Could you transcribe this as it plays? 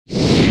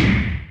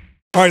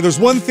All right, there's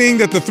one thing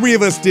that the three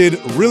of us did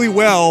really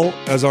well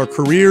as our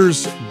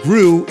careers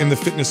grew in the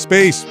fitness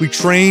space. We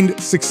trained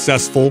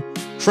successful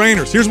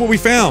trainers. Here's what we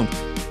found.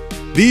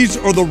 These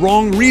are the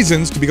wrong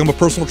reasons to become a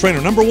personal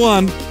trainer. Number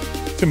one,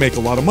 to make a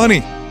lot of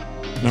money.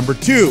 Number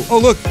two, oh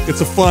look,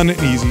 it's a fun and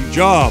easy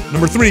job.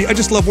 Number three, I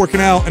just love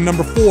working out. And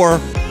number four,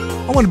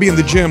 I want to be in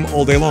the gym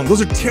all day long.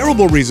 Those are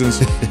terrible reasons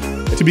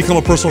to become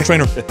a personal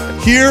trainer.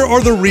 Here are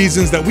the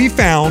reasons that we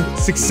found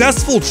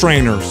successful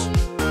trainers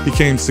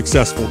became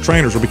successful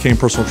trainers or became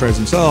personal trainers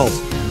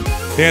themselves.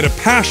 They had a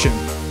passion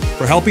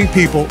for helping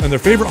people, and their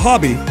favorite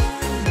hobby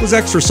was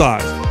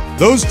exercise.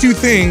 Those two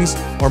things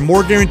are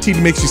more guaranteed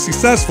to make you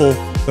successful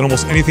than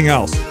almost anything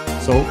else.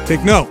 So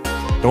take note,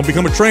 don't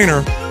become a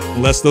trainer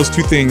unless those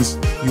two things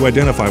you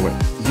identify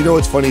with. You know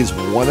what's funny is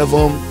one of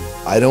them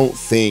I don't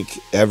think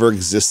ever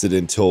existed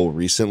until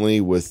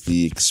recently with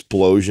the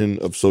explosion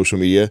of social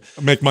media.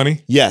 Make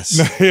money? Yes.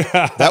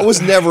 Yeah. That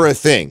was never a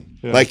thing.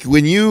 Yeah. Like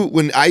when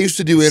I used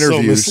to do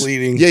interviews. So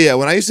misleading. Yeah.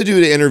 When I used to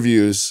do the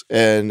interviews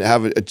and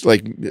have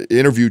like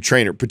interview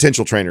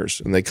potential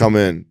trainers, and they come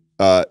in,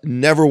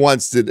 never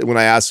once did, when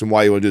I asked them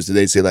why you want to do this, did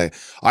they say like,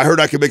 I heard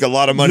I could make a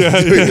lot of money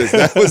doing this.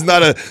 That was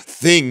not a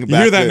thing back You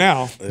hear that then.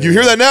 now. You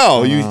hear that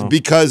now.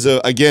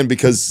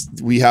 Because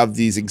we have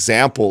these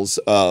examples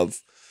of,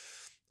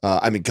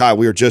 I mean, God,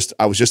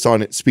 I was just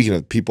on it. Speaking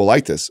of people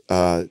like this,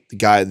 the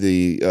guy,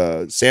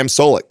 Sam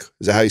Solik,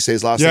 is that how you say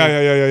his last name?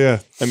 Yeah.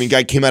 I mean,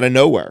 guy came out of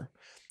nowhere.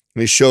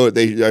 And I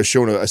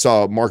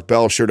saw Mark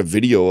Bell shared a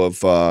video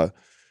of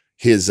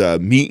his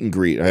meet and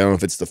greet. I don't know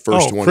if it's the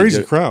first one.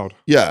 Crazy crowd.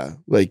 Yeah,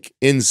 like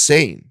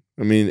insane.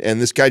 I mean,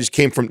 and this guy just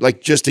came from like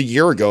just a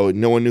year ago.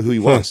 No one knew who he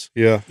was.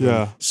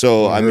 Yeah.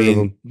 So I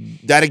mean,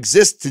 that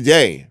exists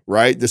today,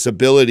 right? This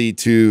ability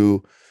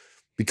to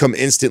become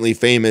instantly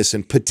famous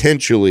and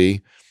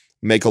potentially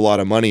make a lot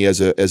of money as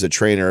a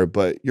trainer.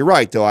 But you're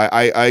right, though.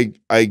 I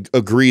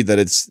agree that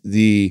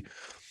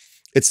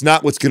it's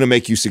not what's going to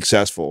make you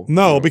successful.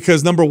 No,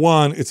 because number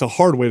one, it's a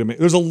hard way to make.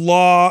 There's a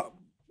lot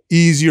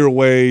easier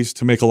ways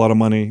to make a lot of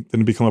money than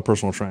to become a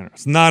personal trainer.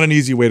 It's not an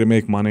easy way to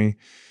make money.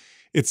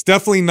 It's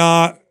definitely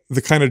not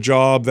the kind of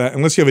job that,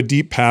 unless you have a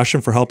deep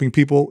passion for helping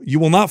people, you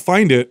will not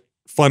find it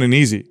fun and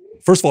easy.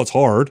 First of all, it's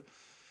hard.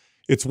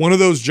 It's one of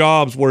those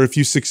jobs where if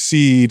you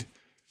succeed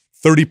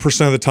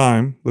 30% of the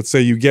time, let's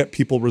say you get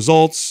people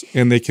results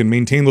and they can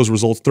maintain those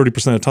results 30%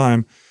 of the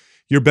time,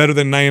 you're better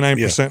than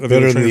 99% of the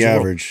other trainers in the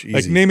average.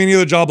 Like name any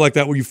other job like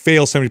that where you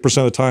fail 70%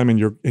 of the time and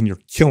you're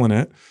killing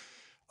it.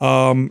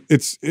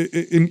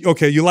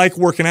 Okay, you like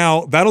working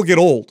out, that'll get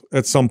old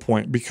at some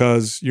point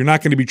because you're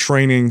not going to be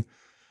training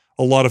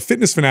a lot of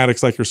fitness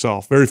fanatics like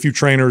yourself. Very few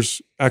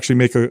trainers actually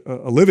make a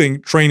living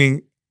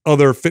training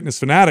other fitness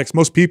fanatics.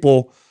 Most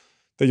people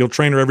that you'll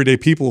train are everyday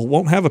people who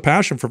won't have a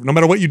passion for, no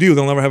matter what you do,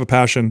 they'll never have a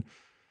passion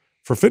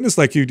for fitness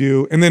like you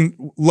do. And then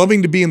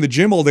loving to be in the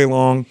gym all day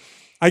long,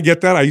 I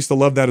get that. I used to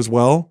love that as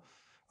well.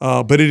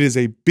 But it is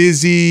a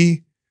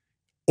busy,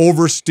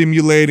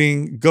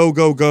 overstimulating,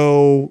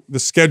 go. The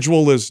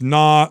schedule is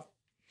not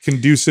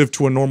conducive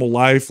to a normal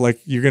life. Like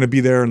you're going to be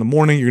there in the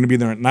morning, you're going to be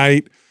there at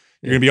night,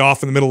 you're going to be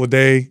off in the middle of the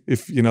day.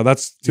 If you know,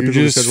 that's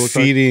typically you're the schedule. Just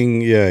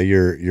feeding,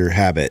 your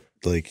habit,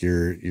 like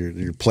your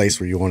place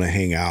where you want to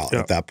hang out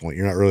at that point.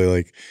 You're not really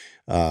like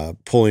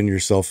pulling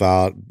yourself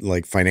out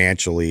like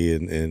financially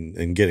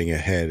and getting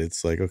ahead.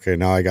 It's like, okay,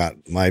 now I got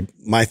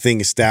my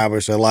thing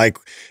established. And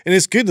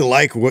it's good to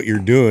like what you're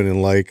doing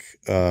and like,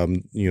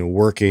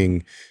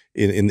 working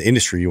in the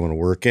industry you want to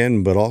work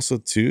in, but also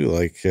too,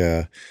 like,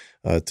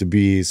 to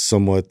be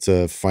somewhat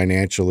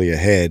financially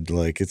ahead.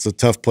 Like it's a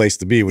tough place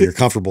to be when you're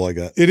comfortable like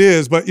that. It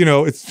is, but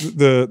it's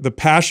the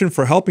passion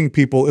for helping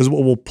people is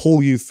what will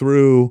pull you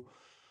through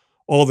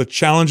all the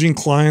challenging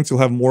clients.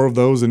 You'll have more of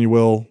those than you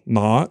will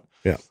not.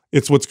 Yeah.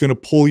 It's what's going to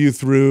pull you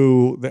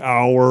through the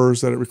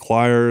hours that it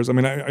requires. I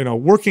mean, I know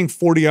working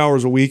 40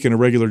 hours a week in a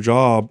regular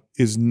job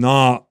is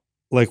not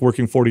like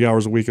working 40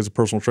 hours a week as a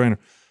personal trainer.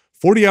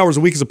 40 hours a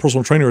week as a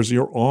personal trainer is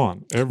you're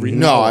on every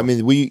hour. I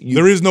mean,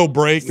 there is no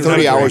break.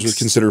 30 hours is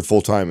considered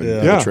full-time in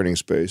the training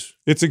space.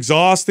 It's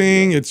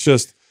exhausting.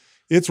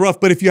 It's rough.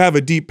 But if you have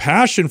a deep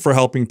passion for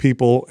helping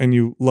people and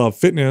you love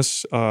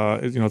fitness,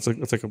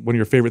 it's like one of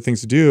your favorite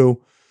things to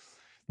do,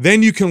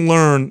 then you can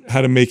learn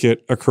how to make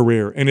it a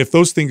career. And if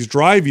those things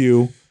drive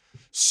you,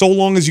 so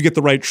long as you get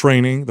the right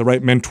training, the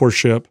right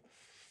mentorship,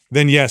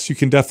 then yes, you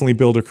can definitely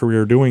build a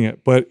career doing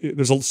it. But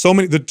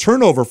the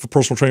turnover for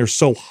personal trainers is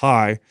so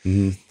high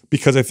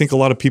because I think a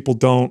lot of people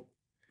don't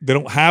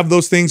have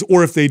those things,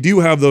 or if they do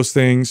have those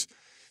things,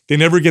 they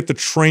never get the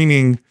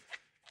training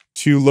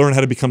to learn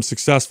how to become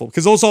successful.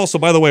 Because those also,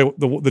 by the way,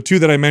 the two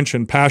that I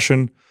mentioned,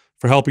 passion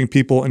for helping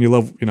people and you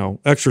love,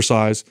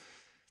 exercise,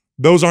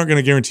 those aren't going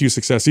to guarantee you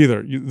success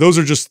either. Those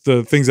are just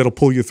the things that'll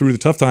pull you through the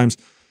tough times.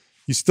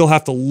 You still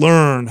have to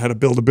learn how to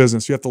build a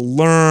business. You have to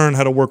learn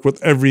how to work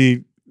with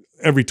every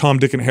Tom,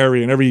 Dick, and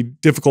Harry and every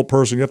difficult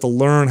person. You have to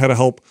learn how to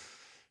help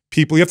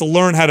people. You have to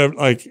learn how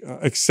to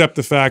accept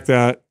the fact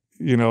that,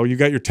 you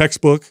got your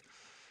textbook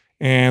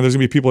and there's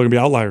gonna be people that are gonna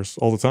be outliers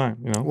all the time,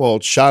 Well,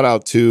 shout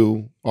out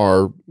to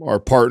our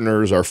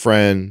partners, our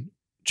friend,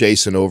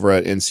 Jason over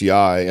at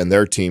NCI and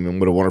their team and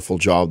what a wonderful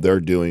job they're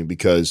doing,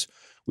 because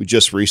we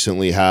just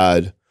recently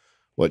had,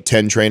 what,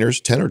 10 trainers?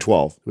 10 or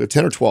 12? We have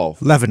 10 or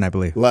 12? 11, I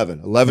believe.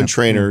 11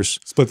 trainers.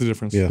 Split the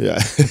difference.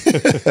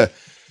 Yeah.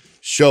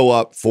 Show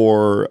up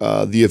for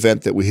the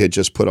event that we had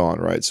just put on,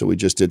 right? So we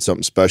just did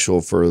something special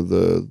for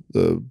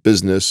the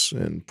business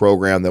and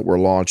program that we're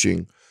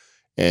launching.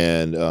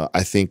 And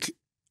I think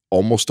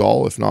almost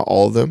all, if not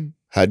all of them,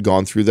 had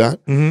gone through that.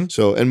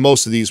 So, and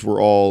most of these were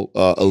all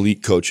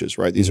elite coaches,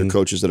 right? These are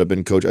coaches that have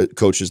been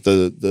coaches.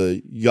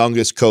 The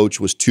youngest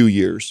coach was 2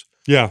 years.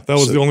 Yeah, that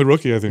was the only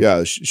rookie, I think.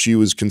 Yeah, she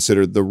was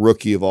considered the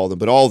rookie of all of them,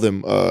 but all of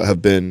them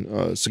have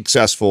been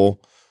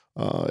successful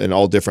in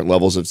all different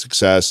levels of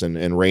success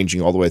and ranging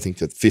all the way, I think,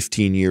 to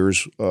 15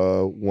 years,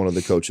 one of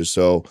the coaches.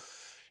 So,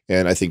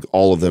 and I think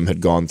all of them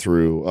had gone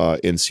through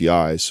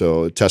NCI.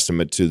 So a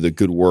testament to the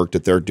good work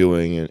that they're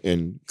doing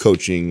in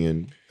coaching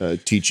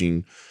and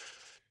teaching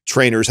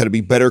trainers how to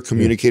be better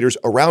communicators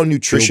around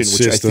nutrition, Build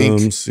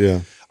which systems,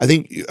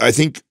 I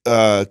think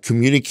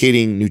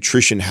communicating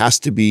nutrition has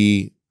to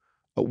be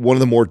one of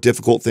the more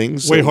difficult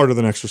things. Way harder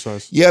than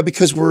exercise. Yeah,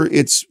 because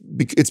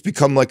it's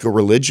become like a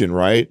religion,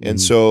 right? And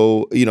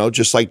so, you know,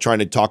 just like trying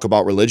to talk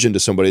about religion to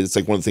somebody, it's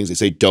like one of the things they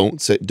say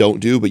don't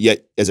do, but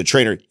yet as a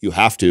trainer, you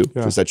have to,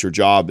 because that's your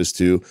job, is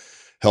to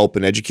help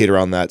and educate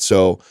around that.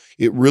 So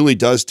it really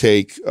does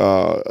take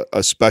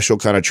a special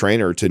kind of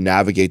trainer to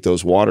navigate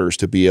those waters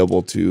to be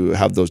able to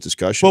have those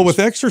discussions. Well, with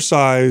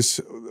exercise,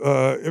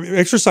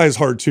 exercise is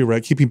hard too,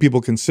 right? Keeping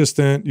people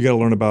consistent. You got to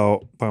learn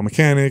about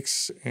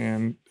biomechanics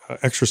and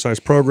exercise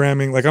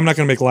programming. Like, I'm not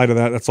going to make light of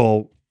that. That's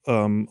all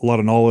a lot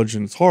of knowledge,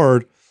 and it's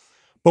hard.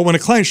 But when a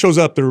client shows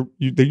up,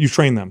 you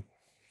train them.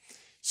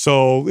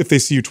 So if they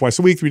see you twice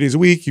a week, 3 days a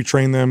week, you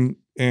train them.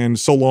 And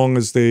so long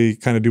as they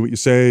kind of do what you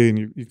say and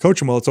you coach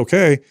them well, it's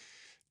okay.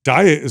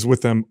 Diet is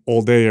with them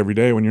all day, every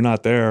day when you're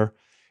not there.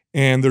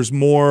 And there's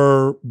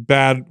more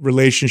bad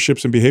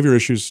relationships and behavior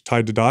issues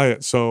tied to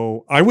diet.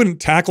 So I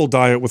wouldn't tackle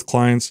diet with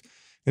clients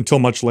until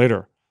much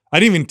later. I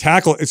didn't even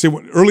tackle it.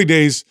 Early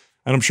days,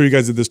 and I'm sure you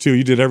guys did this too.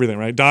 You did everything,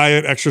 right?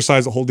 Diet,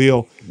 exercise, the whole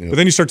deal. Yep. But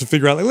then you start to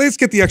figure out, like, let's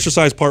get the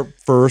exercise part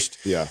first.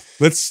 Yeah.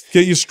 Let's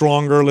get you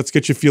stronger. Let's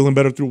get you feeling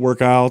better through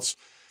workouts.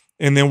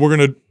 And then we're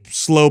going to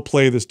slow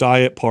play this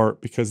diet part,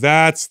 because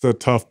that's the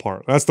tough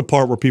part. That's the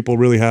part where people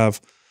really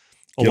have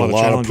a lot of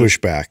challenges.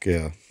 Pushback,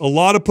 yeah. A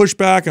lot of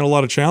pushback and a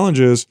lot of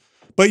challenges.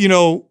 But, you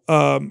know,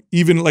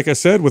 even like I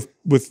said,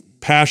 with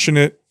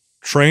passionate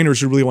trainers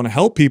who really want to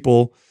help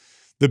people,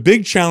 the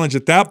big challenge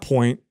at that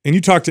point, and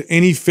you talk to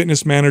any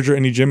fitness manager,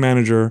 any gym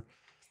manager,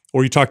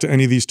 or you talk to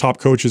any of these top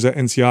coaches at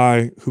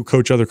NCI who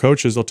coach other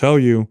coaches, they'll tell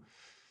you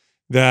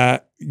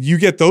that you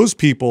get those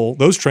people,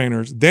 those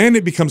trainers, then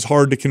it becomes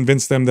hard to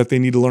convince them that they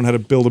need to learn how to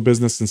build a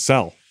business and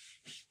sell.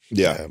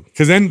 Yeah.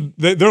 Because then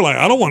they're like,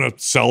 I don't want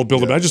to sell,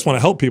 build I just want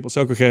to help people.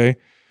 So, okay,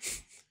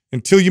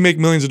 until you make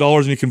millions of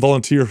dollars and you can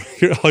volunteer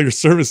all your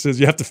services,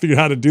 you have to figure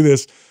out how to do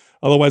this.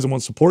 Otherwise, I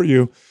won't support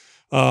you.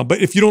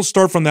 But if you don't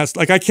start from that,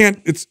 like, I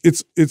can't,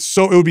 it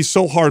would be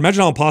so hard.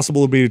 Imagine how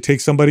impossible it would be to take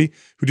somebody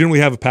who didn't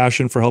really have a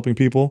passion for helping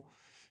people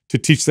to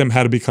teach them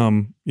how to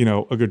become, you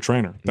know, a good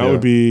trainer. That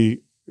would be,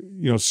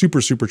 you know,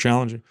 super, super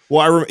challenging.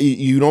 Well,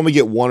 you normally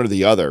get one or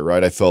the other,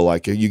 right? I feel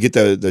like you get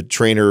the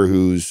trainer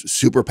who's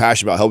super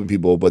passionate about helping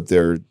people, but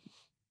they're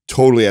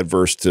totally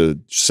adverse to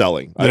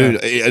selling. Yeah.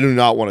 I do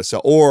not want to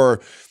sell. Or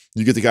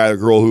you get the guy or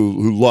girl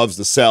who loves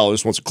to sell,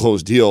 just wants to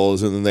close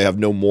deals, and then they have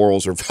no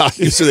morals or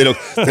values, so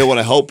they want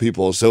to help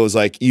people. So it's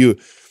like, you,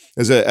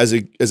 as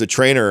a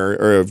trainer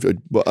or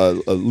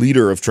a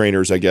leader of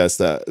trainers, I guess,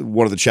 that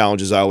one of the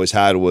challenges I always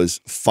had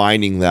was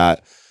finding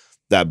that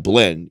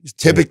blend.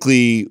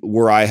 Typically,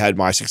 where I had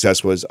my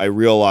success was I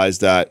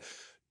realized that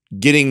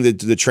getting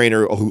the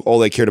trainer who all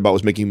they cared about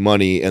was making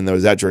money, and there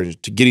was that trainer,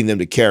 to getting them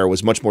to care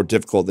was much more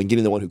difficult than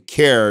getting the one who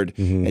cared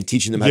and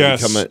teaching them how to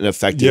become an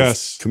effective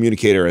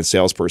communicator and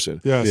salesperson.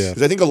 Yes.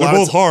 Because I think they're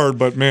both hard,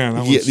 but man,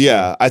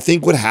 I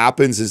think what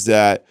happens is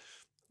that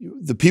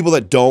the people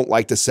that don't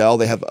like to sell,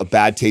 they have a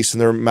bad taste in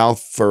their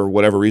mouth for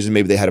whatever reason.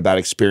 Maybe they had a bad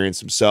experience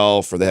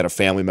themselves, or they had a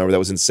family member that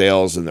was in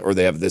sales, or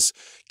they have this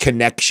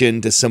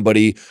connection to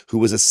somebody who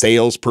was a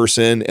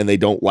salesperson and they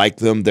don't like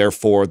them,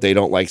 therefore they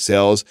don't like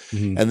sales.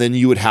 And then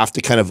you would have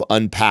to kind of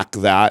unpack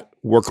that,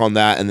 work on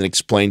that, and then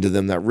explain to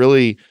them that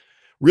really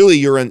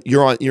you're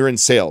in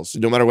sales.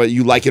 No matter whether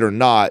you like it or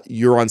not,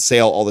 you're on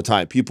sale all the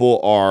time. People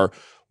are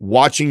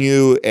watching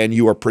you, and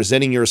you are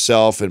presenting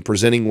yourself and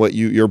presenting what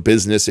your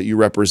business that you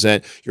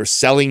represent. You're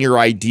selling your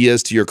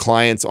ideas to your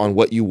clients on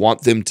what you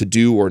want them to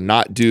do or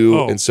not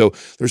do. And so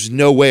there's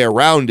no way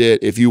around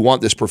it. If you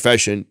want this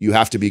profession, you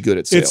have to be good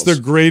at sales.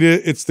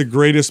 It's the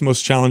greatest,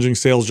 most challenging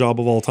sales job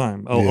of all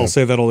time. I'll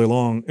say that all day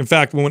long. In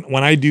fact,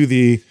 when I do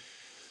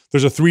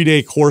there's a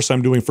 3-day course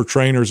I'm doing for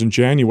trainers in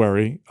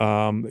January,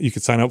 you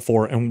could sign up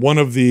for. And one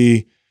of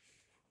the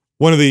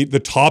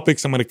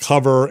topics I'm going to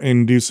cover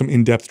and do some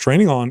in-depth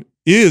training on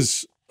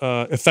is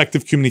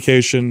effective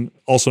communication,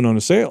 also known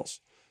as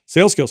sales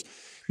skills.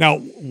 Now,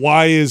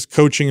 why is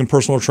coaching and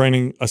personal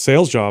training a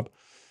sales job?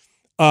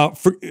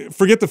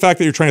 Forget the fact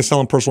that you're trying to sell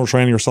them personal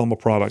training or sell them a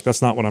product.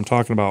 That's not what I'm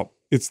talking about.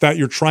 It's that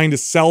you're trying to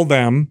sell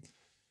them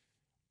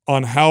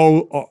on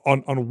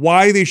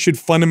why they should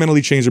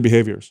fundamentally change their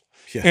behaviors.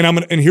 Yeah.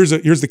 And here's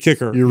the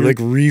kicker. You're like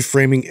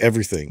reframing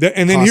everything.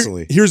 And then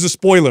here's the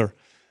spoiler.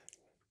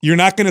 You're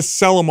not going to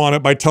sell them on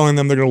it by telling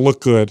them they're going to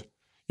look good.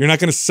 You're not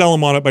going to sell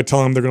them on it by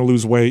telling them they're going to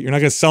lose weight. You're not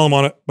going to sell them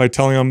on it by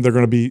telling them they're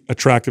going to be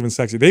attractive and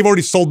sexy. They've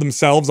already sold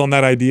themselves on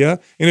that idea,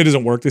 and it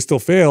doesn't work. They still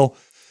fail.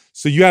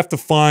 So you have to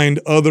find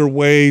other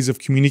ways of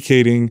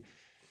communicating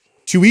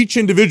to each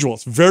individual.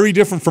 It's very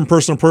different from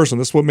person to person.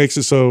 That's what makes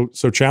it so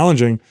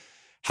challenging.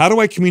 How do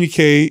I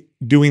communicate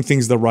doing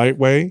things the right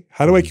way?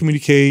 How do I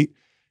communicate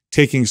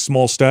taking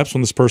small steps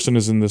when this person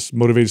is in this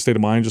motivated state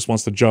of mind, just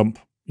wants to jump,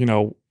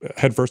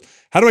 head first?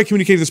 How do I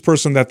communicate to this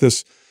person that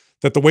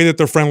the way that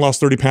their friend lost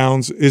 30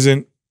 pounds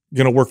isn't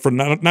going to work for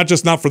not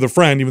just for the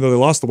friend, even though they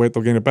lost the weight,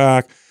 they'll gain it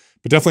back,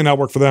 but definitely not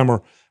work for them?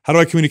 Or how do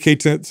I communicate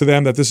to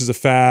them that this is a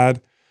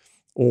fad,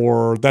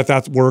 or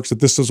that works, that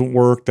this doesn't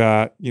work,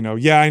 that,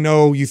 I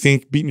know you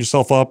think beating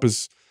yourself up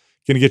is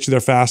going to get you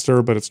there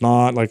faster, but it's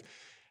not. Like,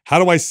 how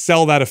do I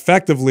sell that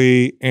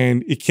effectively?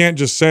 And it can't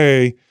just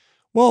say,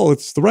 well,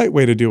 it's the right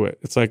way to do it.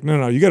 It's like,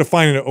 no, you got to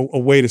find a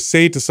way to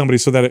say it to somebody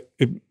so that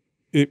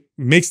it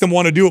makes them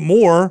want to do it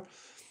more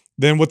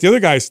than what the other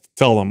guys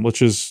tell them,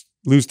 which is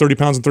lose 30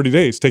 pounds in 30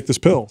 days, take this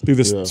pill, do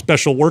this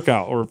special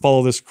workout, or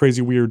follow this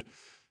crazy weird,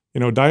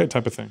 diet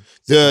type of thing.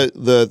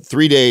 The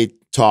 3-day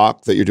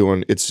talk that you're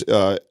doing, it's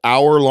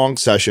hour-long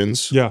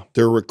sessions. Yeah,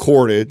 they're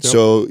recorded. Yep.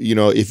 So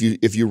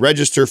if you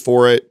register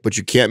for it, but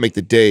you can't make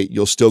the date,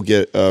 you'll still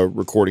get a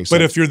recording session.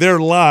 But if you're there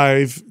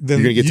live, then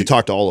you're gonna get to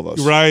talk to all of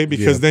us, right?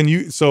 Because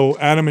then so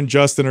Adam and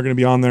Justin are going to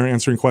be on there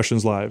answering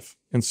questions live,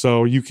 and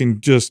so you can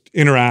just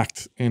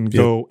interact and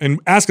go and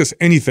ask us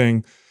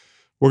anything.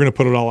 We're going to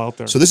put it all out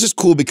there. So this is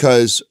cool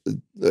because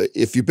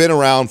if you've been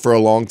around for a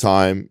long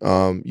time,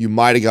 you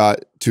might have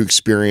got to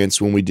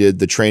experience when we did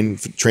the train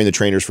the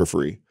trainers for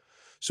free.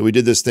 So we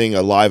did this thing,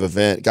 a live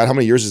event. God, how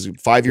many years is it?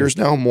 5 years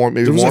now? More,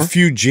 maybe more? There was a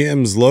few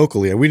gyms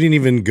locally. We didn't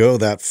even go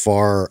that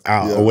far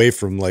out away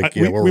from where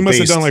we must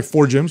have done like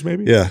 4 gyms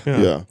maybe.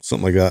 Yeah.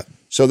 Something like that.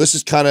 So this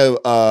is kind of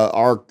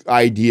our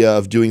idea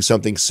of doing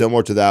something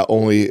similar to that,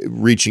 only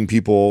reaching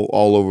people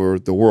all over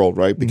the world,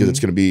 right? Because it's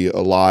going to be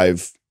a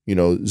live,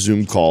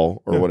 Zoom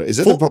call or what? Is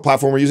it the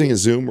platform we're using? Is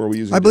Zoom, or are we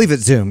using? I believe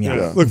it's Zoom.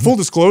 Yeah. Look, full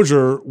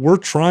disclosure, we're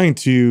trying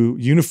to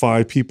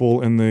unify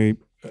people and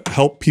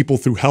help people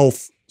through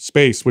health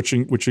space, which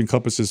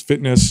encompasses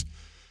fitness,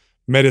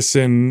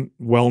 medicine,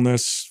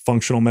 wellness,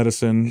 functional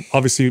medicine.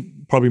 Obviously,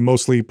 probably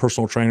mostly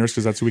personal trainers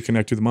because that's who we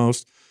connect to the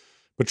most.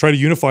 But try to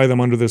unify them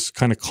under this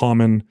kind of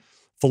common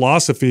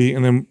philosophy,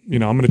 and then I'm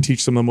going to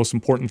teach them the most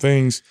important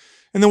things,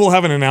 and then we'll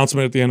have an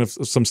announcement at the end of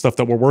some stuff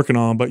that we're working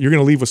on. But you're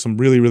going to leave with some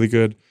really, really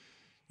good,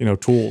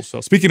 tools.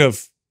 So speaking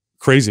of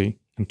crazy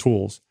and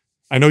tools,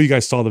 I know you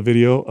guys saw the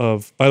video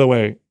of. By the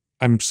way,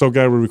 I'm so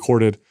glad we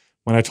recorded.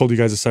 When I told you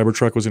guys the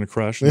Cybertruck was going to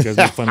crush, and you guys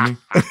made fun of me.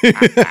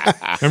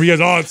 Remember, you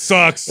guys, it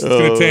sucks. It's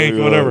going to tank,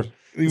 whatever.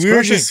 We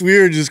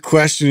were just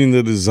questioning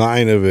the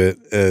design of it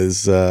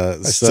as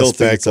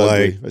suspect,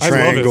 like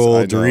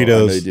triangle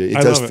Doritos.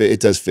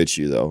 It does fit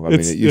you though. I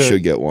mean, you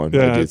should get one.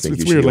 Yeah, I do think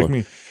it's you should weird, get like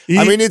one. me.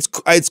 I mean,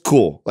 it's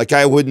cool. Like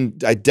I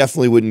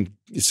definitely wouldn't.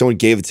 If someone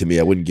gave it to me,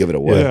 I wouldn't give it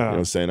away. You know what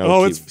I'm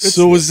saying?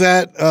 So was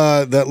that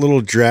that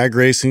little drag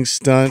racing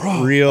stunt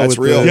real? That's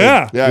real.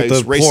 Yeah. With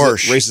the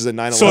Porsche. Races a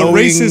 911. So it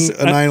races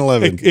a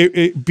 911.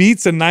 It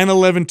beats a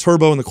 911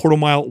 turbo in the quarter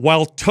mile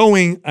while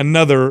towing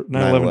another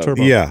 911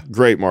 turbo. Yeah.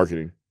 Great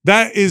marketing.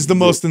 That is the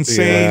most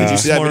insane. Yeah. Did you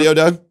see that video,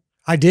 Doug?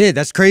 I did.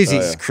 That's crazy.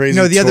 It's crazy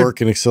torque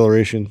and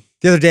acceleration.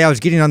 The other day I was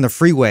getting on the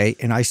freeway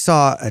and I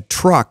saw a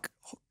truck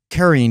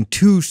carrying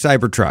 2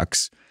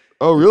 Cybertrucks.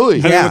 Oh,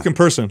 really? How do they look in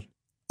person?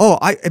 Oh,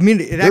 I mean,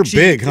 They're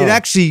big, huh? It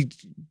actually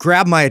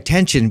grabbed my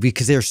attention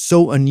because they're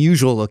so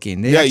unusual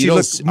looking. They actually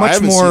look I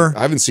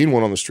haven't seen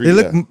one on the street. They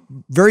look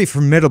very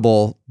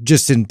formidable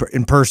just in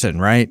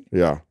person, right?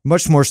 Yeah,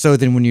 much more so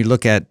than when you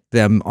look at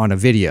them on a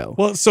video.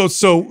 Well, so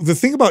the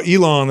thing about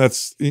Elon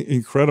that's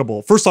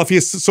incredible. First off, he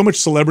has so much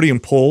celebrity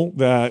and pull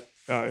that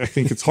I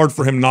think it's hard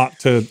for him not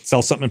to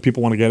sell something and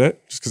people want to get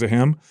it just because of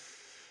him.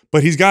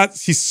 But he's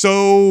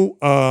so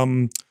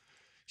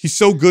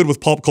good with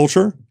pop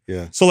culture.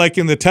 Yeah. So like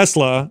in the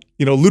Tesla,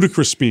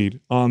 ludicrous speed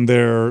on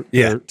their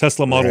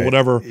Tesla model,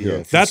 whatever.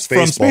 Yeah. That's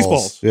from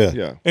Spaceballs.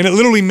 Yeah. And it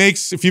literally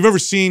makes, if you've ever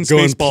seen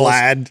Spaceballs.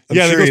 Plaid.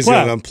 Yeah, sure it goes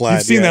plaid. On plaid.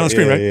 You've seen that on the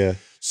screen, right? Yeah.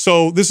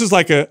 So this is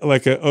like a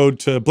ode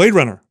to Blade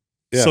Runner.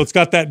 Yeah. So it's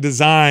got that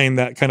design,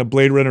 that kind of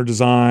Blade Runner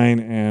design,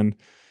 and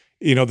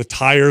the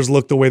tires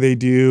look the way they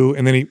do.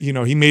 And then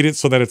he made it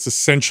so that it's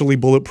essentially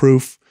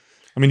bulletproof.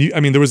 I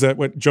mean, there was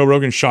what Joe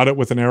Rogan shot it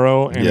with an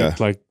arrow and it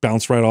like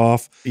bounced right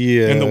off.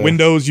 Yeah. And the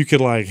windows, you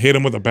could like hit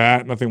them with a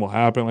bat, nothing will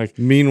happen. Like,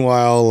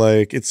 meanwhile,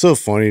 like it's so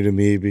funny to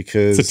me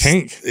because it's a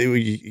tank.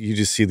 You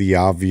just see the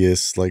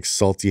obvious like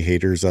salty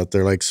haters out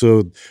there. Like,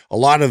 so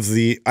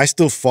I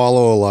still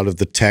follow a lot of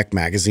the tech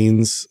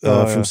magazines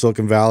from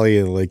Silicon Valley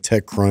and like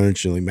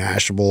TechCrunch and like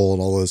Mashable and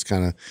all those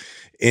kind of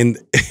and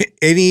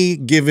any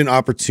given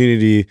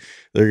opportunity,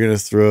 they're going to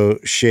throw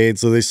shade.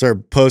 So they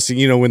start posting,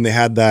 you know, when they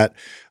had that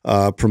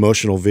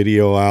promotional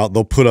video out,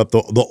 they'll put up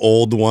the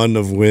old one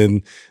of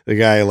when the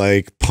guy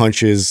like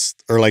punches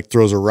or like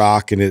throws a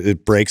rock and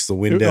it breaks the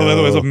window.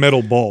 It was a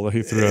metal ball that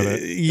he threw at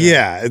it.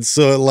 Yeah. And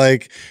so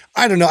like,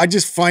 I don't know. I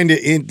just find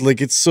it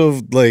like, it's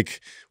so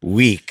like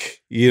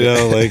weak, you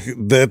know, like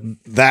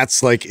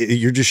that's like,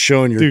 you're just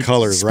showing your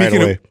colors right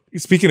away.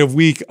 Speaking of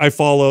weak,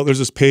 there's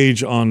this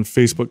page on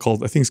Facebook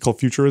called, I think it's called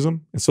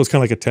Futurism. And so it's kind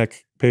of like a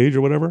tech page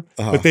or whatever.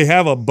 But they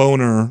have a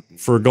boner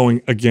for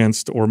going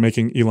against or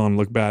making Elon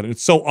look bad. And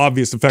it's so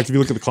obvious. In fact, if you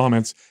look at the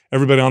comments,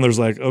 everybody on there's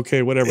like,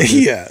 okay, whatever.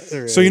 Yeah.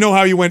 So you know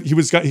how he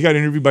got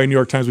interviewed by New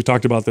York Times. We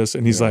talked about this.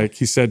 And he's like,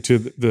 he said to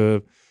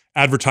the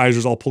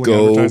advertisers all pulling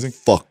advertising.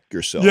 Fuck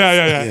yourself.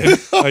 Yeah. And,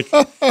 like,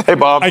 hey,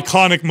 Bob.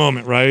 Iconic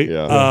moment, right?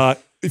 Yeah.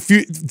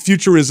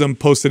 Futurism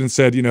posted and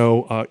said, you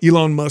know,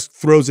 Elon Musk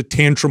throws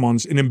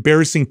an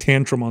embarrassing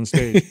tantrum on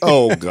stage.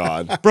 Oh,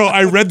 God. Bro,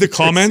 I read the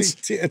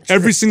comments.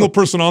 Every single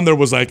person on there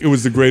was like, it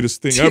was the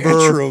greatest thing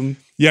ever.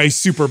 Yeah, he's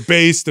super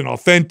based and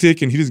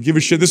authentic and he doesn't give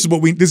a shit. This is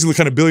the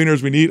kind of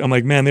billionaires we need. I'm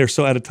like, man, they're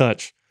so out of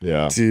touch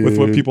with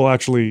what people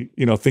actually,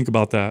 you know, think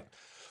about that.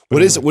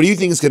 But what do you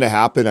think is going to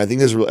happen? I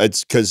think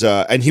it's because,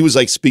 and he was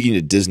like speaking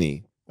to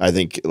Disney, I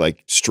think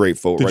like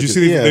straightforward. Did you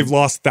see they've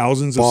lost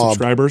thousands of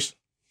subscribers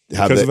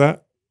because of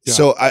that? Yeah.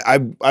 So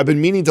I've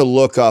been meaning to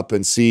look up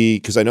and see,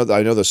 because I know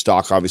the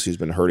stock obviously has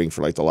been hurting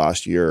for like the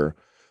last year,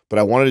 but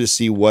I wanted to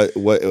see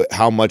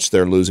how much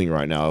they're losing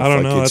right now. I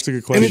don't know. That's a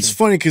good question. And it's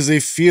funny because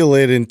they feel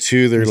it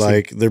into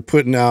they're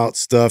putting out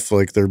stuff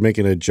like they're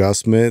making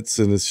adjustments,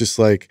 and it's just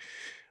like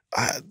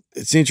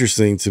it's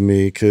interesting to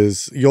me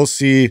because you'll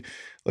see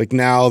like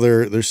now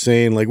they're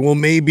saying like, well,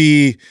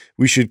 maybe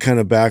we should kind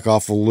of back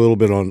off a little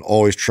bit on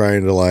always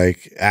trying to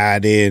like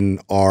add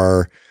in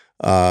our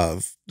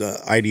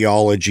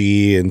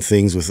ideology and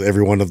things with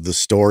every one of the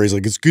stories.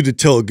 Like it's good to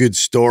tell a good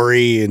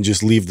story and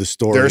just leave the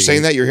story. They're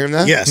saying that? You're hearing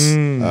that? Yes.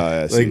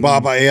 Like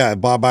Bob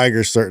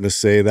Iger's starting to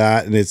say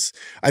that. And if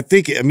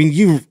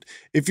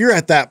you're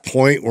at that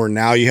point where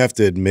now you have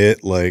to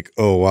admit like,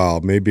 oh wow,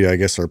 maybe I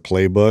guess our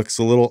playbook's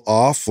a little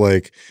off.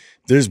 Like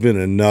there's been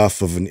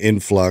enough of an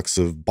influx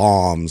of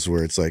bombs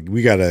where it's like,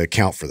 we got to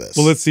account for this.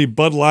 Well, let's see.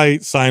 Bud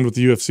Light signed with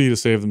the UFC to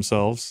save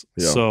themselves.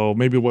 Yeah. So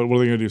maybe what are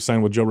they going to do?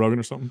 Sign with Joe Rogan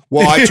or something?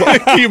 Well,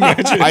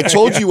 I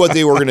told you what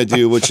they were going to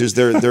do, which is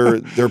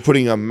they're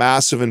putting a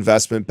massive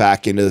investment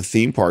back into the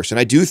theme parks. And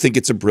I do think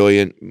it's a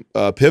brilliant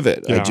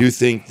pivot. Yeah. I do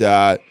think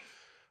that,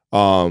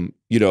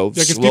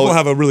 because people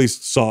have a really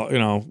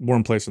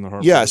warm place in their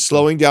heart. Yeah,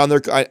 slowing down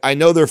their. I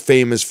know they're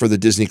famous for the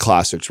Disney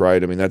classics,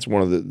 right? I mean, that's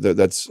one of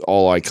that's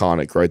all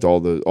iconic, right? All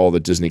the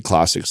Disney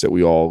classics that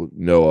we all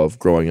know of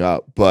growing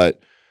up.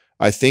 But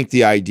I think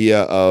the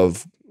idea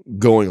of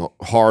going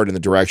hard in the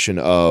direction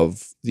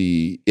of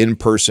the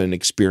in-person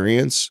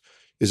experience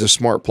is a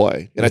smart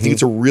play, and I think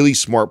it's a really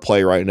smart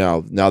play right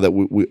now. Now that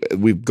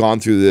we've gone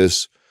through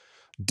this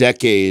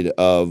decade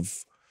of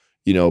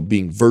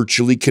being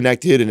virtually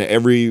connected, and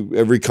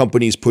every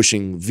company's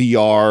pushing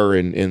VR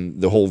and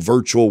the whole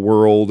virtual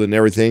world and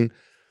everything,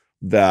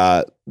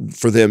 that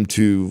for them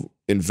to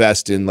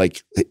invest in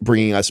like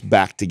bringing us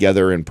back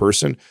together in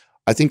person,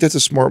 I think that's a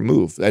smart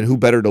move. And who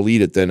better to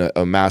lead it than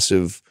a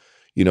massive,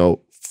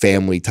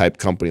 family type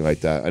company like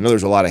that? I know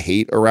there's a lot of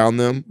hate around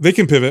them. They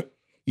can pivot.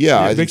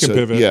 Yeah, I think they can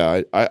pivot.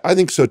 Yeah, I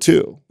think so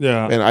too.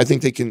 Yeah, and I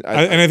think they can.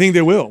 And I think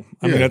they will.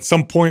 I mean, at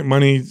some point,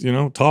 money,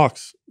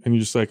 talks. And you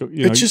just like,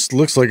 it just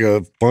looks like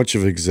a bunch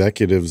of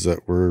executives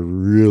that were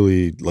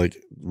really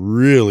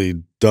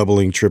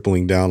doubling,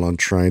 tripling down on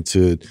trying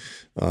to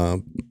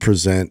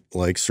present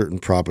like certain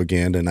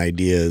propaganda and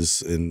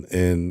ideas. And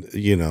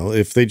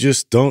if they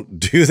just don't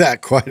do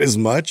that quite as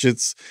much,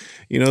 it's,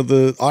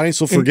 the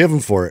audience will forgive them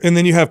for it. And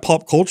then you have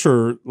pop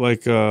culture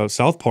like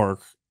South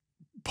Park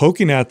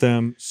poking at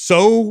them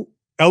so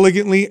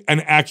elegantly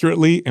and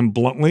accurately and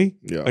bluntly.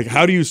 Yeah. Like,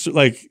 how do you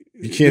like?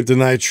 You can't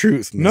deny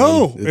truth, man.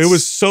 No, it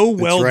was so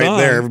well right done.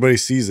 There, everybody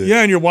sees it.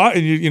 Yeah, and you're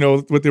watching.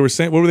 What they were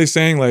saying. What were they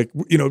saying? Like,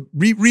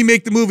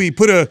 remake the movie,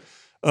 put a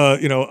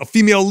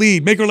female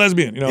lead, make her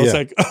lesbian. It's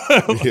like,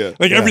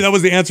 that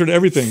was the answer to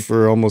everything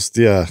for almost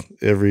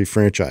every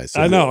franchise.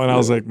 I know, and I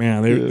was like,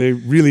 man, they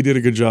really did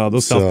a good job.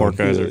 Those South Park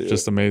guys are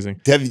just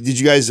amazing. Did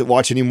you guys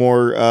watch any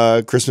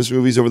more Christmas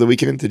movies over the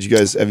weekend?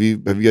 Have you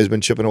guys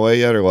been chipping away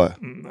yet, or what?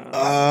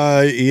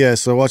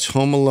 So I watched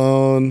Home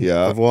Alone.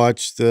 Yeah, I've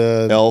watched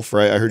Elf.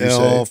 Right, I heard you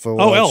say.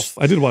 Elf.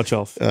 I did watch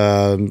Elf.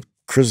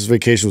 Christmas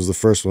Vacation was the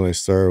first one I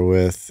started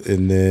with,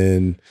 and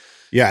then.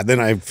 Yeah, then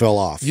I fell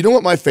off. You know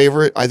what my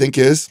favorite I think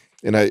is?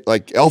 And I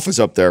like Elf is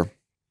up there.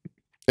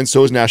 And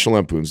so is National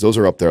Lampoon's. Those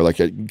are up there. Like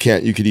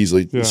you could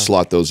easily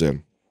slot those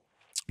in.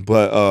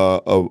 But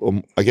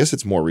I guess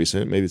it's more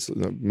recent. Maybe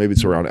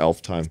it's around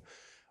Elf time.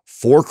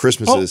 Four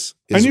Christmases.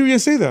 I knew you were gonna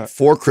say that.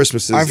 Four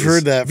Christmases. I've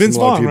heard that. Vince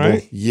Vaughn,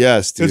 right?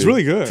 Yes, dude. It's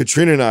really good.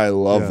 Katrina and I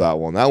love that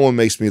one. That one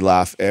makes me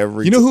laugh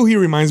every. You know who he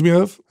reminds me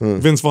of?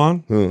 Vince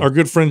Vaughn, our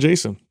good friend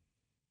Jason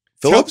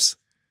Phillips.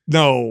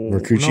 No,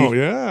 Marcucci? no,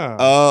 yeah.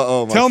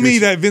 Oh, Tell me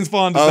Marcucci. that Vince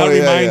Vaughn does Oh, not yeah,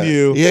 remind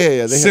you. Yeah, they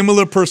have-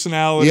 Similar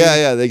personality.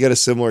 Yeah, they get a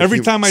similar. Every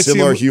time I see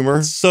similar him,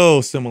 humor.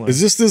 so similar.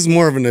 Is this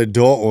more of an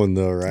adult one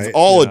though, right? It's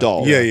all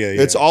adult. Yeah.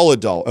 It's all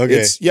adult.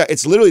 Okay.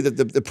 It's literally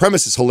the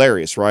premise is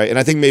hilarious, right? And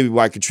I think maybe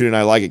why Katrina and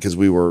I like it because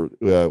we were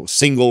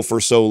single for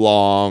so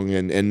long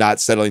and not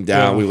settling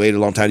down. Yeah. We waited a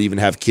long time to even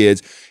have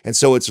kids, and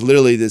so it's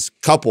literally this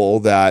couple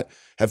that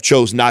have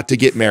chose not to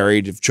get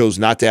married, have chose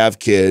not to have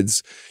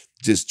kids,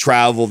 just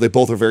travel. They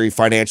both are very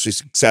financially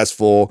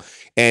successful.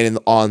 And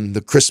on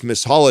the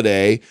Christmas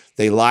holiday,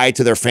 they lie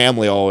to their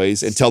family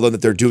always and tell them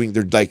that they're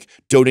like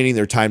donating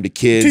their time to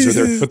kids,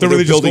 or But they're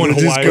really just going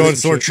to Hawaii. going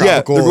somewhere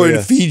tropical. they're going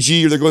to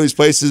Fiji, or they're going to these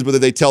places, but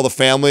they tell the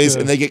families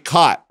and they get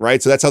caught,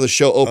 right? So that's how the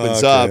show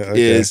opens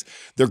is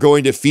they're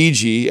going to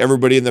Fiji.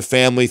 Everybody in the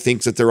family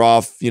thinks that they're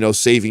off,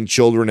 saving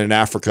children in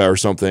Africa or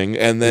something.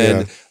 And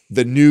then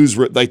the news,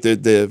 like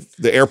the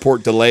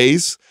airport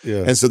delays.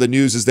 Yeah. And so the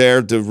news is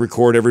there to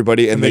record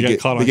everybody, and they get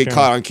caught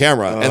on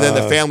camera. And then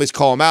the families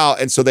call them out,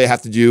 and so they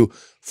have to do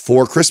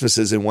 4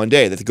 Christmases in one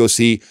day. They have to go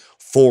see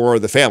 4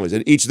 of the families,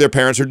 and each of their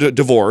parents are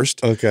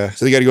divorced. Okay.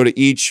 So they got to go to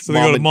each. So they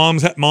go to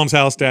mom's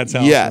house, dad's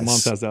house. Yes.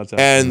 Mom's house, dad's house.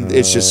 And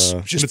it's just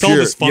it's pure. all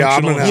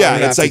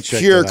dysfunctional. It's like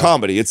pure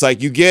comedy. It's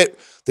like you get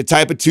the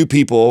type of 2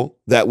 people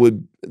that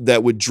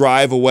would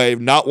drive away,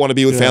 not want to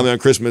be with family on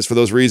Christmas for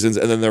those reasons,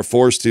 and then they're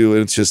forced to,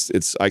 and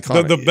it's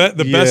iconic.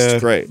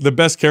 The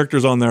best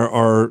characters on there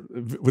are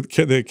with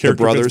the character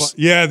brothers.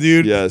 Yeah,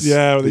 dude. Yes.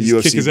 Yeah, the they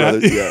just kick UFC his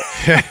brothers.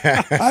 ass.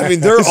 Yeah. I mean,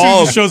 they're As soon as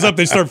all he shows up,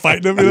 they start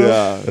fighting him.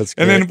 Yeah, that's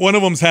and great. then one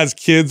of them has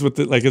kids with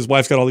his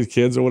wife's got all these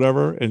kids or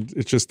whatever, and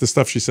it's just the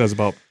stuff she says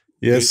about.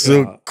 Yeah,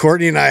 so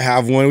Courtney and I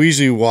have one. We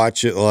usually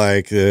watch it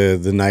like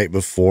the night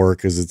before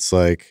because it's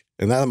like,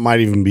 and that might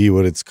even be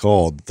what it's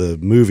called, the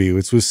movie.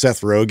 It's with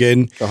Seth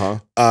Rogen.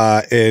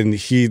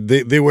 And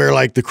they wear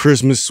like the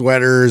Christmas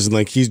sweaters, and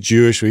like he's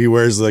Jewish, so he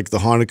wears like the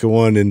Hanukkah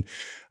one,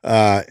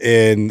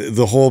 and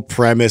the whole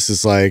premise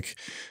is like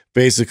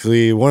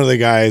basically one of the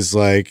guys,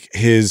 like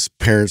his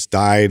parents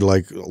died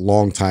like a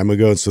long time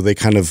ago, and so they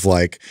kind of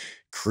like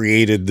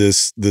created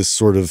this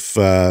sort of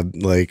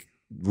like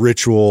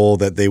ritual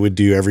that they would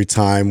do every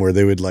time where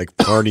they would like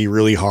party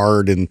really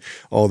hard and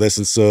all this,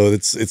 and so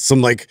it's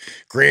some like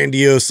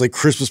grandiose like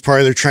Christmas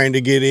party they're trying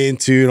to get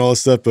into and all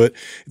this stuff, but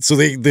so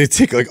they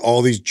take like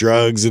all these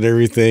drugs and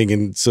everything.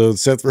 And so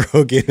Seth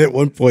Rogen at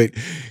one point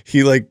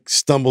he like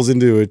stumbles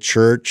into a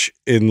church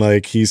and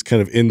like he's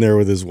kind of in there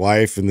with his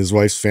wife and his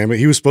wife's family.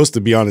 He was supposed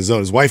to be on his own.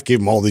 His wife gave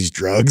him all these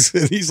drugs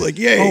and he's like,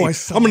 yay,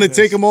 I'm gonna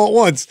take them all at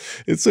once.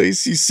 And so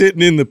he's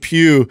sitting in the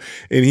pew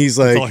and he's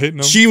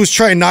like, she was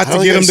trying not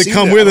to get him to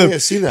come with him.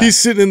 He's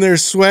sitting in there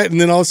sweating,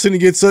 and then all of a sudden he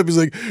gets up, he's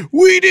like,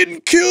 we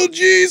didn't kill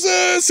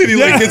Jesus, and he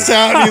like gets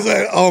out and he's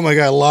like, oh my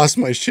god, I lost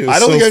my shit. I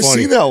don't think I've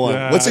seen that one.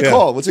 What's it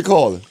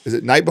called? Is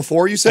it Night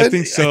Before, you said? I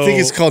think so. I think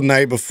it's called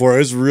Night Before. It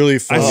was really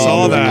fun. I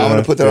saw that. I'm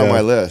gonna put that on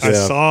my list. I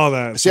saw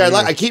that. See,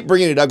 I keep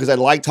bringing it up because I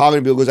like talking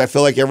to people, because I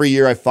feel like every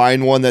year I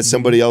find one that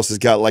somebody else has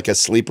got like a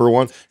sleeper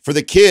one. For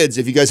the kids,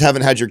 if you guys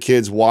haven't had your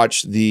kids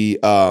watch the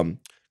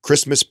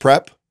Christmas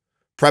Prep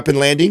and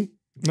Landing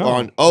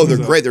they're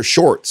great. They're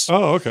shorts.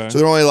 Oh, okay. So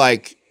they're only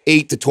like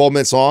 8 to 12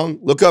 minutes long.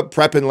 Look up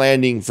Prep and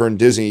Landing for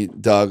Disney,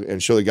 Doug,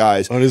 and show the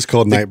guys. Oh, it is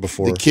called Night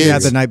Before. The kids. Yeah,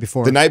 the Night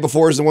before. The Night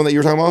Before is the one that you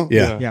were talking about?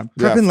 Yeah.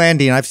 Prep and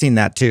Landing, I've seen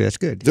that too. That's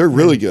good. They're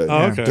really good.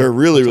 Oh, okay. They're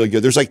really, really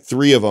good. There's like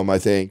 3 of them, I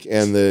think,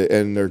 and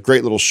they're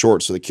great little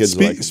shorts, so the kids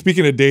like them.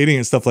 Speaking of dating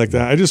and stuff like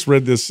that, I just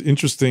read this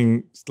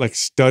interesting like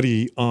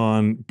study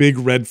on big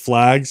red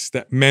flags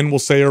that men will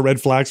say are red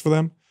flags for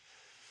them.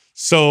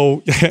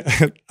 So,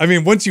 I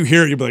mean, once you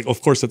hear it, you'll be like,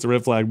 of course that's a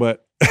red flag,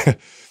 but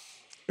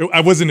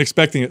I wasn't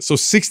expecting it. So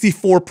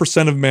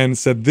 64% of men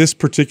said this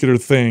particular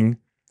thing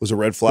was a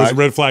red flag. Was a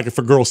red flag if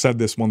a girl said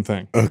this one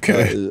thing.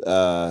 Okay.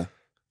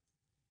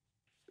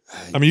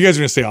 I mean, you guys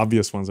are going to say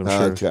obvious ones, I'm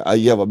sure. Okay.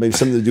 Yeah, but maybe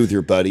something to do with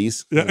your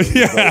buddies. Yeah.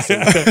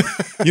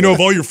 You know, of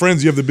all your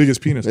friends, you have the biggest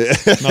penis. No,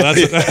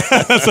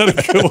 that's not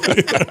a good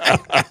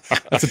one.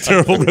 That's a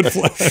terrible red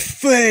flag.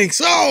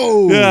 Thanks.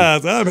 Oh. Yeah,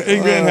 I'm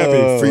angry and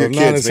happy. For your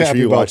kids, make sure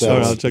you watch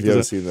those. I'll check you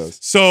those see those.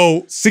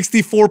 So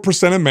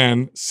 64% of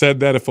men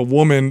said that if a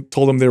woman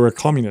told them they were a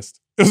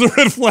communist, it was a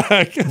red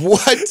flag.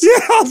 What?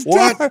 Yeah.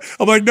 What?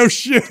 I'm like, no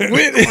shit.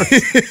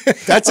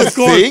 That's a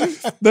thing?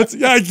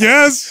 I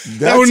guess.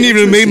 That wouldn't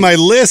even have made my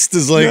list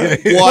as like.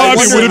 Yeah. Well, I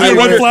mean, would it be a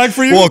red flag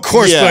for you? Well, of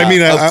course, but I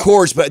mean, of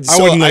course, but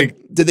I wouldn't like.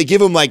 Did they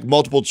give them like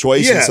multiple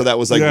choices? Yeah. So that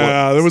was like,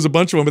 there was a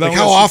bunch of them. But like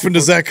how often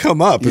does that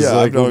come up? Is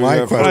like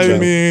my question. I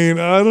mean,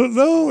 I don't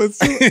know. I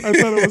thought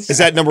it was. Is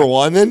that number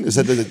one then? Is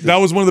that that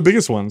was one of the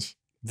biggest ones?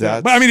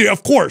 But I mean,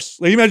 of course.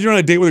 Like, imagine you're on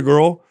a date with a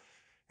girl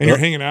and you're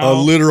hanging out. A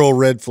literal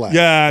red flag.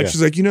 Yeah.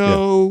 She's like,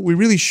 we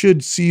really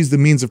should seize the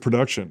means of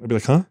production. I'd be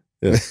like, huh?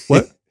 Yeah.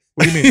 What?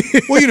 What do you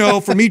mean? Well, you know,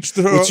 from each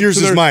to their, What's yours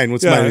to their, is mine.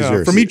 What's mine is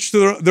yours. From each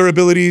to their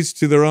abilities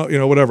to their own, you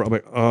know, whatever. I'm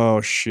like,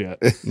 oh shit.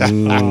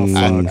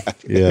 Oh, fuck.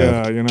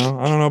 Yeah. You know,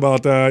 I don't know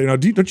about that. You know,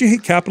 don't you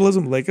hate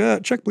capitalism? Like,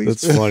 check please.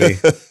 That's funny.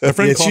 My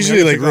friend It's called me,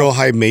 usually I like check real out.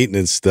 high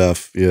maintenance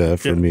stuff. Yeah,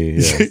 for me.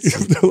 Yeah.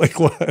 They're like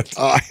what?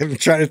 I'm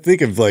trying to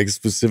think of like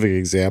specific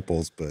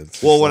examples, but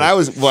it's Well,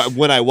 just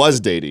when I was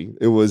dating,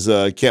 it was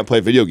can't play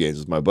video games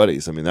with my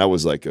buddies. I mean, that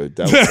was like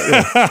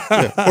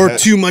or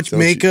too much Don't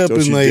you- makeup don't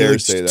and you like dare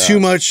say that. too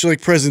much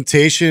like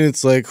presentation.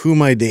 It's like, who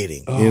am I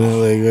dating? You know,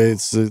 like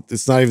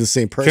it's not even the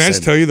same person. Can I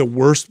just tell you the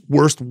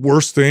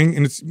worst thing?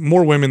 And it's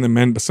more women than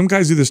men, but some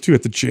guys do this too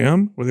at the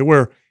gym where they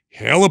wear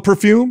hella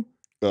perfume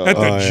at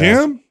the yeah.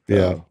 gym.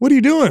 Yeah. What are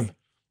you doing?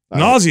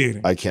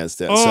 Nauseating. I can't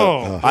stand. Oh.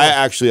 So I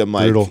actually am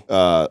like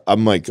Brutal.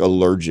 I'm like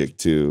allergic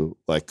to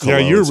like colognes. Yeah,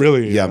 you're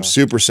really- I'm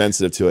super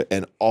sensitive to it,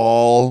 and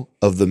all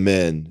of the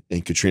men in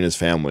Katrina's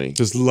family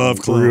Just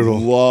love cologne. Brutal.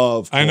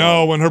 love. I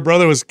know when her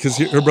brother was, because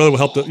her brother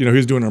helped, you know, he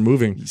was doing our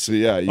moving. So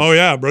yeah, Oh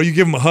yeah, bro, you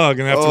give him a hug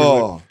and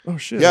afterwards, like, oh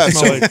shit, Yeah, I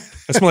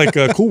smell like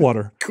cool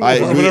water.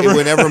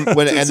 whenever and then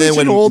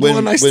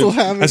when I still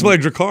have I it. smell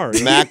like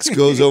Dracar. Max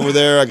goes over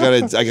there, I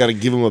gotta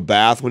give him a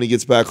bath when he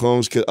gets back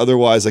home, because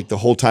otherwise, like the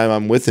whole time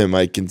I'm with him,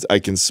 I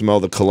can smell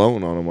the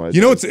cologne on him.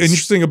 You know what's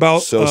interesting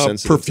about so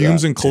sensitive to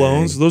perfumes that. and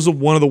colognes? Those are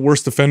one of the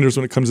worst offenders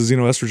when it comes to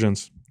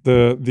xenoestrogens.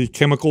 The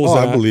chemicals Oh,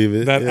 I that, believe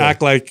it, that yeah.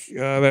 act like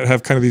that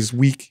have kind of these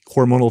weak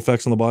hormonal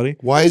effects on the body.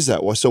 Why is that?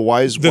 So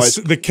why is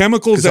The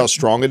chemicals because that how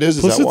strong it is?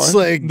 Is Plus, that why? it's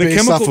like The based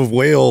chemical- off of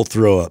whale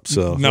throw up.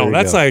 So there no, you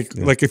that's go. like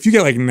Yeah. like if you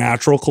get like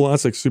natural cologne,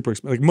 that's like super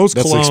expensive. Like most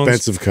That's the colognes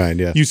expensive kind.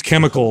 Yeah. use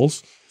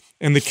chemicals,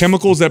 and the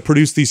chemicals that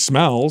produce these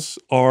smells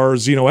are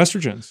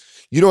xenoestrogens.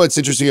 You know what's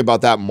interesting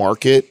about that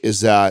market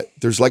is that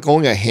there's like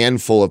only a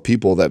handful of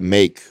people that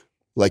make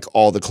like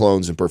all the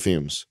colognes and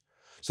perfumes.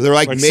 So they're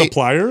like, Like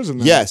suppliers, and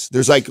then, yes,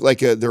 there's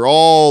they're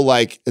all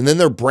like, and then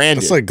they're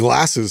branded. That's like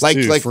glasses, like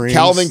too, like frames,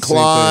 Calvin same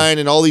Klein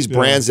and all these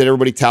brands that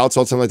everybody touts,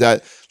 all something like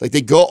that. Like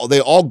they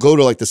all go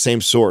to like the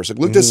same source. Like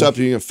look this up,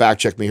 you can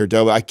fact check me here,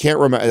 Doe. I can't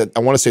remember. I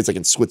want to say it's like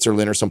in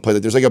Switzerland or someplace.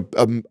 There's like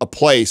a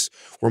place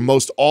where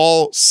most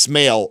all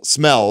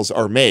smells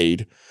are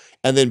made,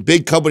 and then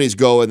big companies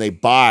go and they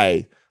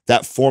buy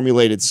that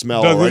formulated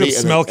smell Doug, look already.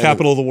 up smell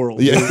capital of the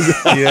world. Yeah.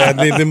 Yeah,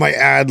 they might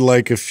add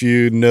like a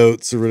few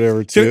notes or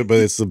whatever to it, but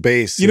it's the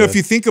base. You know, if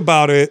you think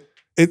about it,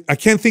 I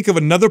can't think of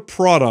another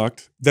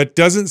product that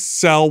doesn't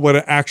sell what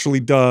it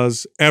actually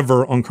does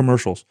ever on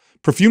commercials.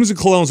 Perfumes and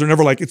colognes are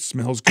never like, it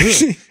smells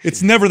good.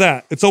 It's never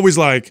that. It's always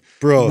like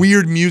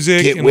weird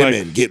music. Get and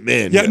women, like, get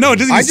men. Yeah, no, it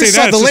doesn't even I say just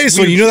that. saw the It's just latest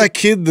one. weird You know shit. that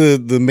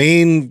kid, the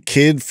main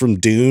kid from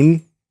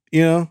Dune,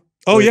 you know?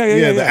 Oh, Like,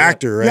 yeah, the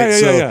actor,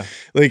 right? Yeah.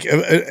 Like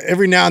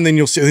every now and then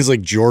you'll see he's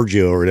like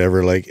Giorgio or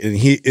whatever. Like, and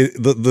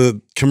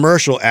the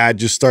commercial ad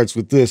just starts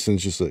with this, and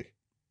it's just like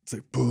It's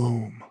like,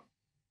 boom.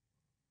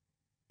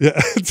 Yeah.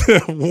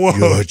 Whoa.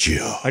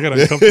 Giorgio. I got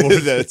uncomfortable.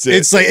 That's it.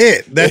 It's like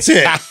it. That's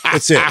it.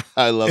 That's it.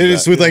 I love And that.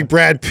 it's with like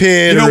Brad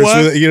Pitt. You know or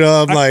what? it's with,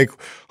 I'm like,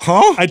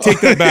 huh? I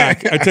take that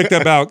back. I take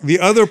that back. The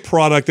other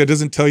product that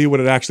doesn't tell you what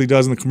it actually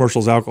does in the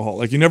commercial is alcohol.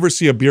 Like you never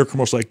see a beer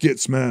commercial like get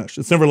smashed.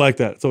 It's never like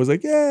that. It's always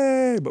like,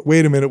 yay, but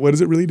wait a minute, what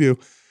does it really do?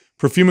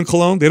 Perfume and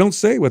cologne, they don't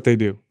say what they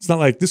do. It's not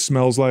like this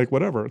smells like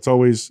whatever. It's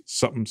always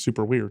something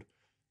super weird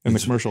in the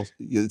commercials.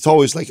 It's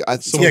always like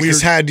So Yeah, weird.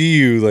 because how do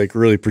you like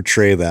really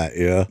portray that?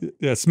 Yeah.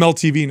 Yeah, Smell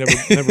TV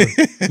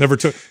never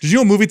took. Did you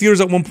know movie theaters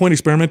at one point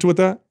experimented with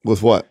that?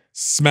 with what?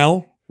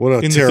 Smell. What a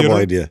In the terrible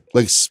theater? idea.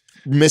 Like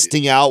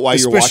misting out while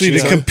Especially you're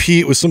to watching.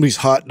 compete with somebody's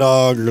hot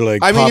dog or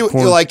like I mean,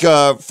 popcorn. like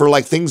for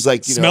like things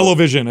like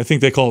Smell-o-vision, I think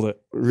they called it.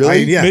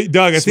 really. Yeah.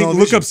 Doug, I think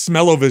look Smell-o-vision. up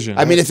Smell-o-vision.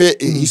 I mean, if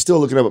he's still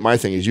looking up at my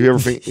thing. Did you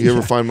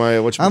ever find my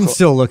what? I'm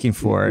still looking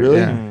for it. Really?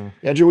 Yeah.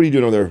 Andrew, what are you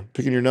doing over there?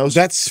 Picking your nose?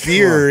 that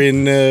sphere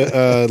in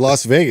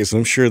Las Vegas.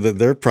 I'm sure that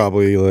they're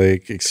probably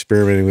like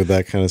experimenting with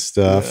that kind of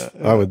stuff.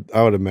 I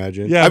would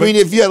imagine. yeah, I but mean,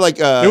 if you had like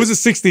it was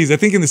the 60s. I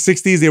think in the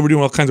 60s they were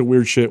doing all kinds of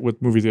weird shit with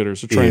movie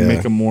theaters to try and Yeah.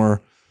 make them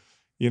more,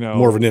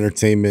 More of an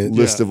entertainment.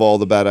 list of all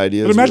the bad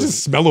ideas. But imagine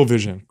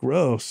Smell-o-vision.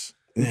 Gross.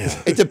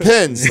 It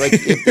depends. Like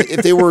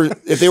if they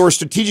were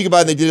strategic about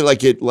it, and they did it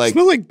like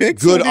Smell like Bigfoot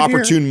good in here.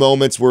 opportune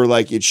moments where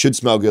like it should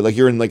smell good. Like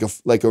you're in like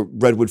a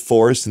redwood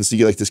forest, and so you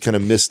get like this kind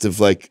of mist of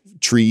like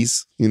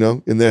trees, in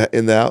the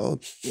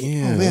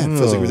Yeah, oh man, it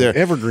feels like we're there.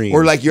 Evergreen.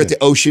 Or like you're at the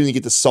ocean and you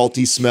get the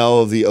salty smell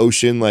of the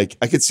ocean. Like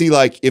I could see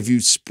like if you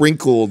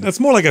sprinkled,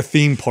 That's more like a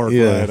theme park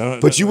Yeah.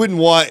 ride. but you wouldn't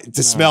want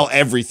to smell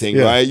everything,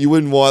 Yeah. right? You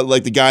wouldn't want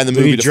like the guy in the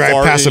Then movie you to drive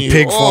fart past and a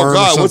pig farm or Oh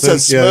God, what's that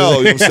something. Yeah. smell?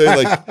 You know what I'm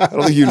saying? Like I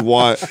don't think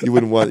you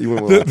wouldn't want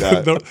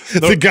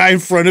that. the guy in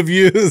front of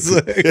you is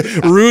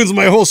like, ruins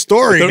my whole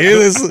story, dude.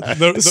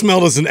 This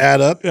smell doesn't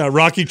add up. Yeah,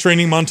 Rocky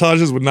training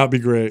montages would not be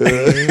great.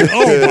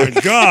 Oh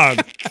my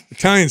God.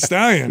 Italian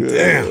stallion.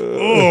 Damn.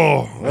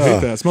 Oh, I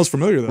hate that. It smells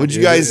familiar though. What'd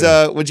you guys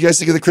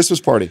think of the Christmas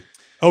party?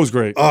 That was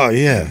great. Oh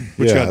yeah,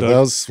 you yeah. got, Doug? That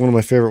was one of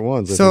my favorite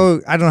ones. I think.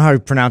 So I don't know how to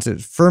pronounce it.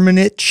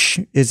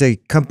 Firmenich is a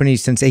company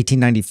since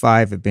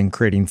 1895 have been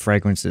creating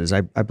fragrances.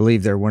 I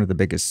believe they're one of the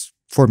biggest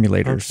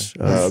formulators.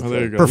 Okay. Of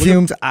There you go.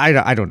 perfumes.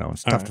 I don't know.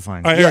 It's tough to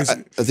find. Yeah,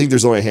 I think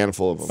there's only a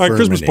handful of them. All right,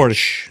 Christmas party.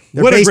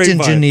 They're What a based great in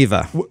vibe.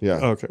 Geneva. Yeah.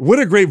 Okay. What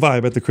a great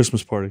vibe at the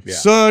Christmas party. Yeah.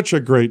 Such a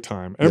great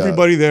time.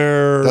 Everybody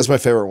there. That's my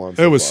favorite one.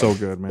 It was so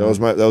good, man.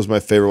 That was my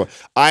favorite one.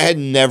 I had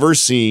never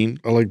seen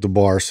I like the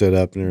bar set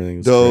up and everything.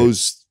 It's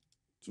those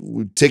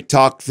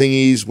TikTok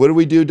thingies. What do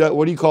we do?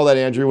 What do you call that,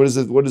 Andrew? What is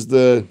it? What is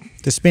the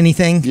spinny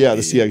thing. Yeah,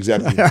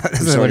 exactly.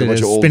 That's what it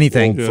is. Spinny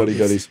thing. Footy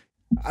goodies.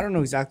 I don't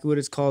know exactly what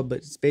it's called, but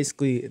it's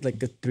basically like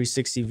the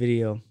 360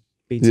 video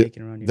being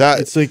taken around you.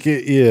 It's like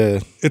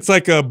It's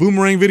like a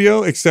boomerang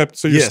video, except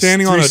so you're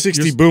standing on a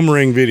 360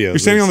 boomerang video. You're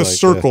standing on a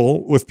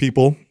circle with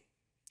people.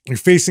 You're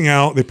facing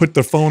out. They put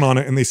their phone on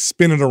it and they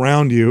spin it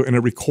around you, and it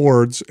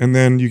records. And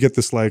then you get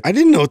this like I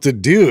didn't know what to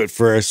do at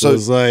first. I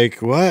was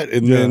like, "What?"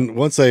 And then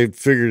once I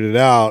figured it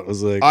out, I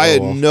was like, I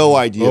had no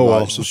idea.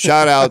 About it. So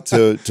shout out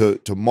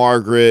to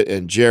Margaret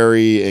and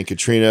Jerry and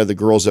Katrina, the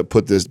girls that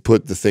put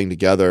the thing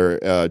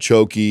together.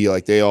 Choky,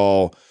 like they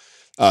all.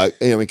 I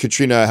mean,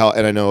 Katrina helped,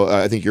 and I know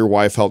I think your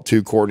wife helped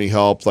too. Courtney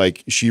helped.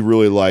 Like she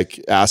really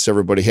like asked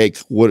everybody, "Hey,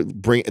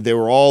 They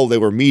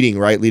were meeting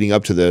right leading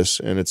up to this,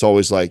 and it's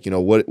always like,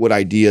 what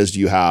ideas do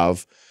you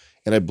have?"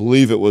 And I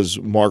believe it was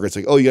Margaret's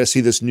like, "Oh, you got to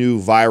see this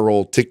new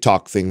viral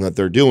TikTok thing that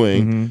they're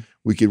doing.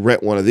 We could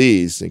rent one of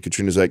these." And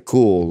Katrina's like,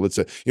 "Cool, let's."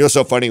 What's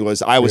so funny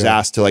was I was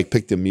asked to like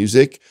pick the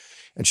music,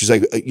 and she's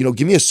like,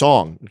 "Give me a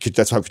song."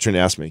 That's how Katrina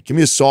asked me. Give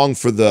me a song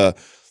for the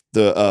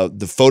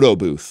photo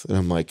booth. And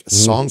I'm like, a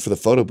song for the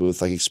photo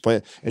booth, like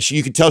explain. And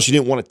you could tell she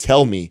didn't want to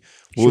tell me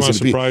what was going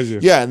to surprise you.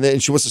 Yeah, and then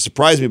she wants to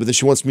surprise me, but then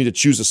she wants me to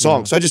choose a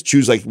song. So I just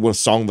choose like one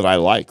song that I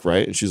like,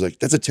 right? And she's like,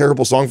 "That's a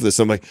terrible song for this."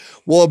 I'm like,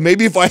 well,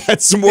 maybe if I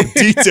had some more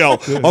detail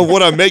on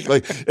what I'm making,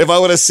 like if I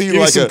would have seen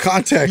like some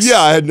context. Yeah,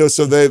 I had no.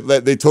 So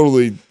they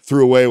totally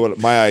threw away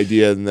my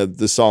idea, and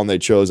the song they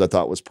chose I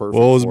thought was perfect.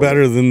 Well, it was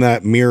better than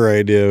that mirror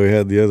idea we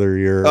had the other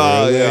year.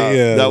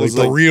 Yeah, that was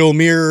like the real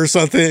mirror or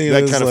something.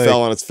 That kind of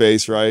fell on its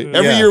face, right?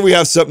 Every year we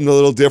have something a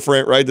little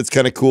different, right? That's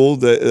kind of cool.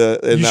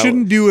 You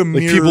shouldn't do a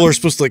mirror. Like people are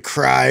supposed to like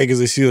cry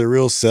because they see their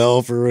real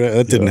self or whatever.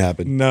 That didn't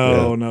happen.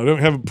 No,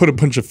 don't put a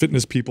bunch of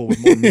fitness people with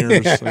more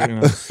mirrors.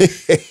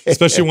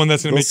 Especially one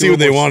that's going to make see you what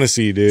they want to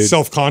see, dude.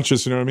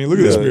 Self-conscious, you know what I mean? Look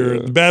at this mirror.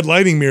 The bad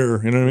lighting mirror,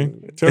 you know what I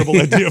mean?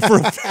 Terrible idea for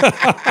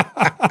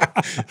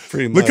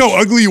Pretty much. Look how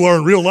ugly you are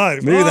in real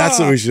life. Maybe that's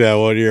what we should have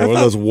one year. One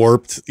of those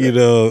warped,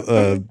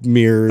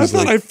 mirrors. I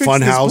thought I fixed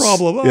Funhouse. this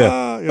problem.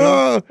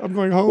 I'm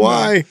going home.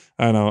 Why?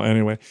 Now. I know.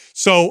 Anyway,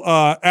 so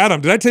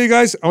Adam, did I tell you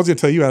guys? I was going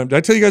to tell you, Adam. Did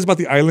I tell you guys about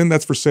the island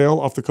that's for sale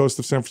off the coast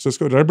of San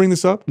Francisco? Did I bring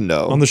this up?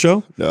 No. On the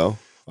show? No.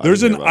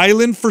 There's an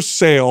island for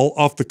sale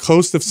off the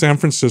coast of San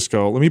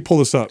Francisco. Let me pull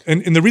this up.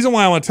 And the reason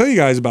why I want to tell you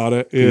guys about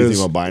it is... You think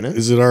about buying it?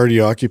 Is it already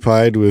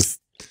occupied with...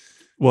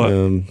 What? I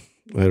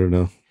don't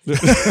know. What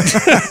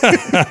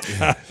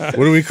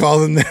do we call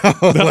them now?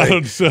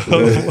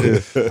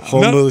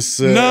 Homeless.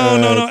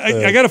 No.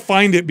 I got to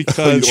find it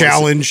because...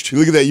 Challenged.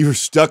 Look at that. You were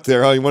stuck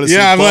there, huh? You want to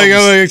say I'm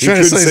bums. trying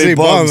to say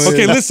bums.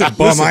 Okay, listen.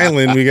 Bum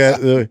Island. We got...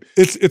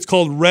 It's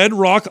called Red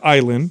Rock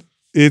Island.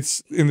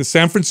 It's in the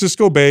San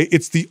Francisco Bay.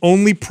 It's the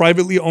only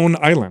privately owned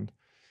island.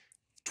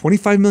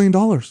 $25 million.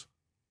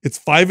 It's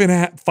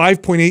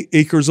 5.8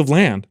 acres of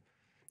land.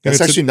 That's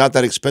actually not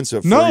that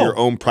expensive for your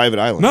own private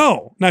island.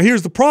 No. Now,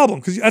 here's the problem,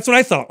 because that's what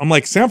I thought. I'm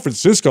like, San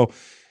Francisco,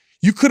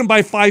 you couldn't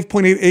buy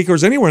 5.8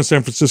 acres anywhere in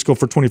San Francisco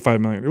for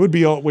 $25 million. It would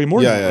be way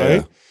more than that,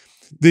 right?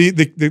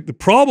 The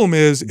problem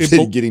is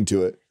getting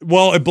to it.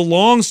 Well, it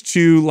belongs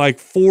to like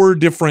 4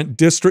 different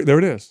districts. There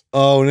it is.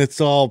 Oh, and it's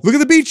all... Look at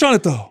the beach on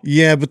it, though.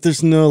 Yeah, but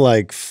there's no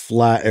like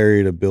flat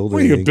area to build.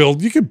 Well, you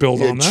could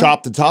build on that.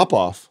 Chop the top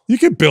off. You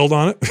could build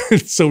on it.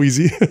 It's so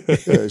easy.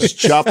 Just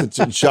chop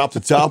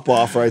the top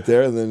off right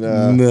there, and then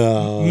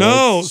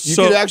no. You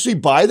could actually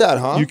buy that,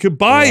 huh? You could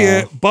buy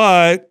it,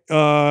 but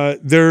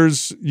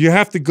you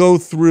have to go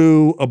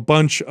through a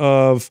bunch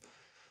of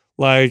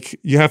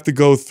you have to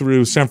go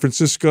through San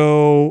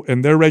Francisco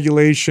and their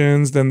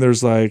regulations. Then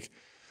there's let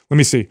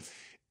me see.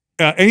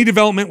 Any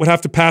development would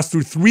have to pass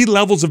through 3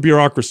 levels of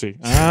bureaucracy.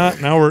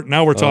 Now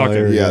we're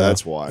talking.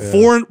 That's why.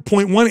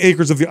 4.1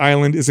 acres of the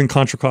island is in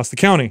Contra Costa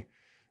County.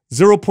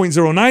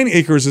 0.09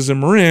 acres is in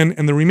Marin,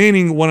 and the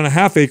remaining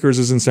 1.5 acres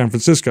is in San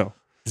Francisco.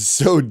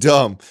 So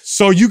dumb.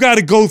 So you got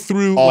to go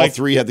through all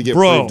 3 have to get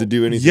approved to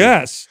do anything.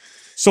 Yes.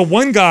 So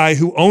one guy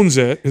who owns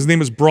it, his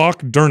name is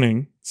Brock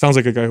Durning. Sounds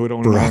like a guy who would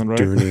own an island, right?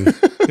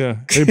 Durning. Yeah.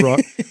 Hey, Brock.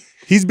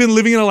 He's been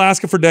living in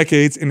Alaska for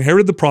decades,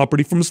 inherited the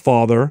property from his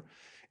father,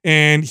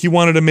 and he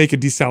wanted to make a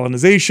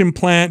desalinization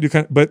plant,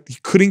 but he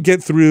couldn't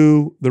get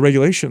through the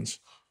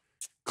regulations.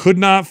 Could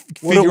not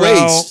figure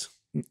out.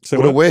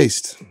 What a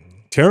waste.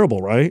 Terrible,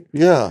 right?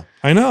 Yeah.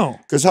 I know.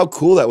 Because how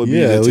cool that would be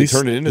to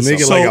turn it into make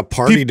something. it like a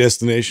party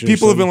destination.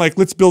 People have been like,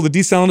 let's build a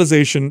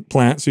desalinization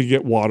plant so you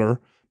get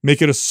water,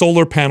 make it a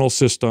solar panel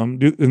system,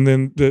 and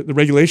then the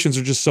regulations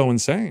are just so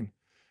insane.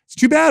 It's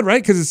too bad,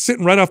 right? Because it's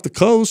sitting right off the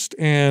coast,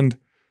 and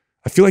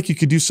I feel like you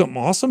could do something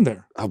awesome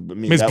there. I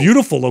mean, it's a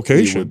beautiful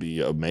location. It would be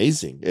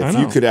amazing. If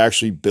you could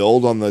actually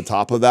build on the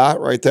top of that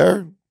right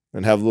there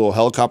and have a little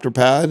helicopter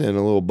pad and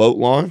a little boat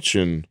launch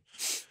and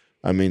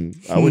I mean,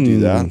 I would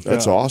do that.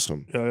 That's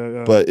awesome.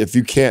 Yeah. But if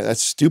you can't,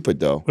 that's stupid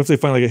though. What if they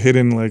find like a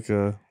hidden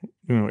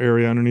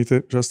area underneath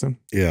it, Justin?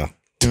 Yeah.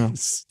 Yeah.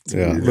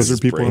 Yeah.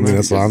 Lizard people. I mean,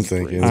 that's what I'm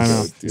thinking. I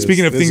know.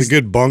 Speaking of it's things, a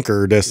good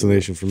bunker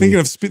destination for me. thinking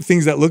of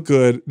things that look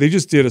good, they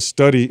just did a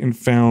study and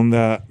found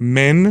that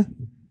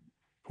men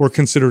who are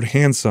considered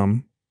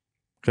handsome,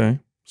 okay,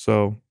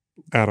 so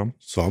Adam.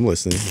 So I'm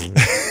listening.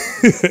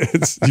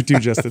 It's you too,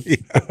 Justin.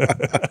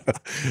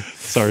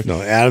 Sorry.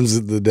 No,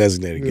 Adam's the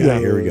designated guy. Yeah.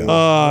 Here we go.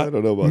 I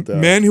don't know about that.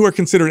 Men who are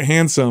considered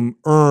handsome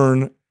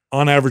earn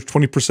on average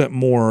 20%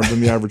 more than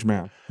the average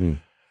man.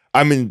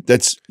 I mean,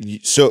 that's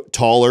so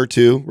taller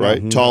too,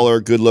 right?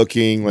 Taller, good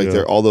looking, like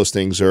they're all those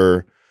things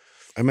are.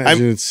 I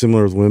imagine it's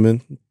similar with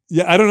women.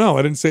 Yeah, I don't know.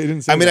 I didn't say.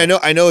 I mean, I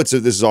know it's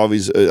this is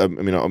always. I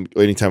mean,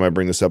 anytime I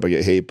bring this up, I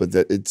get hate, but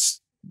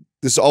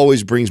this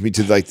always brings me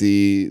to like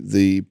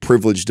the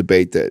privilege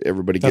debate that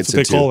everybody That's gets what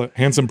into. they call it,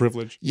 handsome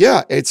privilege.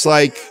 Yeah, it's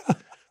like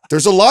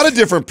there's a lot of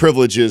different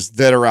privileges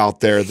that are out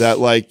there that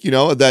like,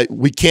 that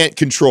we can't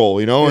control,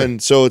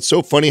 and so it's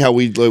so funny how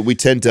we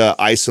tend to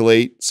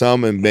isolate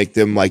some and make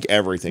them like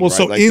everything. Well, right?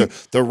 so like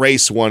the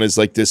race one is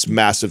like this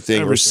massive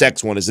thing, or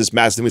sex one is this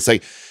massive thing. It's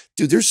like,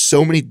 dude, there's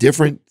so many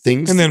different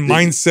things. And then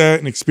mindset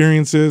and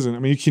experiences, and I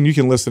mean, you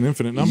can list an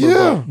infinite number.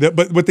 Yeah.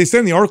 But what they said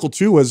in the article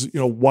too was,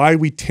 why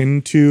we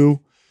tend to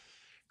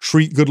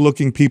treat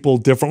good-looking people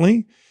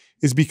differently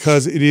is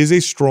because it is a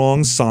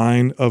strong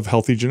sign of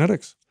healthy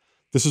genetics.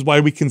 This is why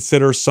we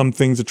consider some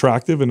things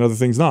attractive and other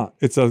things not.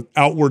 It's an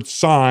outward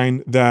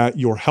sign that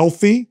you're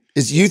healthy.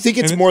 You think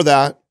it's more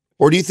that?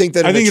 Or do you think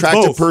that an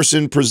attractive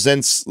person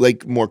presents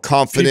like more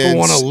confidence? People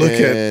want to look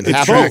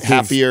at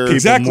happier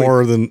people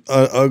more than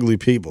ugly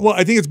people. Well,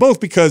 I think it's both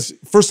because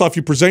first off,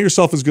 you present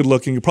yourself as good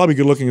looking. You're probably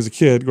good looking as a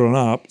kid growing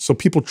up. So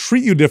people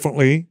treat you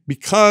differently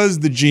because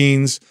the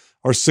genes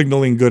are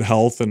signaling good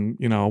health and,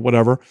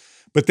 whatever.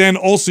 But then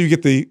also you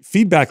get the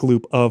feedback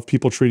loop of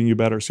people treating you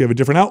better. So you have a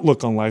different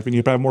outlook on life and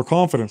you have more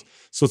confidence.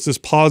 So it's this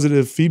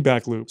positive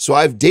feedback loop. So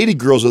I've dated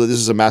girls where this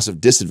is a massive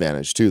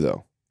disadvantage too,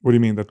 though. What do you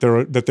mean?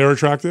 That they're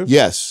attractive?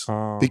 Yes.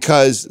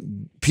 Because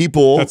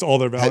people that's all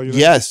their value.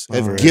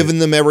 Have given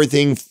them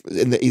everything,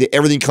 and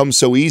everything comes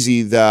so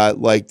easy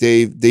that like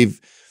they've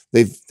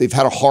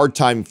had a hard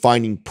time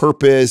finding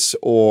purpose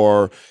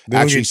or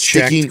actually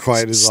sticking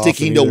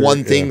to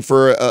one thing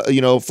for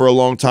for a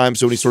long time.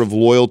 So any sort of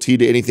loyalty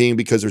to anything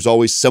because there's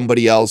always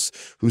somebody else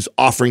who's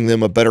offering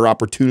them a better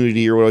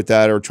opportunity or like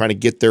that, or trying to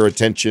get their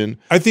attention.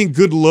 I think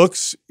good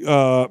looks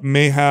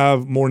may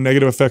have more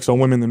negative effects on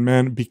women than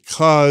men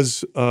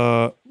because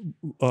appearance.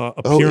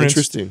 Oh,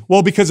 interesting.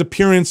 Well, because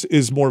appearance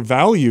is more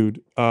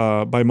valued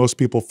by most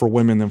people for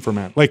women than for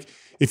men. Like,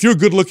 if you're a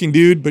good-looking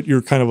dude, but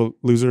you're kind of a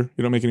loser,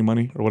 you don't make any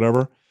money or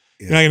whatever,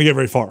 you're not going to get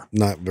very far.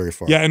 Not very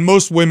far. Yeah, and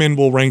most women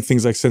will rank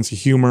things like sense of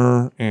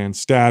humor and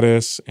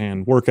status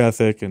and work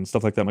ethic and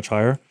stuff like that much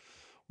higher,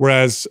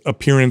 whereas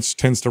appearance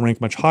tends to rank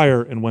much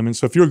higher in women.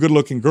 So if you're a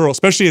good-looking girl,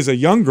 especially as a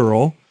young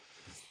girl,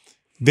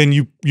 then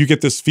you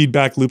get this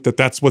feedback loop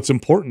that's what's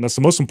important. That's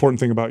the most important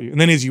thing about you. And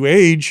then as you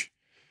age,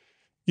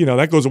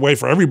 that goes away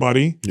for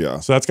everybody. Yeah.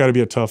 So that's got to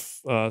be a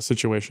tough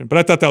situation. But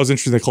I thought that was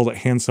interesting. They called it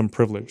handsome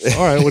privilege. So,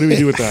 all right, what do we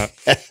do with that?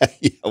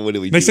 What do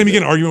we Next do time you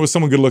get an argument with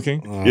someone good looking,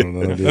 I don't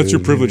know, that's your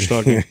privilege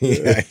talking.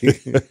 Yeah. You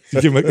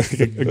give them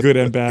a good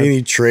and bad.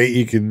 Any trait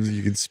you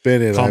can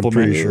spin it. I'm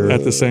pretty sure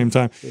at the same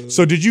time.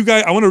 So did you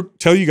guys? I want to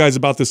tell you guys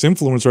about this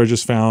influencer I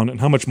just found and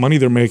how much money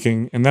they're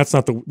making. And that's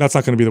not going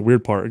to be the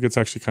weird part. It gets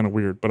actually kind of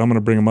weird. But I'm going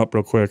to bring them up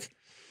real quick,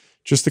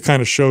 just to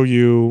kind of show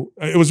you.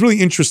 It was really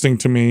interesting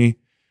to me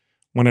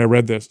when I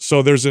read this.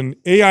 So there's an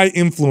AI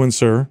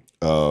influencer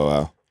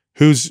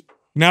who's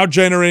now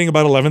generating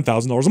about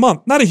 $11,000 a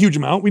month. Not a huge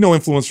amount. We know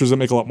influencers that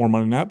make a lot more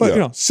money than that,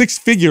 but 6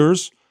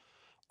 figures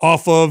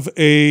off of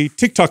a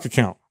TikTok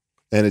account.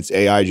 And it's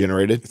AI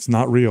generated? It's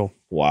not real.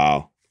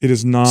 Wow. It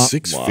is not.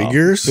 6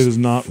 figures? It is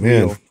not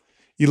real.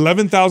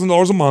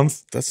 $11,000 a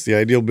month. That's the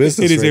ideal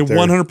business. It is a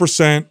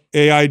 100%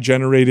 AI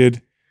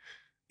generated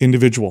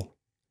individual.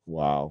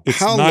 Wow. It's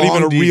How not long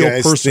even a do you real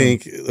guys person.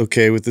 think,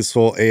 okay, with this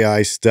whole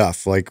AI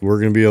stuff, like we're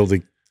going to be able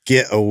to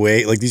get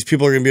away, like these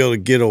people are going to be able to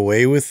get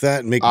away with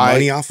that and make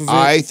money off of it?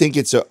 I think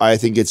it's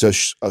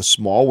a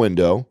small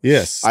window.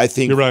 Yes. I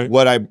think you're right.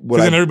 what I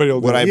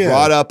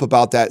brought up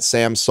about that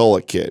Sam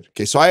Sulek kid.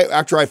 Okay, so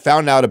after I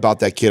found out about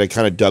that kid, I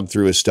kind of dug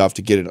through his stuff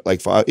to get it.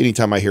 Like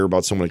anytime I hear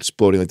about someone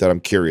exploding like that, I'm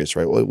curious,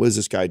 right? What does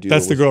this guy do?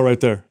 That's the girl right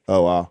there.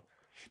 Oh wow.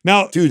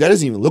 Now, dude, that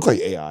doesn't even look like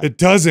AI. It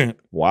doesn't.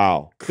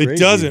 Wow. Crazy. It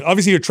doesn't.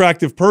 Obviously,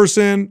 attractive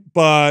person,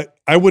 but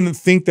I wouldn't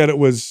think that it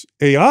was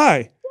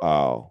AI.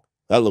 Wow.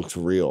 That looks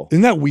real.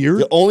 Isn't that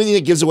weird? The only thing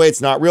that gives away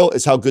it's not real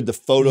is how good the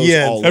photos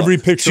all look. Every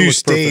picture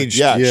looks perfect.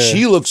 Yeah,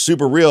 she looks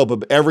super real, but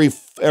the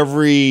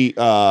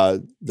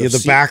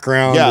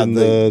background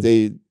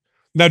and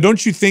now,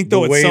 don't you think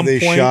though at some point they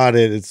shot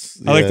it?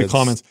 I like the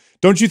comments.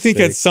 Don't you think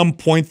at some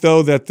point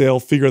though that they'll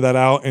figure that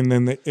out and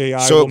then the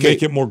AI will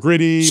make it more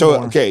gritty?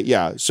 So okay,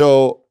 yeah.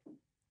 So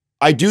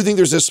I do think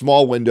there's this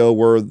small window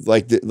where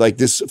like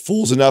this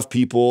fools enough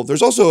people.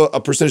 There's also a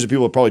percentage of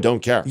people that probably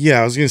don't care.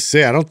 Yeah, I was gonna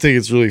say I don't think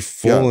it's really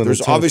fooling.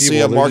 There's obviously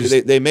a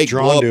market. They make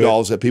glove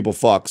dolls that people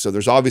fuck. So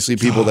there's obviously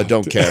people that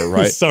don't care,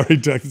 right? Sorry,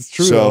 Doug. It's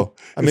true. So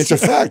I mean, it's a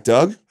fact,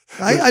 Doug.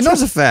 I know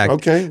it's a fact.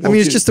 Okay. I mean,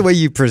 it's just the way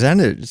you present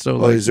it. So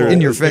like,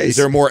 in your face. Is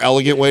there a more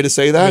elegant way to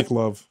say that? Make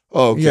love.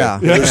 Oh, okay.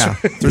 Yeah.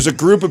 There's a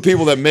group of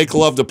people that make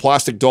love to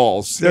plastic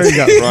dolls. There you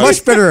go. Right?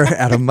 Much better,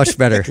 Adam. Much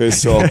better. Okay,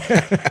 so I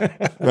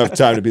don't have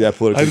time to be that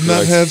politically I did not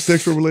correct. have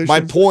sexual relations.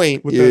 My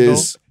point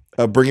is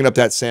bringing up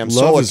that Sam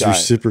Love Sulek is guy.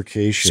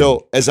 reciprocation.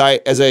 So as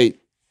I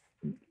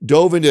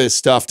dove into his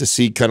stuff to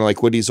see kind of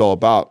like what he's all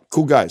about,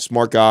 cool guy,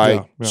 smart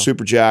guy,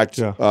 super jacked.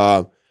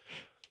 Yeah.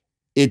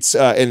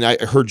 And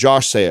I heard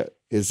Josh say it.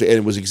 And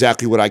it was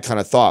exactly what I kind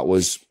of thought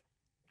was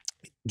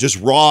just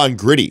raw and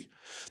gritty.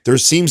 There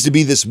seems to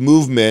be this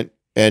movement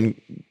and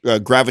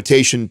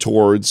gravitation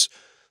towards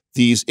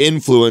these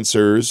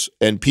influencers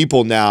and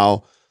people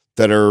now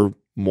that are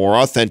more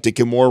authentic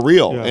and more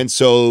real. Yeah. And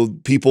so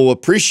people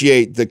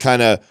appreciate the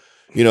kind of,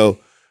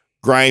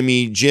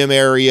 grimy gym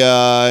area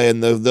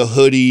and the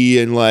hoodie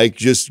and like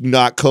just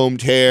not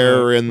combed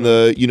hair and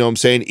the, what I'm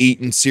saying,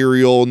 eating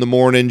cereal in the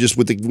morning just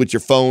with your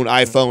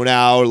iPhone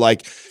out,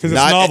 like because it's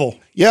novel.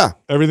 Yeah.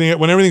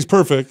 When everything's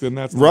perfect, then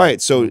that's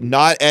right. So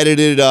not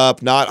edited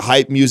up, not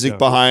hype music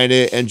behind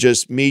it, and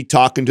just me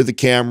talking to the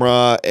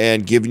camera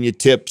and giving you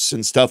tips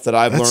and stuff that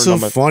I've learned. That's so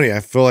funny.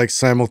 I feel like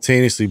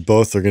simultaneously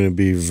both are going to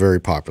be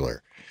very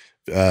popular.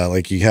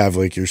 Like you have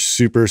like your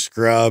super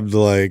scrubbed,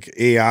 like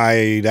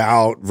AI'd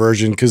out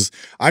version. Cause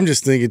I'm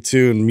just thinking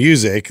too in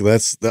music,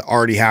 that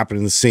already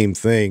happening the same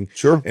thing.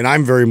 Sure. And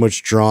I'm very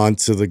much drawn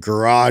to the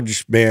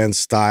garage band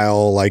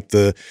style, like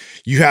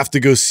you have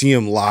to go see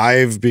them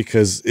live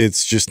because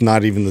it's just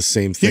not even the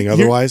same thing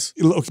otherwise.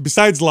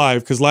 Besides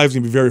live, because live's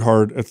gonna be very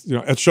hard.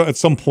 At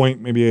some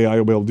point, maybe AI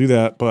will be able to do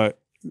that. But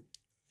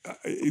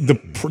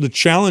the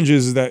challenge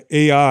is that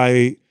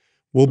AI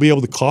will be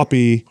able to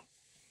copy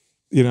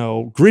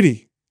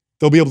gritty.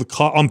 They'll be able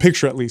to on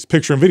picture, at least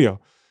picture and video.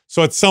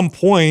 So at some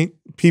point,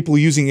 people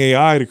using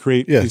AI to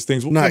create these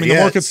things. The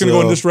market's going to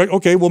go in this direction.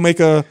 Okay, we'll make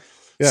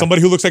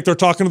somebody who looks like they're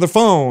talking to their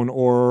phone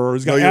or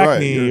has got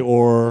acne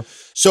or.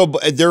 So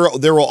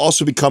there will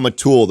also become a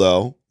tool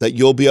though that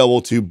you'll be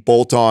able to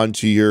bolt on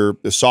to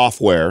the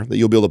software that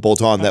you'll be able to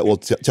bolt on that will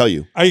tell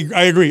you. I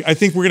agree. I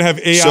think we're gonna have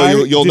AI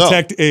you'll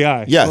detect know.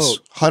 AI. Yes,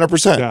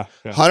 100%.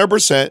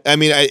 100%. I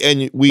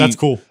mean, that's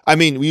cool. I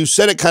mean, you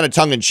said it kind of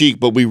tongue in cheek,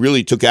 but we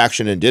really took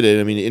action and did it.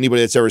 I mean,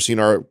 anybody that's ever seen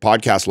our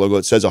podcast logo,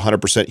 it says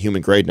 100%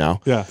 human grade now.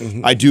 Yeah,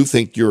 I do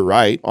think you're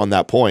right on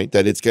that point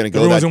that it's going to go.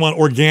 Everyone's gonna want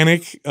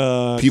organic.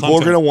 People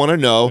are going to want to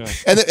know,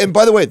 and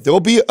by the way, there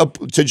will be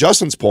to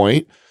Justin's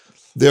point.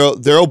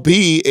 There'll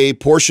be a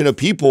portion of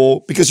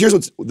people, because here's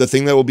what's the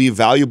thing that will be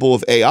valuable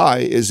of AI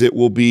is it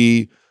will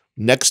be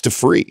next to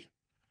free.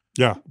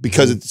 Yeah.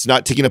 Because it's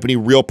not taking up any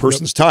real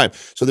person's time.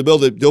 So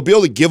they'll be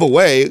able to give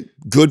away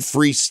good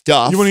free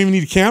stuff. You won't even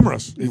need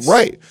cameras.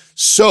 Right.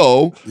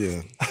 So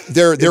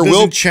there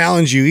will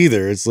challenge you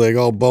either. It's like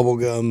all bubble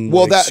gum.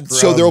 Well,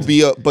 so there'll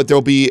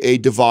be a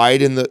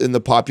divide in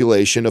the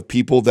population of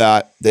people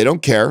that they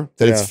don't care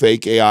that it's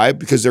fake AI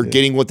because they're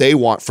getting what they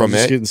want from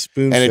it and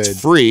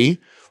it's free.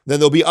 Then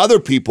there'll be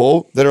other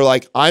people that are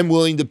like, I'm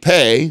willing to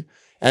pay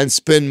and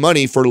spend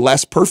money for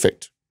less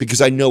perfect because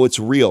I know it's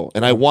real.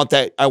 And I want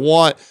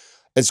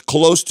as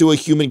close to a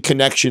human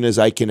connection as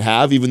I can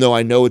have, even though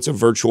I know it's a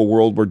virtual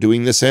world we're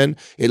doing this in.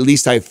 At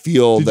least I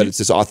feel that it's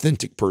this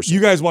authentic person. You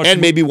guys watch, and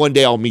maybe one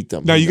day I'll meet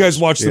them. Now, you guys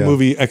watched the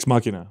movie Ex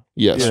Machina.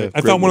 Yes. I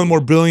thought one of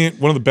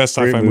the best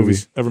sci-fi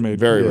movies ever made.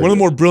 Very one of the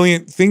more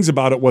brilliant things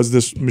about it was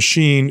this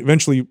machine,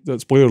 eventually,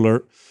 spoiler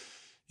alert,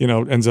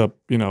 ends up,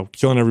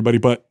 killing everybody.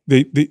 But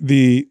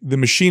the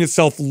machine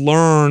itself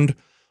learned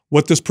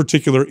what this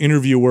particular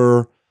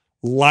interviewer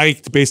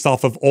liked based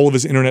off of all of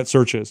his internet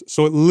searches.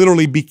 So it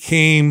literally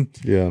became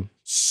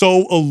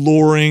so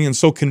alluring and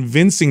so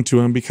convincing to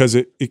him because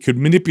it could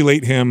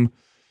manipulate him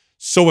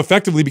so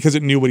effectively because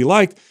it knew what he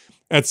liked.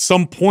 At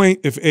some point,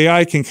 if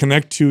AI can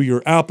connect to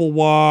your Apple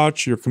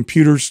Watch, your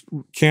computer's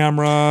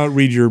camera,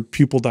 read your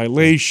pupil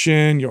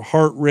dilation, your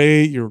heart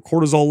rate, your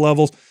cortisol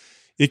levels,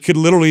 it could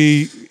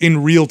literally,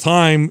 in real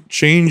time,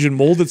 change and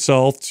mold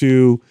itself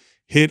to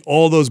hit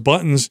all those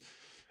buttons.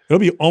 It'll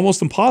be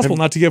almost impossible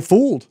not to get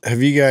fooled.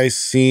 Have you guys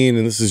seen,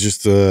 and this is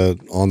just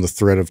on the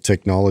thread of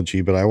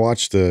technology, but I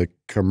watched a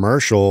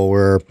commercial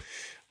where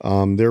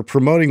they're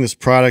promoting this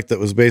product that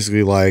was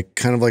basically like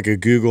kind of like a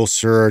Google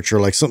search or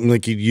like something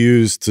like you'd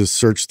use to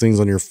search things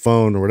on your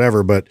phone or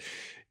whatever, but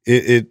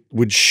it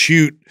would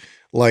shoot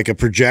like a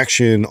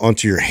projection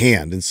onto your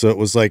hand. And so it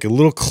was like a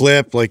little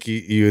clip, like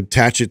you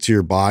attach it to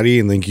your body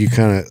and then you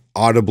kind of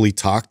audibly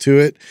talk to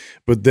it.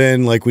 But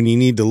then like when you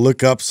need to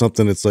look up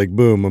something, it's like,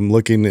 boom, I'm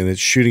looking and it's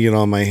shooting it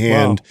on my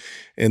hand.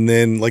 Wow. And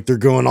then like they're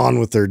going on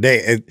with their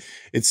day.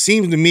 It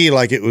seemed to me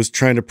like it was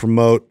trying to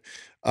promote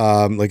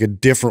like a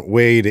different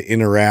way to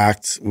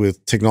interact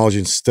with technology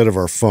instead of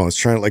our phones,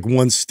 trying to like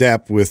one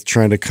step with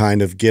trying to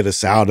kind of get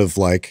us out of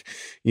like,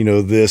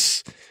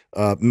 this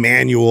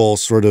manual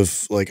sort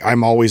of like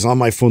I'm always on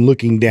my phone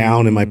looking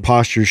down and my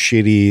posture's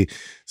shitty.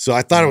 So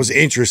I thought it was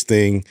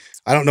interesting.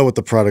 I don't know what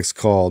the product's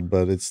called,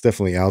 but it's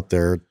definitely out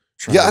there.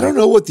 Yeah, I don't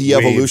know what the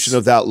evolution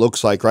of that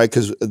looks like, right?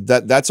 Because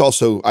that's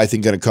also, I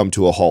think, going to come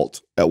to a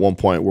halt at one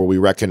point where we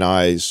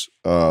recognize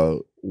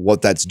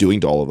what that's doing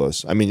to all of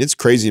us. I mean, it's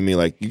crazy to me.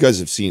 Like, you guys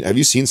have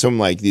you seen some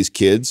like these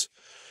kids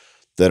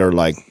that are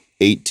like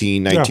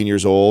 18, 19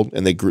 years old,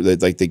 and they grew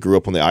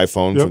up on the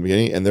iPhone from the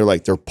beginning, and they're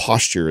like, their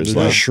posture is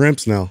they're like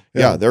shrimps now.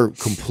 Yeah, they're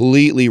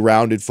completely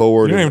rounded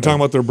forward. You're not even talking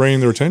about their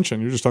brain, their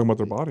attention. You're just talking about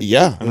their body.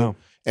 Yeah, I know.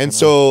 And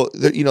so,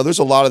 you know, there's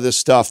a lot of this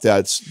stuff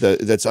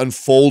that's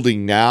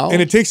unfolding now.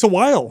 And it takes a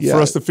while for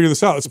us to figure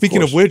this out.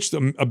 Speaking of which,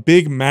 a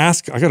big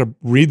mask, I got to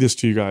read this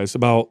to you guys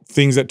about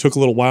things that took a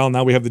little while.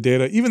 Now we have the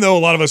data. Even though a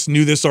lot of us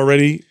knew this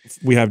already,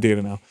 we have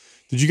data now.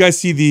 Did you guys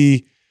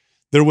see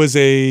there was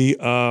a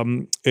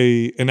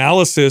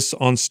analysis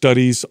on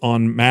studies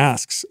on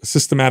masks, a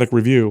systematic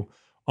review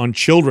on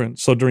children.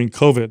 So during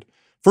COVID,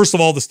 first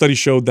of all, the study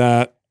showed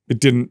that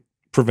it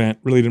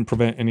really didn't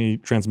prevent any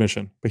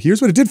transmission. But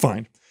here's what it did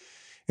find.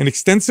 An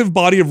extensive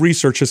body of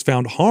research has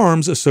found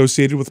harms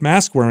associated with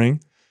mask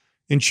wearing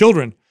in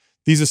children.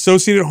 These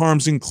associated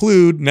harms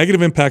include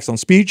negative impacts on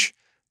speech,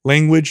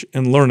 language,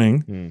 and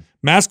learning.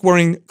 Mask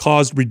wearing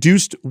caused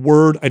reduced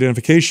word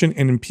identification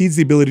and impedes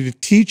the ability to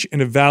teach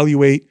and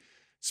evaluate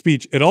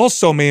speech. It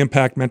also may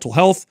impact mental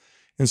health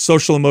and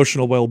social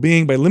emotional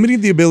well-being by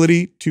limiting the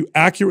ability to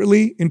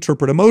accurately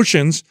interpret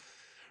emotions,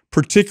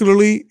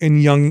 particularly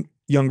in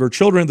younger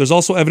children. There's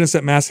also evidence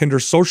that masks hinder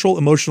social,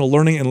 emotional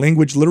learning, and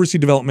language literacy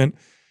development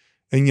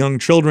in young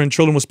children.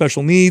 Children with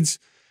special needs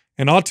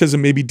and autism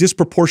may be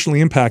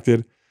disproportionately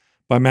impacted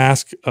by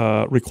mask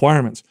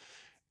requirements.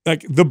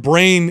 Like the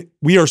brain,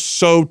 we are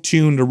so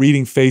tuned to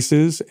reading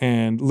faces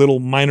and little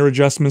minor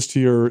adjustments to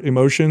your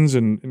emotions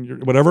and your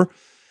whatever,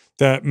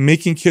 that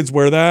making kids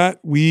wear that,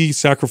 we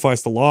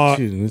sacrificed a lot.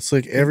 Dude, and it's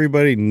like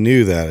everybody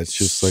knew that. It's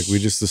just like we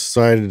just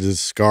decided to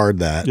discard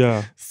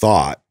that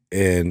thought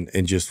and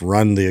just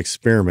run the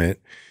experiment.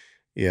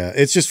 Yeah,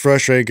 it's just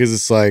frustrating because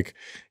it's like,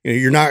 you know,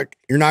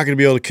 you're not going to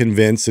be able to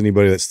convince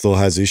anybody that still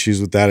has issues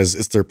with that.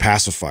 It's their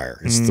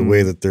pacifier. It's the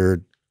way that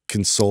they're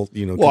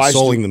consoling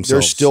themselves.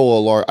 There's still a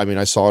large. I mean,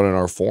 I saw it in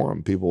our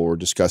forum. People were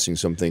discussing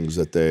some things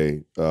that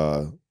they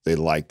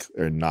like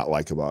or not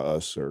like about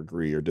us, or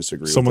agree or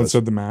disagree. Someone with us.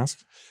 said the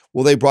mask.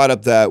 Well, they brought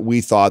up that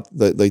we thought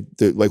that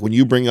like when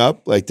you bring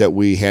up like that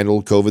we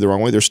handled COVID the wrong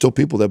way, there's still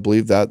people that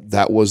believe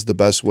that was the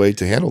best way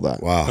to handle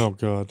that. Wow. Oh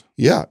God.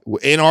 Yeah,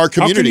 in our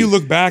community. How can you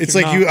look back? It's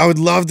like I would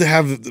love to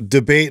have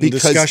debate and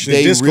discussion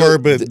in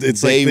Discord, but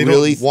it's like they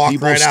really don't walk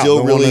people right out.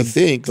 still really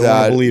think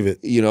that believe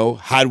it. You know,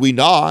 had we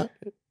not,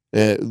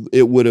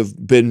 it would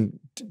have been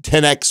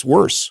 10x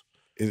worse.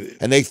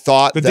 And they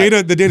thought the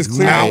data's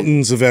clear.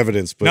 Mountains of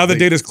evidence, but now the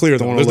data's clear.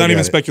 There's not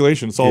even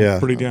speculation. It's all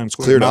pretty damn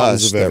clear to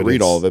us that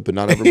read all of it, but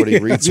not everybody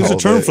reads. There's a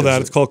term for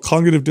that. It's called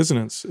cognitive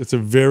dissonance. It's a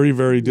very,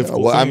 very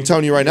difficult. Well, I'm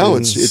telling you right now,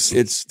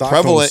 it's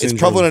prevalent. It's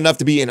prevalent enough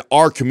to be in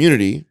our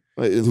community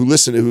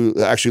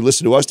who actually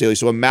listen to us daily.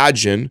 So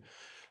imagine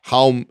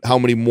how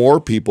many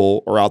more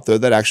people are out there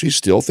that actually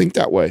still think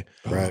that way,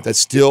 right? That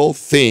still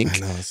think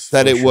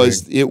that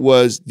it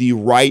was the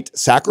right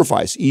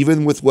sacrifice,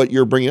 even with what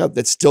you're bringing up.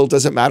 That still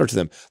doesn't matter to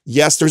them.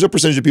 Yes, there's a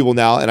percentage of people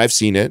now, and I've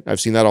seen it. I've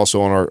seen that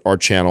also on our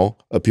channel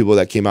of people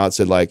that came out and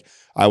said like,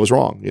 I was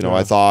wrong. You know,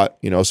 I thought,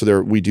 you know,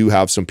 so we do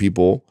have some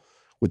people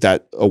with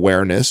that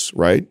awareness,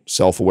 right?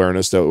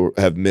 Self-awareness that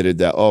have admitted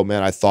that, oh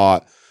man, I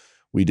thought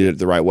we did it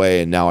the right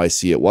way, and now I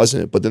see it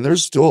wasn't. But then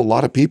there's still a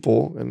lot of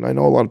people, and I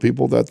know a lot of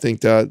people that think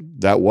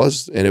that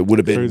was, and it would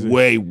have been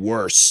way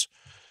worse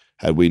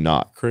had we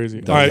not.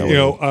 Crazy. All right, you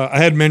know, I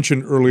had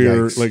mentioned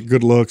earlier like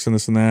good looks and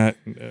this and that.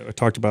 I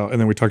talked about,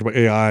 and then we talked about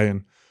AI,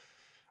 and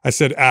I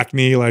said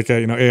acne, like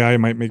you know, AI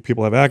might make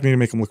people have acne,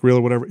 make them look real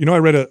or whatever. You know, I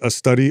read a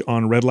study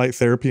on red light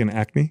therapy and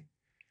acne.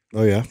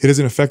 Oh yeah, it is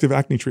an effective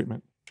acne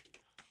treatment.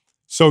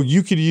 So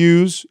you could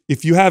use,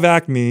 if you have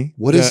acne,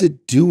 what is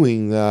it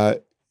doing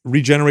that?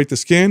 Regenerate the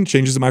skin,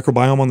 changes the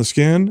microbiome on the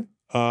skin.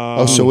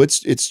 So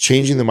it's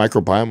changing the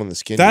microbiome on the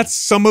skin. That's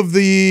some of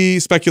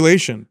the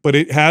speculation, but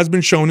it has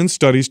been shown in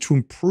studies to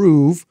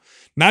improve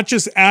not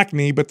just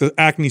acne, but the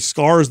acne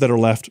scars that are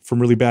left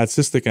from really bad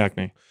cystic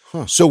acne.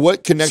 Huh. So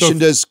what connection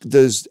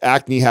does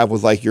acne have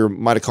with like your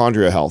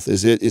mitochondria health?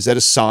 Is that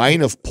a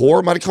sign of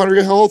poor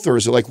mitochondria health, or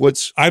is it like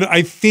what's?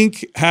 I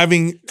think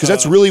having, because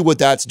that's really what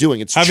that's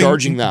doing. It's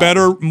charging that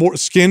better, more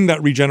skin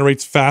that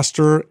regenerates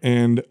faster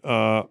and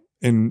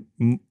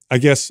I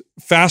guess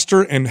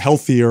faster and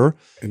healthier,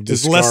 and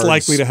is less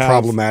likely to have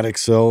problematic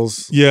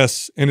cells.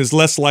 Yes, and is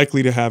less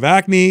likely to have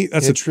acne.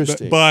 That's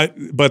interesting.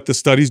 But the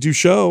studies do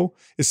show,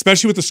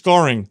 especially with the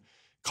scarring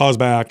caused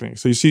by acne.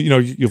 So you see, you know,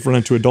 you've run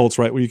into adults,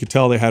 right, where you could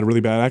tell they had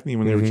really bad acne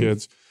when they were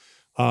kids.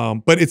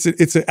 But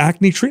it's an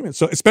acne treatment.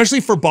 So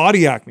especially for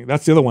body acne,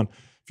 that's the other one.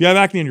 If you have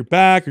acne on your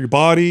back or your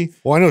body.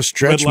 Well, I know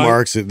stretch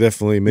marks, it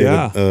definitely made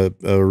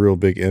a real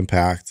big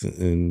impact.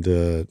 And,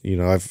 you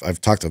know, I've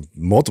talked to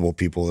multiple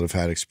people that have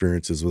had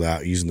experiences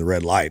without using the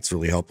red lights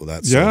really helped with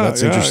that. So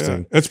that's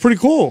interesting. It's pretty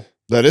cool.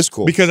 That is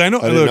cool. Because I know,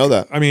 I didn't know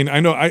that. I mean,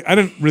 I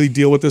didn't really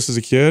deal with this as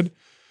a kid,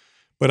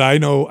 but I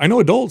know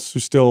adults who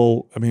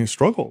still,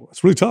 struggle.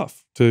 It's really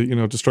tough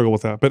to struggle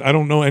with that. But I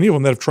don't know any of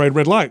them that have tried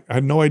red light. I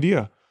had no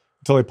idea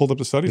until I pulled up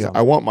the studies.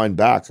 I want mine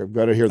back. I've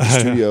got it here at the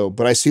studio,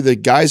 but I see the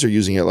guys are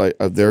using it like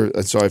there,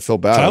 and so I feel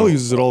bad. Kyle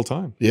uses it all the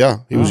time.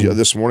 Yeah, he was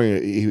this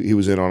morning. He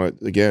was in on it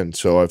again,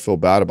 so I feel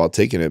bad about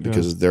taking it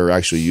because they're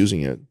actually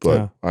using it.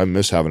 But I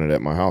miss having it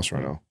at my house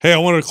right now. Hey, I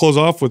wanted to close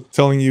off with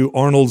telling you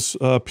Arnold's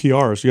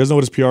PRs. You guys know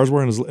what his PRs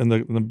were in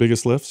the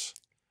biggest lifts?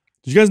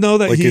 Did you guys know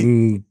that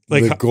in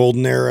the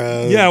golden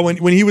era? Yeah,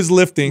 when he was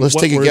lifting. Let's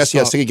take a guess.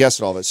 Yes, take a guess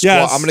at all this.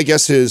 Yes. I'm going to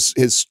guess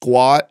his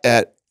squat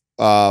at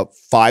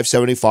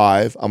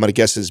 575. I'm going to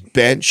guess his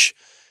bench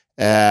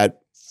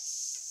at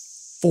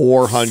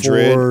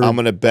 400. I'm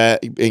going to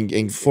bet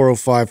in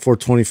 405,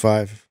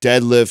 425.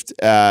 Deadlift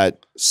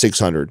at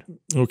 600.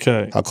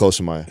 Okay. How close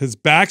am I? His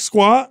back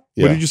squat,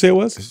 what did you say it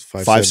was?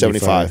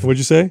 575. What'd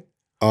you say?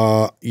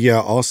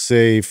 Yeah, I'll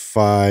say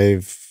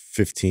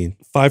 515.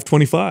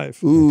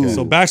 525. Ooh. Okay.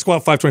 So back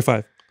squat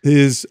 525.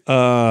 His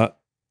oh,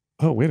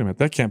 wait a minute.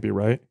 That can't be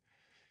right.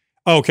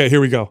 Oh, okay,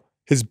 here we go.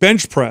 His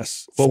bench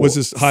press. What was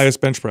his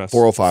highest bench press?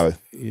 405.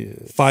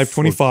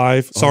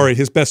 525. Sorry,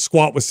 his best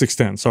squat was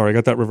 610. Sorry, I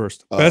got that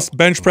reversed. Best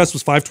bench press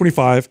was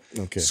 525.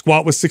 Okay.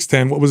 Squat was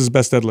 610. What was his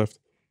best deadlift?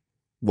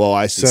 Well,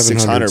 I said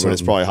 600, but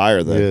it's probably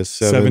higher than. Yeah,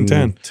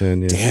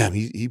 710. Yeah. Damn,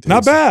 he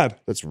Not bad.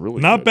 That's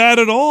really not good. bad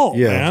at all,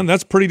 man.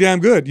 That's pretty damn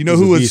good. You know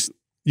who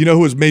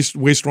was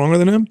way stronger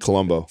than him?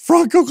 Colombo.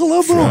 Franco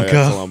Colombo. Yeah,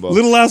 Colombo.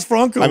 Little ass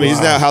Franco. I mean,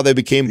 isn't that how they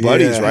became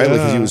buddies, right? Yeah.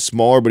 Like he was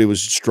smaller, but he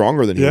was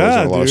stronger than he was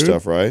on a lot of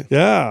stuff, right?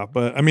 Yeah,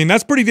 but I mean,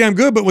 that's pretty damn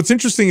good. But what's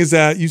interesting is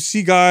that you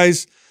see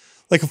guys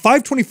like a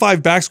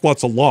 525 back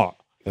squat's a lot,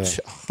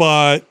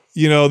 but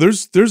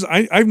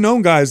I've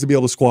known guys to be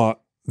able to squat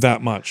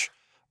that much.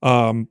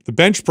 The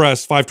bench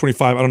press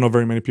 525. I don't know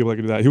very many people that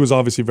can do that. He was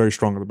obviously very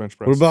strong on the bench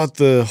press. What about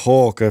the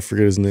Hulk? I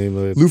forget his name.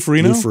 Lou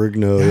Ferrigno? Lou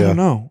Ferrigno, I don't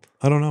know.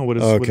 I don't know what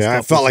his. Okay,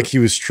 I felt like he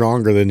was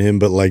stronger than him,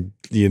 but it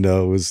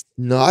was.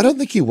 No, I don't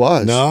think he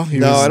was. No,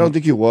 I don't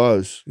think he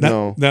was.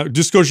 No. Now,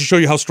 just goes to show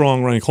you how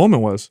strong Ronnie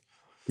Coleman was.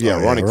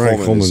 Yeah, Ronnie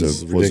Coleman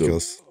is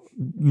ridiculous.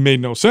 Made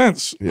no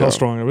sense how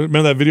strong.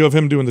 Remember that video of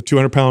him doing the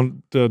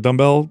 200-pound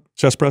dumbbell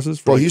chest presses?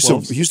 Bro, he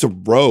used to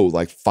row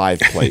like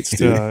 5 plates,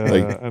 dude.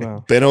 I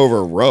know. Bent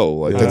over row.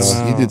 Like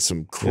he did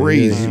some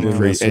crazy. And I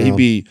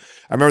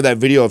remember that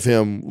video of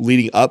him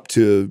leading up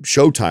to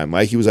Showtime.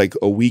 Like he was like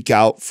a week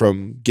out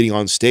from getting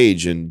on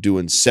stage and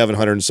doing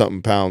 700 and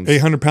something pounds.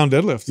 800-pound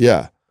deadlift.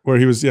 Yeah. Where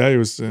he was,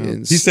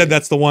 he said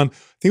that's the one. I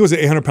think it was an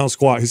 800-pound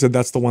squat. He said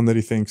that's the one that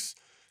he thinks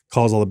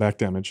caused all the back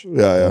damage.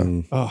 Yeah.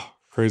 Oh,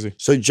 crazy.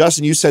 So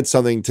Justin, you said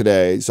something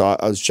today. So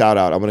a shout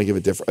out. I'm going to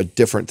give a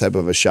different type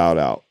of a shout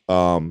out.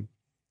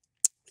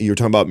 You were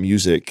talking about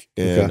music,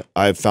 and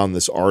I've found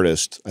this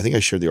artist. I think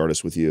I shared the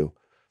artist with you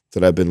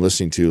that I've been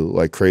listening to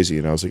like crazy.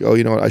 And I was like, oh,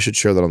 you know what? I should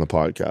share that on the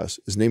podcast.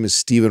 His name is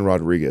Steven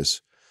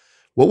Rodriguez.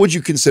 What would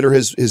you consider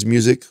his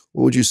music?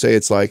 What would you say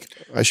it's like?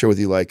 I share with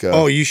you like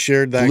you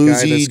shared that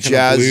bluesy,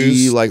 guy that's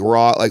jazzy, like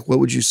rock. Like what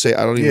would you say?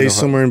 I don't even know. He's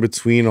somewhere in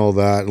between all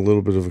that, a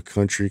little bit of a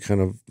country kind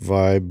of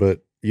vibe,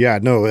 but yeah,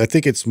 no, I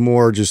think it's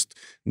more just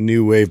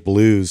new wave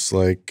blues,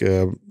 like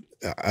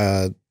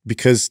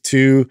because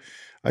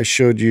I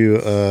showed you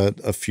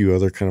a few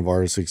other kind of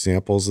artist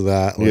examples of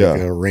that.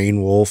 Like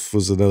Rain Wolf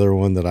was another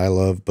one that I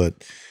love,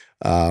 but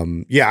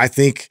I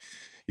think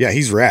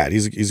he's rad.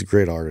 He's a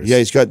great artist. Yeah,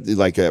 he's got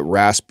like a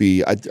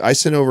raspy. I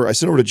sent over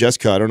to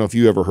Jessica. I don't know if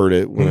you ever heard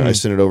it when I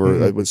sent it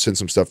over. I would send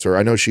some stuff to her.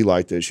 I know she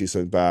liked it. She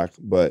sent back,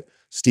 but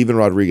Steven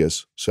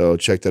Rodriguez. So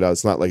check that out.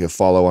 It's not like a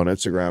follow on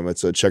Instagram.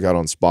 It's a check out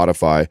on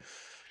Spotify.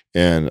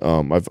 And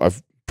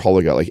I've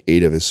probably got like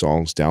 8 of his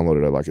songs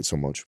downloaded. I like it so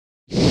much.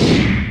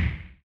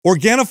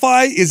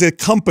 Organifi is a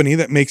company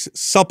that makes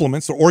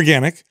supplements, they're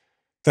organic,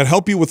 that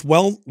help you with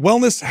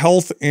wellness,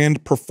 health,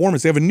 and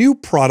performance. They have a new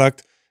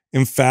product.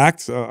 In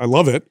fact, I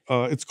love it.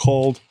 It's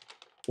called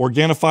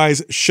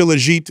Organifi's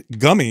Shilajit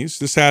Gummies.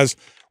 This has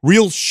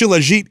real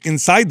Shilajit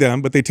inside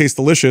them, but they taste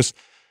delicious.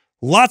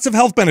 Lots of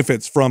health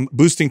benefits, from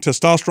boosting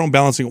testosterone,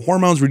 balancing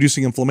hormones,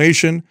 reducing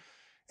inflammation,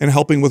 and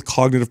helping with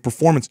cognitive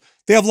performance.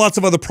 They have lots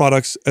of other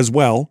products as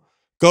well.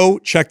 Go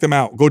check them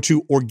out. Go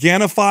to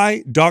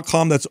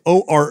Organifi.com. That's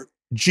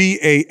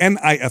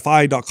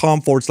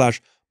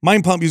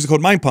ORGANIFI.com/MindPump. Use the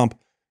code MindPump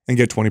and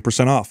get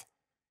 20% off.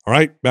 All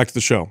right, back to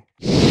the show.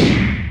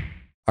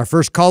 Our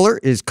first caller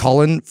is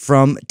Colin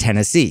from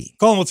Tennessee.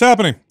 Colin, what's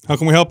happening? How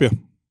can we help you?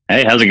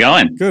 Hey, how's it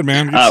going? Good,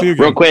 man. Good to see you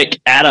again. Real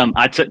quick, Adam,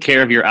 I took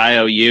care of your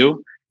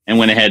IOU and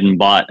went ahead and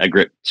bought a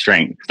grip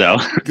strength. So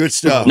good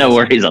stuff. No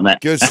worries on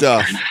that. Good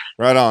stuff.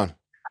 Right on.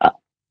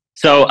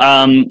 So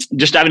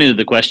just diving into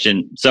the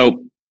question.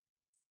 So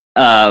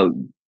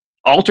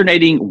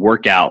alternating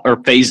workout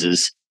or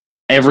phases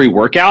every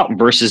workout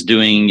versus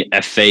doing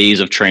a phase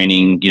of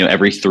training,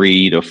 every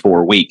 3 to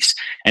 4 weeks.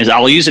 And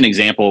I'll use an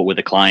example with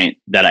a client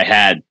that I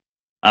had.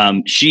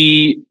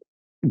 She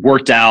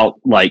worked out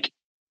like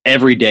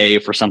every day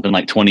for something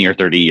like 20 or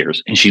 30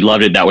 years, and she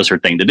loved it. That was her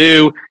thing to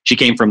do. She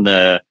came from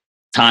the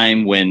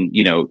time when,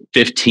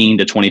 15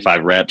 to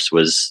 25 reps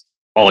was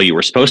all you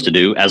were supposed to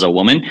do as a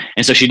woman.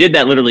 And so she did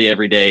that literally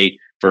every day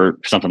for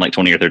something like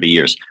 20 or 30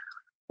 years.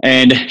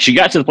 And she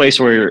got to the place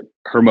where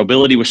her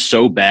mobility was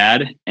so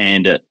bad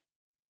and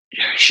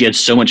she had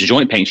so much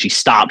joint pain, she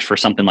stopped for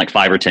something like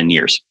 5 or 10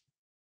 years.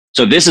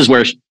 So this is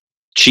where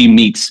she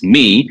meets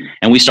me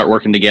and we start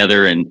working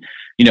together and,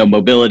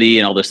 mobility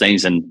and all those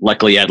things. And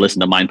luckily I'd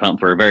listened to Mind Pump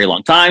for a very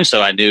long time.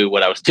 So I knew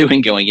what I was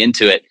doing going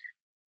into it.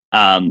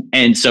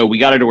 And so we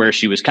got her to where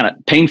she was kind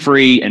of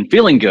pain-free and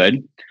feeling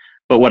good.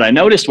 But what I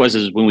noticed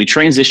is when we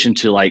transitioned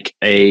to like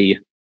a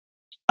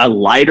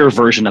lighter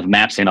version of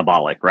MAPS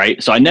anabolic,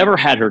 right? So I never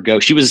had her go,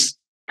 she was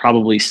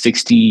probably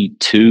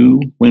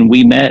 62 when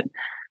we met.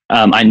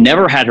 I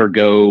never had her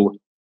go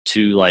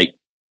to like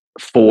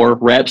 4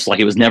 reps. Like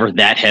it was never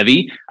that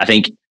heavy. I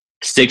think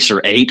 6 or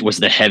 8 was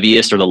the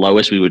heaviest or the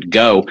lowest we would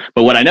go.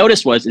 But what I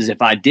noticed is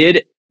if I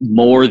did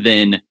more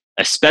than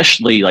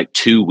especially like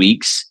 2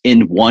 weeks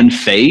in one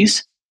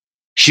phase,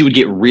 she would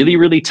get really,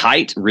 really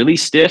tight, really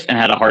stiff, and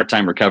had a hard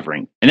time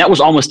recovering. And that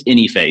was almost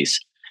any phase.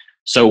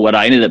 So what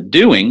I ended up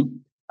doing,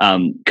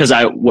 because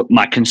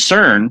my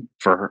concern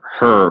for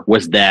her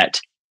was that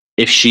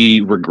if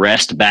she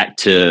regressed back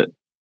to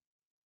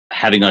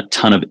having a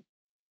ton of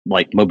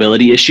like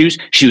mobility issues,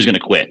 she was going to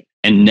quit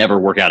and never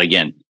work out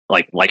again,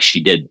 like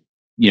she did,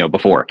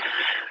 before.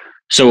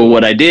 So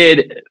what I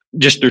did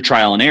just through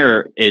trial and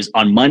error is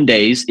on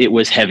Mondays, it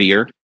was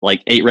heavier,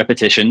 like 8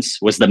 repetitions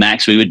was the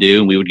max we would do.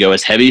 And we would go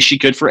as heavy as she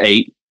could for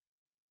 8.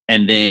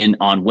 And then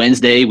on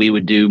Wednesday, we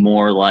would do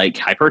more like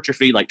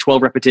hypertrophy, like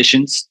 12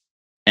 repetitions.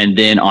 And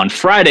then on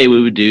Friday,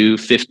 we would do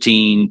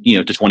 15,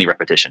 to 20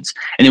 repetitions.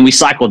 And then we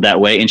cycled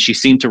that way. And she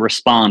seemed to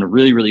respond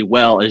really, really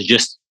well as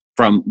just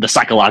from the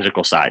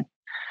psychological side.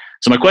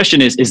 So my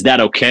question is that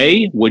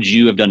okay? Would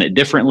you have done it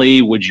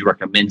differently? Would you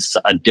recommend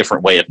a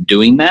different way of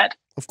doing that?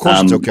 Of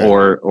course it's okay.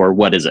 Or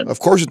what is it? Of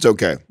course it's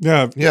okay.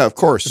 Yeah. Yeah, of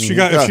course.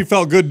 If she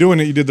felt good doing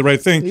it, you did the right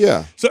thing.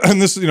 Yeah. So,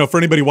 and this, for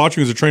anybody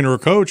watching who's a trainer or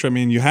coach, I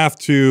mean, you have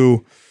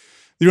to,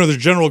 there's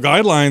general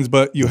guidelines,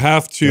 but you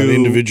have to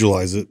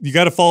individualize it. You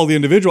got to follow the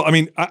individual. I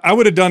mean, I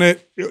would have done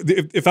it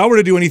if I were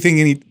to do anything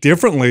any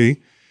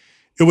differently.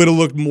 It would have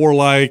looked more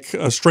like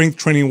a strength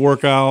training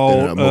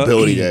workout, a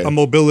mobility day, a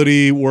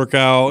mobility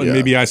workout, and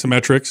maybe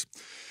isometrics.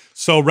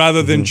 So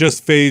rather than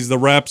just phase the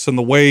reps and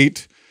the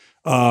weight,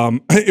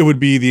 it would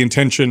be the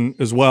intention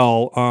as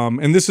well.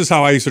 And this is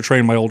how I used to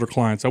train my older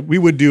clients. We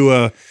would do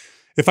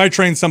if I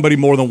trained somebody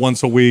more than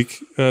once a week,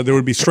 there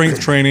would be strength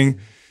training,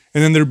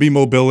 and then there'd be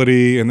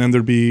mobility, and then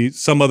there'd be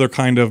some other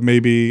kind of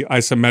maybe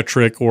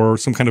isometric or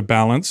some kind of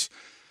balance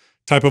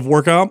type of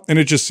workout, and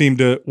it just seemed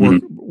to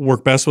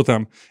work best with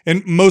them.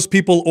 And most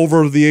people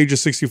over the age of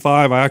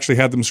 65, I actually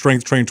had them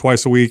strength train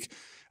twice a week.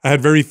 I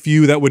had very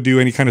few that would do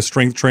any kind of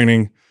strength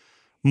training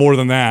more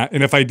than that.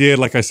 And if I did,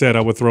 like I said,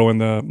 I would throw in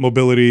the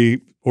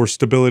mobility or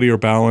stability or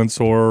balance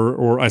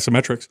or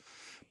isometrics.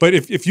 But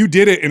if you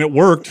did it and it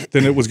worked,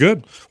 then it was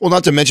good. Well,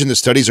 not to mention the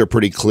studies are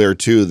pretty clear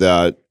too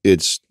that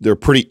they're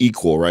pretty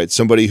equal, right?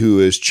 Somebody who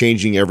is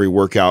changing every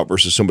workout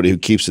versus somebody who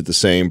keeps it the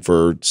same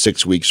for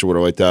 6 weeks or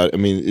whatever like that. I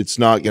mean, it's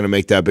not going to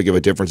make that big of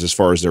a difference as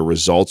far as their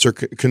results are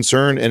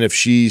concerned. And if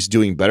she's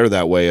doing better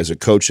that way as a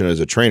coach and as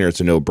a trainer, it's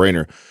a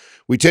no-brainer.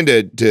 We tend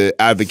to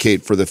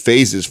advocate for the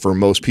phases for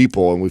most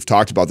people, and we've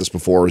talked about this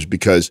before, is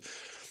because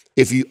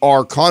if you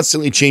are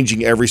constantly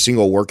changing every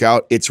single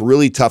workout, it's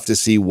really tough to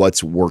see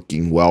what's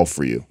working well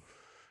for you.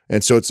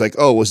 And so it's like,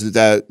 oh, was it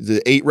that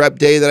the 8 rep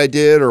day that I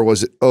did, or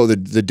was it,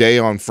 the day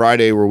on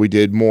Friday where we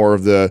did more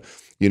of the,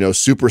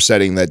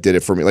 supersetting that did it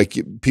for me? Like,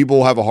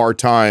 people have a hard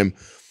time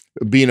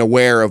being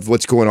aware of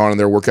what's going on in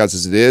their workouts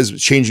as it is.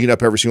 Changing it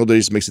up every single day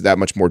just makes it that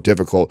much more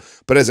difficult.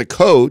 But as a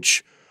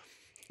coach,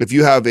 if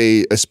you have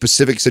a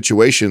specific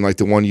situation like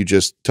the one you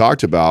just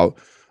talked about,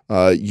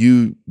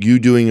 you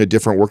doing a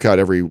different workout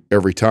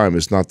every time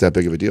is not that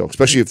big of a deal,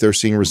 especially if they're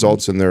seeing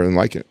results and they're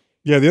liking it.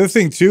 Yeah, the other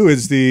thing too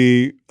is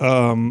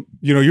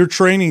you're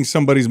training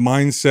somebody's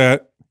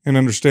mindset and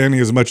understanding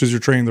as much as you're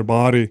training their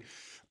body.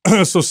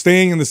 So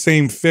staying in the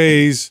same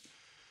phase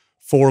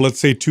for, let's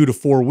say, 2 to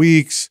 4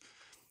 weeks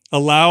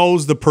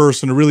allows the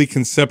person to really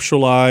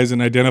conceptualize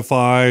and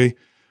identify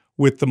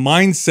with the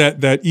mindset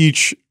that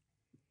each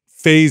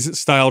phase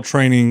style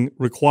training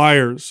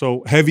requires.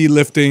 So heavy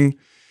lifting,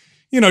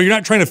 you're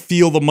not trying to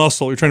feel the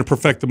muscle. You're trying to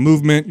perfect the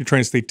movement. You're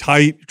trying to stay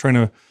tight. You're trying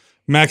to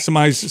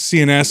maximize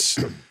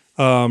CNS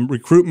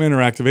recruitment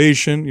or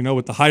activation,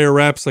 with the higher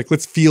reps, like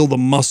let's feel the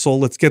muscle,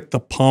 let's get the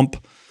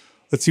pump,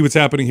 let's see what's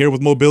happening here.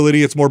 With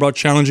mobility, it's more about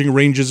challenging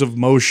ranges of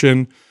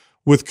motion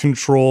with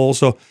control.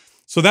 So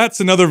that's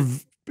another,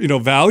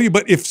 value.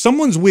 But if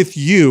someone's with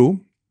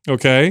you,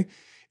 okay,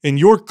 and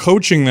you're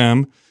coaching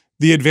them,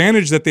 the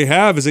advantage that they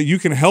have is that you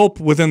can help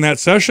within that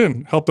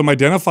session, help them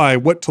identify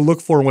what to look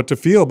for and what to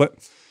feel. But,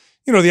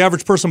 the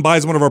average person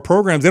buys one of our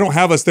programs, they don't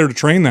have us there to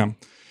train them.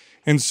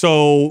 And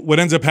so what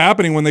ends up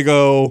happening when they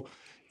go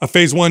a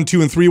phase 1,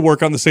 2, and 3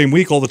 workout in the same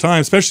week all the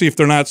time, especially if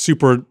they're not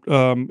super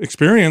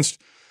experienced,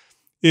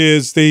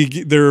 is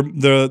they're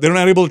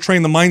not able to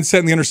train the mindset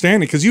and the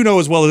understanding, because you know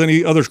as well as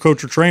any other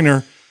coach or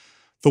trainer,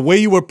 the way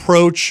you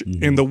approach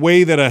and the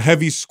way that a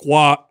heavy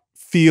squat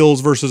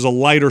feels versus a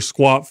lighter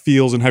squat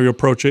feels and how you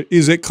approach it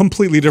is it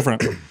completely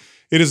different.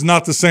 It is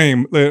not the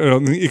same.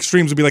 The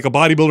extremes would be like a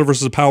bodybuilder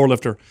versus a power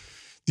lifter.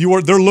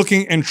 They're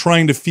looking and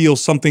trying to feel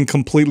something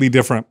completely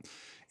different.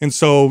 And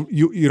so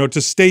you know,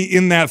 to stay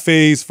in that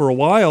phase for a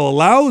while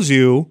allows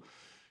you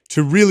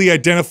to really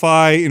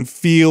identify and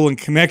feel and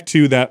connect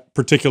to that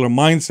particular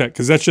mindset,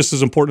 because that's just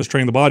as important as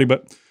training the body.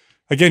 But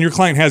again, your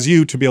client has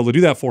you to be able to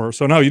do that for her.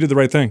 So no, you did the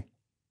right thing.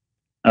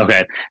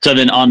 Okay. So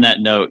then on that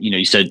note, you know,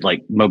 you said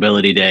like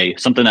mobility day,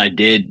 something I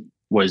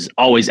was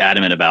always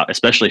adamant about,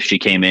 especially if she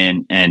came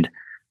in and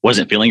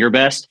wasn't feeling her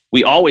best.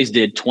 We always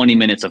did 20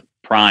 minutes of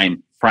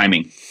priming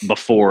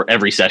before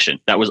every session.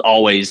 That was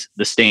always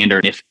the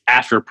standard. If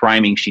after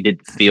priming, she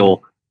didn't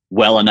feel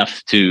well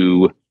enough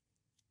to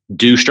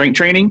do strength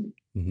training,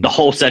 the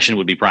whole session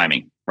would be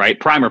priming, right?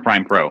 Prime or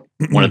prime pro,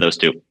 one of those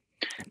two.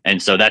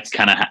 And so that's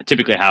kind of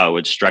typically how I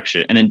would structure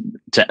it. And then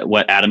to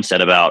what Adam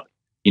said about,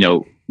 you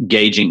know,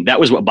 gauging,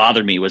 that was what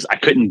bothered me, was I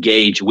couldn't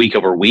gauge week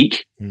over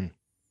week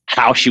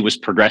how she was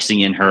progressing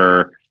in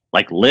her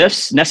like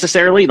lifts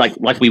necessarily, like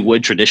we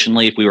would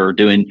traditionally if we were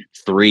doing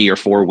 3 or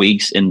 4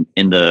 weeks in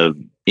the,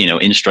 you know,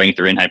 in strength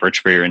or in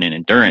hypertrophy or in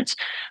endurance.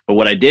 But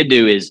what I did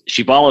do is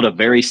she followed a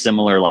very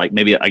similar, like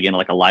maybe again,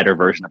 like a lighter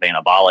version of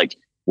anabolic,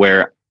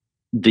 where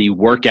the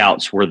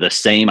workouts were the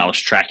same. I was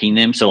tracking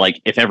them. So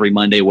like if every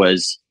Monday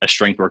was a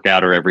strength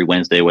workout or every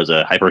Wednesday was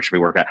a hypertrophy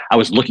workout, I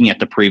was looking at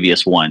the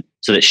previous one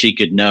so that she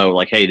could know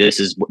like, hey,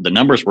 this is the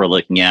numbers we're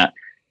looking at.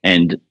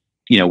 And,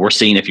 you know, we're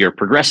seeing if you're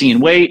progressing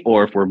in weight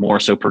or if we're more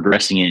so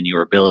progressing in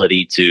your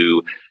ability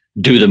to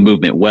do the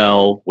movement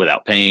well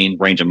without pain,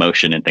 range of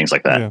motion, and things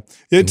like that.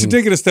 Yeah. To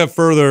take it a step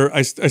further,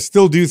 I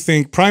still do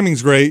think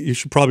priming's great. You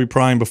should probably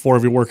prime before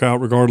every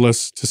workout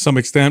regardless to some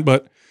extent,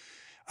 but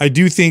I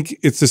do think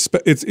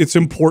it's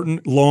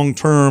important long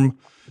term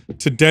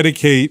to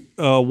dedicate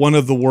one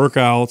of the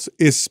workouts,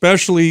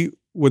 especially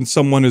when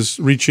someone is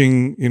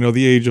reaching, you know,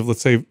 the age of,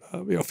 let's say,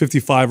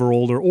 55 or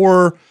older,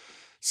 or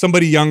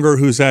somebody younger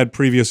who's had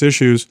previous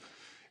issues.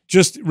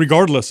 Just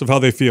regardless of how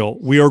they feel,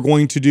 we are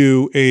going to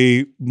do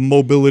a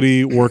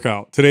mobility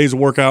workout. Today's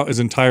workout is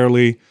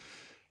entirely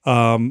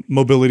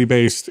mobility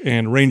based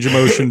and range of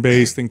motion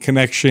based and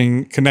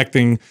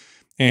connecting,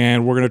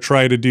 and we're going to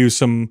try to do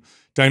some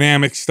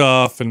dynamic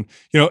stuff. And,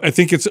 you know, I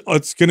think it's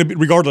going to be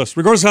regardless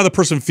of how the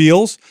person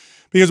feels,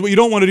 because what you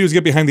don't want to do is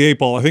get behind the 8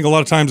 ball. I think a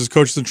lot of times as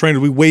coaches and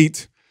trainers, we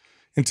wait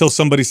until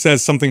somebody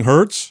says something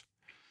hurts.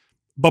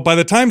 But by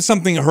the time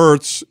something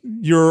hurts,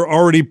 you're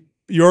already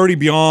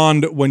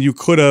beyond when you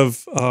could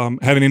have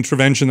had an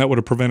intervention that would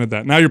have prevented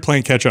that. Now you're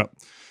playing catch up.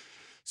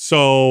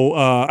 So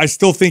I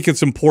still think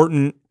it's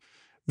important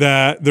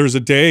that there's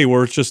a day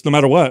where it's just no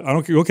matter what, I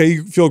don't care. Okay,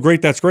 you feel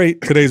great. That's great.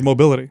 Today's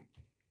mobility.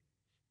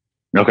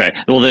 Okay.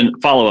 Well, then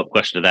follow-up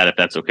question to that, if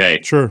that's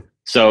okay. Sure.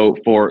 So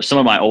for some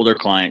of my older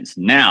clients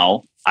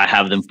now, I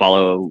have them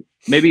follow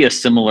maybe a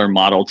similar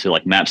model to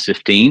like MAPS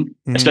 15,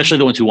 especially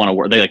the ones who want to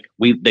work.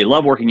 They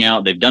love working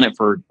out. They've done it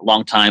for a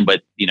long time,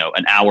 but you know,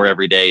 an hour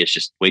every day is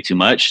just way too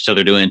much. So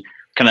they're doing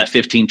kind of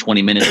 15,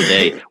 20 minutes a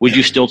day. Would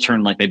you still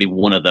turn like maybe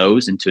one of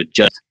those into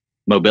just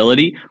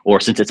mobility?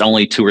 Or since it's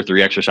only 2 or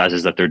 3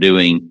 exercises that they're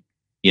doing,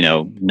 you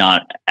know,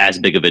 not as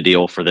big of a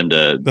deal for them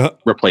to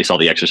replace all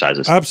the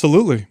exercises?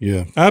 Absolutely.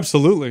 Yeah.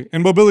 Absolutely.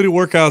 And mobility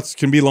workouts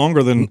can be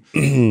longer than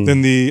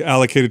the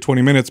allocated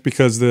 20 minutes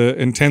because the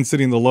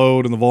intensity and the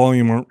load and the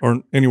volume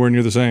aren't anywhere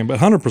near the same, but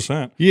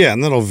 100%. Yeah,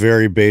 and that'll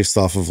vary based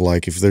off of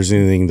like if there's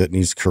anything that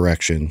needs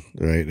correction,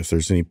 right? If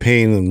there's any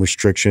pain and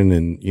restriction,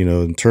 and, you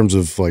know, in terms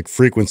of like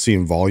frequency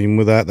and volume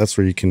with that, that's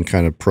where you can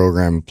kind of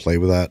program and play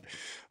with that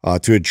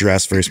to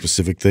address very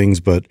specific things.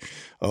 But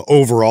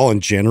overall, in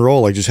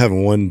general, like just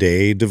having one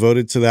day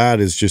devoted to that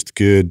is just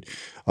good,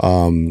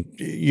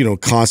 you know,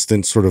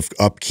 constant sort of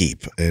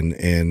upkeep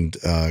and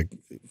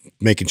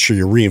making sure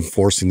you're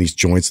reinforcing these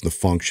joints and the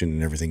function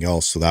and everything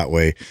else. So that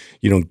way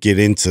you don't get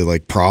into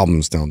like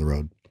problems down the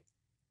road.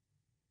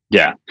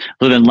 Yeah.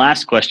 So then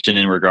last question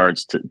in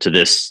regards to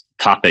this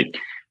topic.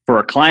 For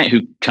a client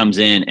who comes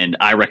in and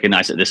I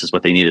recognize that this is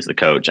what they need as the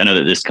coach, I know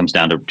that this comes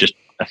down to just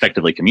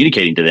effectively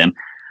communicating to them.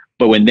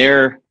 But when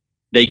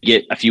they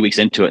get a few weeks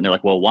into it and they're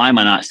like, well, why am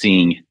I not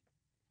seeing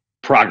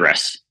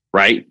progress?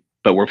 Right.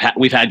 But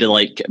we've had to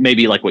like,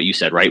 maybe like what you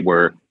said, right?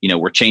 Where, you know,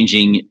 we're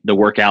changing the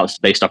workouts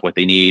based off what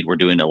they need. We're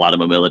doing a lot of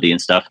mobility and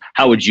stuff.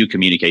 How would you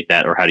communicate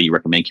that? Or how do you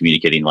recommend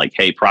communicating like,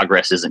 hey,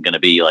 progress isn't going to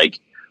be like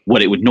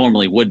what it would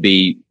normally would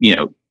be, you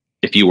know,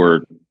 if you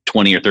were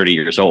 20 or 30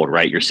 years old,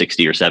 right? You're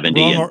 60 or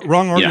 70. Wrong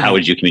argument. You know, how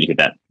would you communicate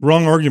that?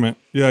 Wrong argument.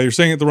 Yeah. You're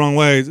saying it the wrong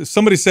way. If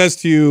somebody says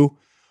to you,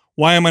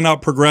 why am I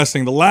not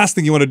progressing? The last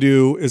thing you want to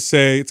do is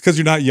say it's because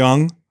you're not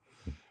young,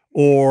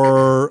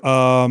 or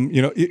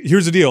you know.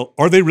 Here's the deal: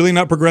 are they really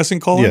not progressing,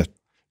 Colin? Yeah.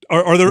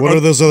 Are there? What are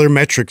those other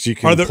metrics you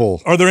can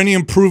pull? Are there any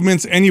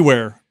improvements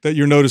anywhere that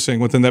you're noticing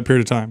within that period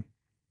of time?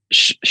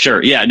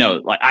 Sure. Yeah.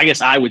 No. Like, I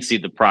guess I would see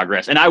the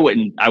progress, and I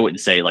wouldn't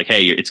say like,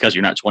 hey, it's because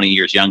you're not 20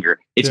 years younger.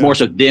 It's more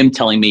so them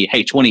telling me,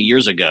 hey, 20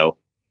 years ago,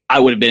 I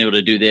would have been able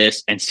to do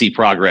this and see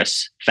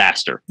progress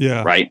faster.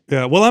 Yeah. Right.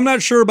 Yeah. Well, I'm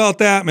not sure about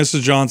that,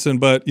 Mrs. Johnson,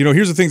 but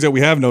here's the things that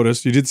we have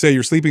noticed. You did say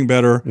you're sleeping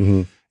better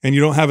and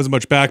you don't have as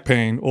much back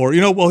pain, or,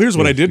 well, here's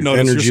what I did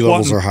notice. Energy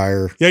levels are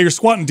higher. Yeah. You're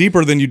squatting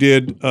deeper than you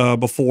did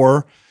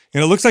before.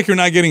 And it looks like you're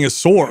not getting as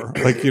sore.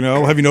 Like,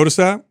 have you noticed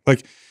that?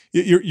 Like,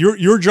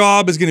 your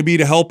job is going to be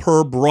to help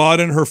her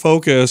broaden her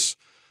focus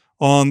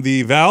on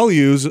the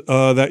values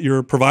that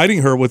you're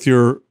providing her with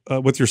your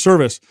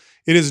service.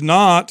 It is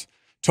not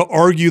to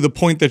argue the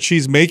point that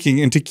she's making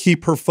and to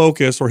keep her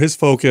focus or his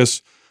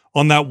focus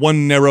on that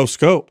one narrow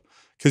scope,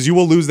 because you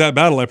will lose that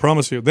battle. I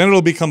promise you. Then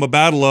it'll become a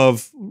battle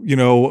of,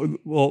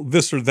 well,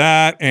 this or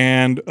that,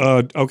 and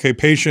okay,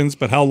 patience,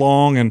 but how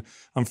long? And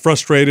I'm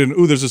frustrated.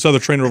 And there's this other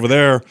trainer over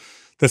there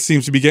that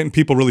seems to be getting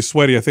people really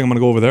sweaty. I think I'm going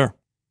to go over there.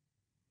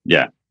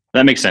 Yeah,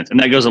 that makes sense. And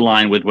that goes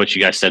along with what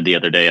you guys said the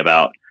other day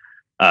about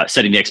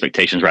setting the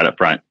expectations right up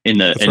front in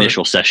the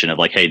initial session of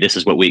like, hey, this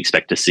is what we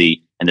expect to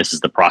see, and this is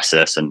the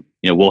process, and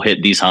we'll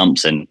hit these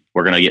humps, and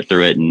we're going to get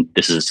through it, and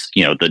this is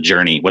the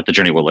journey, what the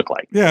journey will look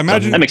like. Yeah,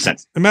 imagine that makes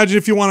sense. Imagine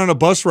if you went on a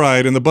bus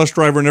ride and the bus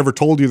driver never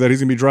told you that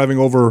he's going to be driving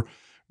over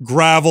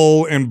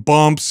gravel and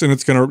bumps, and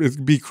it's going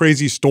to be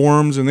crazy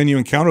storms, and then you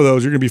encounter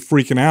those, you're going to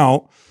be freaking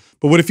out.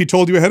 But what if he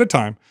told you ahead of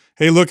time?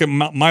 Hey, look, at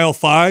mile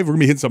 5, we're going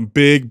to be hitting some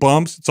big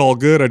bumps. It's all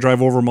good. I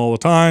drive over them all the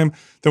time.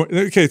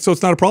 Okay, so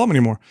it's not a problem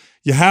anymore.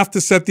 You have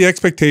to set the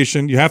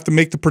expectation. You have to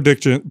make the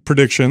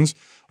predictions.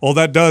 All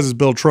that does is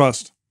build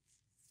trust.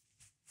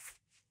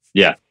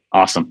 Yeah,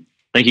 awesome.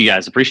 Thank you,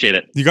 guys. Appreciate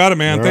it. You got it,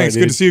 man. All Thanks.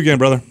 right, Good to see you again,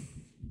 brother.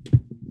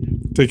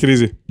 Take it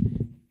easy.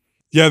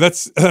 Yeah,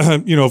 that's,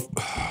 okay,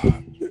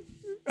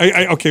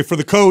 for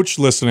the coach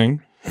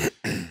listening,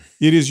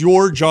 it is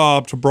your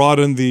job to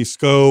broaden the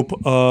scope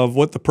of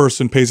what the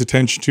person pays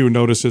attention to and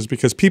notices,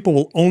 because people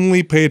will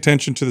only pay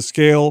attention to the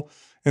scale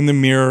and the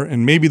mirror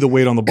and maybe the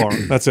weight on the bar.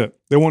 That's it.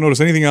 They won't notice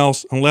anything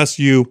else unless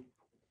you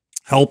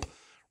help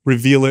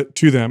reveal it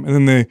to them.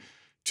 And then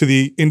to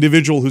the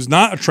individual who's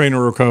not a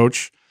trainer or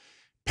coach,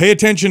 pay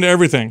attention to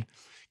everything,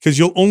 because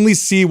you'll only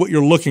see what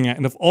you're looking at.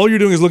 And if all you're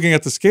doing is looking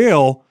at the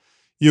scale,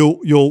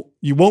 you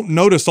won't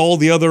notice all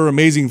the other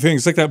amazing things.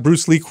 It's like that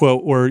Bruce Lee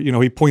quote where,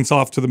 he points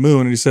off to the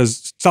moon and he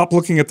says, stop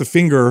looking at the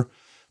finger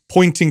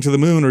pointing to the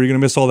moon, or you're going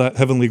to miss all that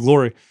heavenly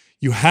glory.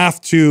 You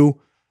have to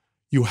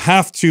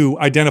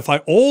identify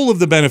all of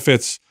the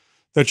benefits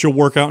that your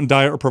workout and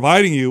diet are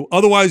providing you.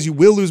 Otherwise, you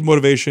will lose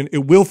motivation.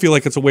 It will feel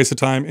like it's a waste of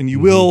time, and you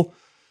will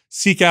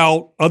seek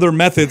out other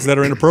methods that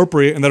are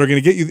inappropriate and that are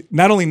going to get you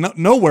not only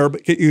nowhere,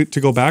 but get you to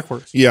go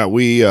backwards. Yeah,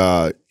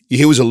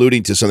 he was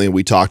alluding to something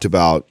we talked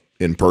about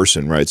in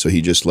person, right? So he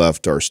just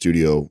left our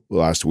studio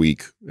last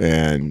week,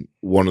 and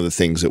one of the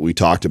things that we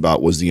talked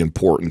about was the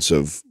importance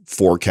of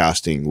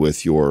forecasting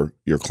with your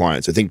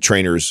clients. I think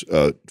trainers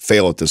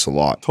fail at this a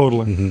lot.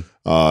 Totally.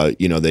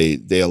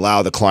 They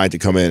allow the client to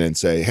come in and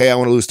say, hey, I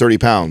want to lose 30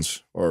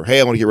 pounds, or hey,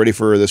 I want to get ready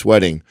for this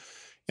wedding.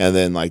 And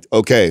then like,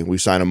 okay, we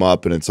sign them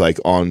up and it's like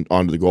on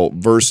to the goal,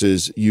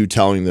 versus you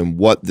telling them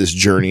what this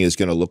journey is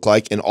going to look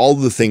like and all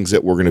the things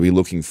that we're going to be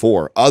looking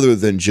for, other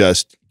than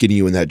just getting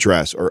you in that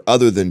dress, or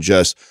other than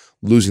just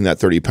losing that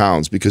 30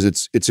 pounds, because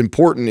it's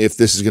important, if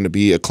this is going to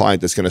be a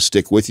client that's going to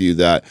stick with you,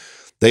 that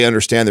they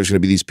understand there's going to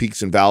be these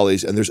peaks and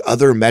valleys, and there's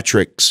other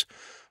metrics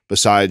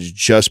besides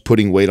just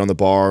putting weight on the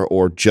bar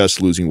or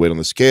just losing weight on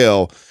the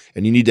scale.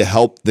 And you need to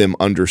help them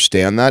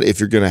understand that if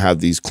you're going to have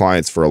these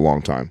clients for a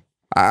long time.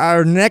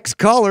 Our next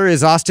caller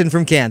is Austin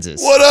from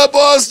Kansas. What up,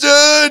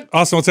 Austin?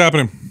 Austin, what's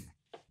happening?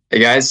 Hey,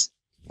 guys.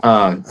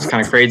 It's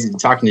kind of crazy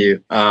talking to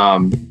you.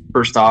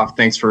 First off,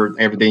 thanks for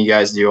everything you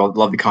guys do. I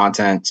love the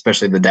content,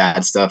 especially the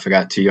dad stuff. I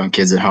got 2 young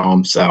kids at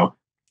home, so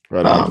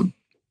Right on.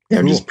 yeah,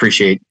 I just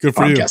appreciate Good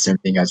for podcast you. and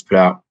everything you guys put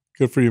out.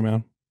 Good for you,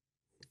 man.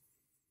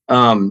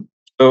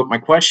 So my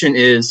question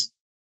is,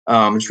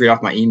 just read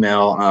off my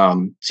email.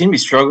 Seem to be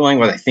struggling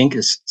with, I think,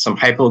 is some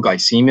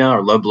hypoglycemia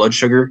or low blood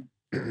sugar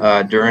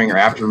during or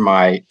after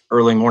my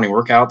early morning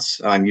workouts.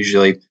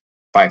 Usually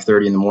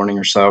 5:30 in the morning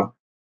or so.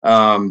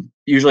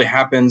 Usually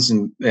happens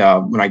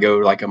when I go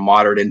like a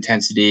moderate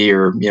intensity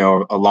or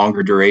a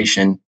longer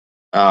duration,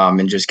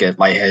 and just get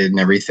lightheaded and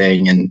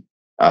everything, and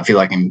feel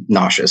like I'm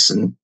nauseous,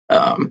 and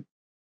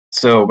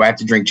so I have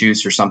to drink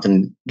juice or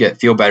something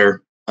feel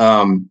better.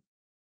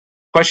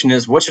 Question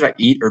is, what should I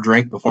eat or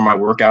drink before my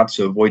workouts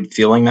to avoid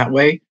feeling that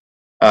way,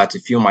 to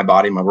fuel my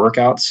body, my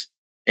workouts?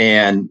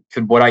 And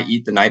could what I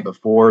eat the night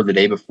before, the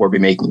day before, be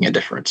making a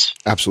difference?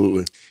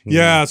 Absolutely.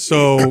 Yeah,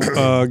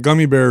 so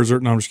gummy bears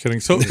no, I'm just kidding.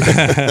 So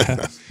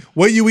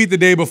what you eat the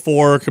day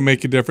before can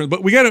make a difference.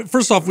 But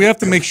first off, we have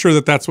to make sure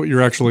that that's what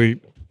you're actually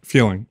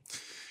feeling.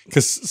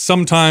 Because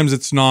oftentimes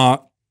it's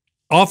not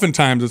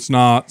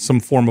some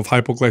form of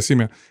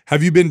hypoglycemia.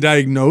 Have you been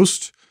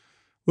diagnosed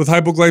with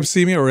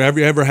hypoglycemia, or have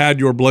you ever had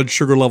your blood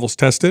sugar levels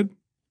tested?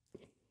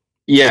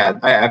 Yeah,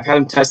 I've had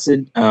them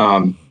tested.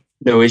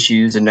 No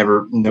issues, and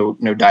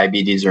no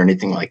diabetes or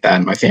anything like that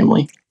in my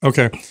family.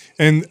 Okay.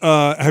 And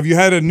have you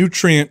had a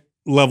nutrient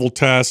level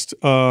test?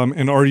 And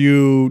do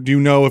you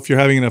know if you're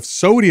having enough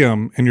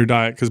sodium in your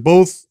diet? Because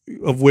both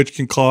of which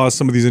can cause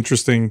some of these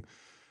interesting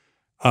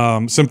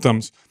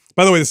symptoms.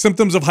 By the way, the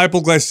symptoms of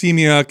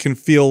hypoglycemia can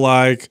feel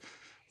like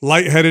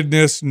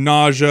lightheadedness,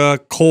 nausea,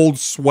 cold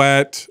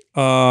sweat.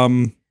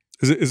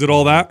 Is it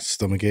all that?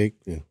 Stomach ache?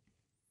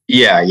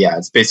 Yeah. Yeah.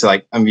 It's basically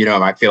like,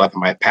 I feel like I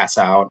might pass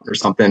out or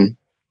something.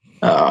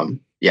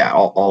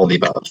 All of the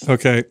above.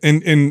 Okay.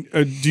 And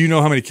do you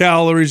know how many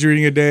calories you're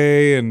eating a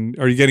day? And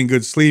are you getting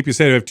good sleep? You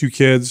said you have 2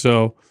 kids,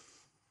 so.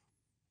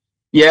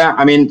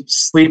 Yeah,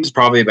 sleep is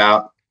probably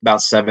about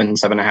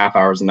 7.5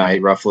 hours a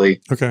night,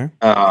 roughly. Okay.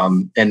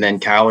 And then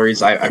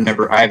calories, I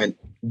haven't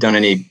done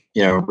any,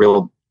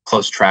 real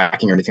close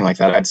tracking or anything like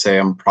that. I'd say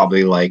I'm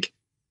probably like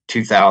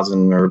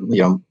 2,000 or,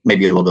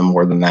 maybe a little bit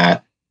more than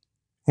that.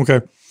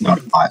 Okay. Not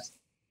a lot.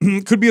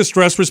 Could be a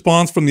stress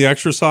response from the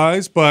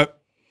exercise, but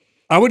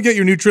I would get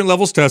your nutrient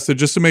levels tested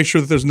just to make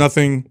sure that there's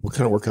nothing. What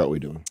kind of workout are we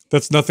doing?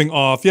 That's nothing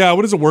off. Yeah.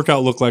 What does a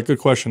workout look like? Good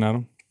question,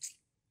 Adam.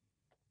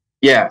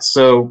 Yeah.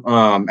 So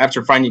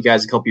after finding you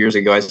guys a couple years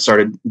ago, I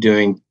started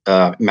doing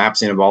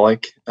MAPS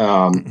Anabolic.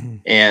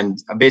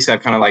 And basically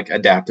I've kind of like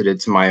adapted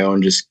it to my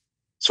own, just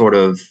sort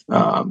of,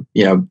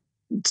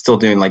 still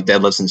doing like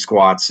deadlifts and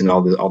squats and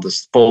all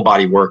this full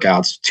body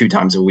workouts 2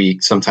 times a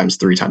week, sometimes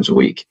 3 times a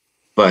week.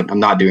 But I'm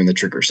not doing the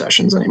trigger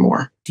sessions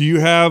anymore. Do you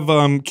have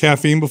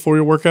caffeine before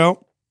your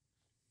workout?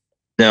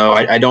 No,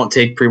 I don't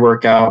take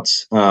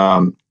pre-workouts.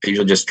 I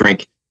usually just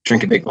drink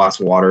a big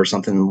glass of water or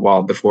something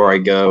before I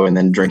go, and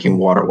then drinking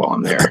water while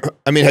I'm there.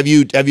 Have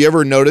you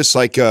ever noticed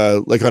like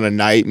on a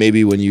night,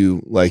 maybe when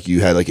you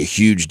had like a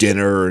huge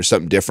dinner or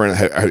something different,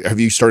 have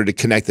you started to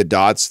connect the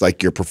dots,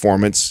 like your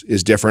performance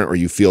is different or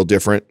you feel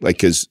different? Like,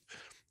 cause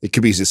it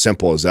could be as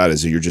simple as that,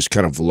 is that you're just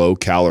kind of low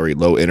calorie,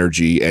 low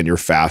energy, and you're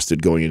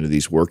fasted going into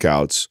these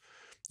workouts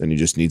and you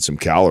just need some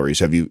calories.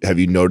 Have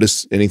you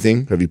noticed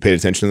anything? Have you paid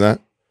attention to that?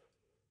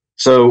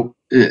 So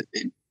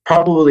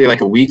probably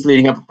like a week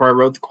leading up before I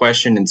wrote the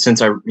question. And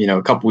since a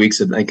couple weeks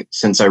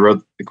since I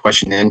wrote the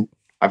question in,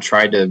 I've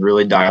tried to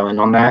really dial in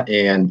on that,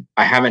 and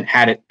I haven't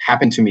had it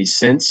happen to me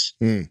since.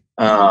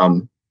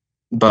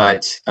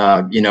 But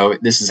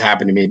this has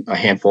happened to me a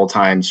handful of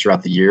times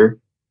throughout the year.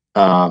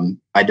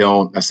 I'm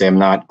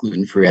not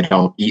gluten-free. I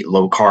don't eat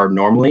low carb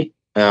normally.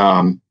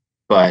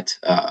 But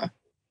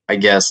I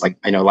guess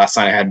last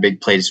night I had a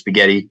big plate of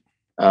spaghetti,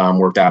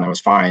 worked out and I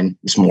was fine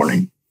this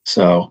morning.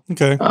 So,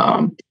 okay.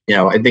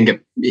 I think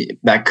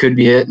that could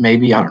be it.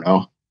 Maybe, I don't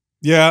know.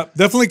 Yeah,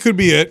 definitely could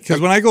be it. Because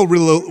when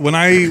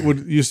I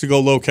used to go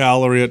low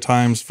calorie at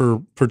times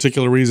for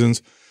particular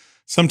reasons,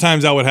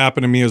 sometimes that would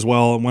happen to me as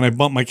well. And when I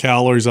bumped my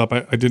calories up,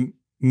 I didn't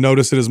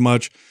notice it as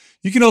much.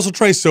 You can also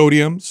try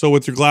sodium. So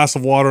with your glass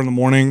of water in the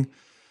morning,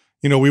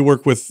 we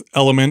work with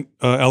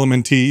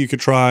Element T. You could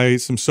try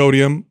some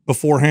sodium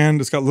beforehand.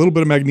 It's got a little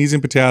bit of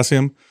magnesium,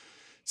 potassium.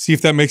 See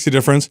if that makes a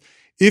difference.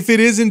 If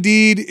it is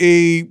indeed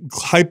a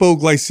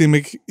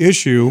hypoglycemic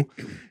issue,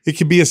 it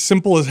could be as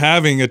simple as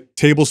having a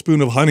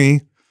tablespoon of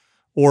honey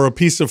or a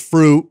piece of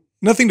fruit,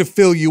 nothing to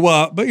fill you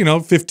up, but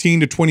 15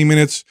 to 20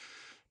 minutes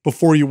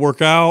before you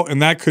work out,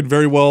 and that could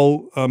very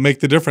well make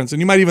the difference. And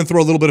you might even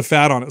throw a little bit of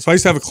fat on it. So I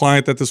used to have a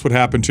client that this would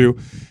happen to,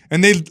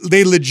 and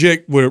they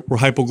legit were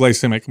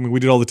hypoglycemic. I mean, we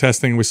did all the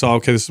testing and we saw,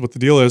 okay, this is what the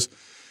deal is.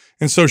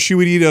 And so she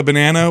would eat a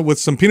banana with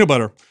some peanut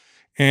butter,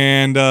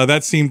 and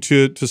that seemed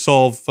to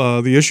solve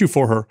the issue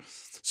for her.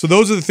 So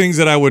those are the things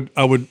that I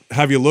would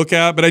have you look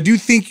at. But I do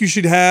think you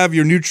should have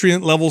your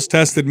nutrient levels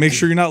tested. Make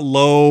sure you're not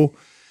low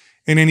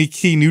in any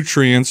key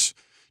nutrients,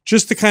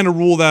 just to kind of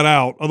rule that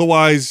out.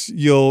 Otherwise,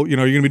 you're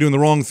going to be doing the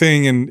wrong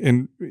thing,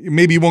 and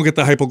maybe you won't get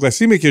the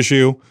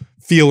hypoglycemic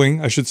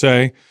feeling, I should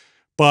say,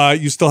 but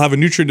you still have a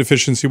nutrient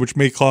deficiency, which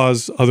may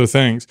cause other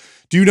things.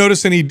 Do you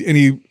notice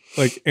any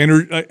like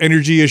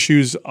energy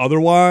issues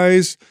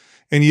otherwise?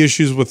 Any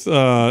issues with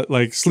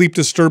like sleep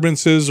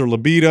disturbances or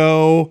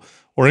libido?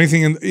 Or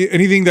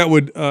anything that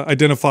would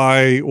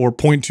identify or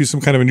point to some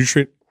kind of a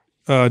nutrient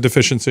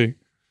deficiency?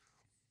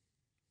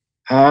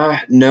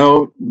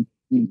 No,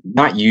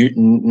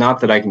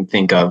 not that I can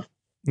think of.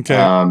 Okay.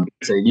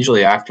 So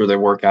usually after the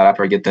workout,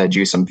 after I get that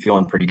juice, I'm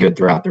feeling pretty good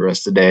throughout the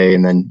rest of the day.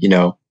 And then,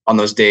 on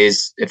those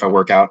days, if I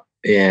work out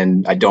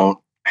and I don't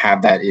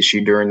have that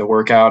issue during the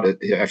workout,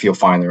 I feel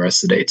fine the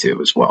rest of the day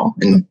too, as well.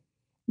 And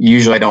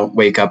usually I don't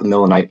wake up in the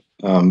middle of the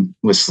night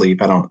with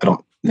sleep. I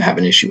don't have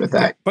an issue with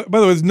that. By the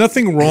way, there's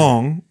nothing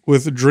wrong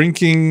with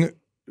drinking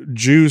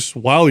juice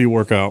while you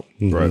work out.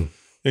 Right.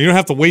 You don't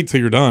have to wait till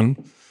you're done.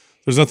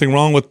 There's nothing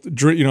wrong with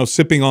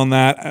sipping on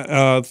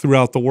that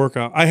throughout the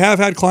workout. I have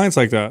had clients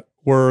like that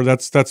where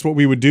that's what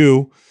we would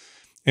do,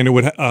 and it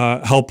would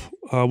help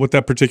with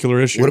that particular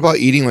issue. What about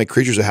eating like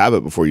creatures of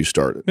habit before you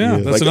start? Yeah,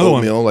 that's like another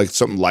oatmeal, like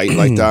something light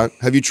like that.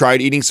 Have you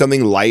tried eating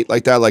something light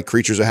like that, like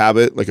creatures of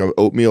habit, like an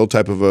oatmeal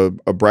type of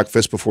a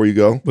breakfast before you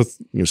go?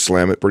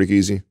 Slam it pretty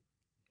easy.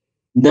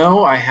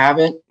 No, I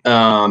haven't.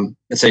 I'd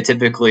say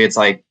typically it's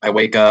like I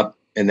wake up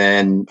and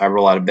then I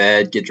roll out of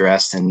bed, get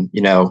dressed, and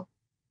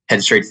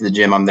head straight to the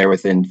gym. I'm there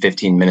within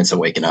 15 minutes of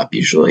waking up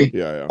usually.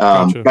 Yeah.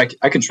 Gotcha.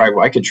 I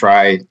could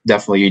try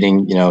definitely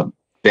eating,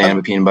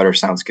 banana peanut butter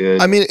sounds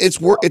good. I mean, it's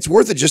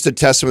worth it just to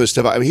test some of this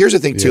stuff. I mean, here's the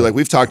thing too. Like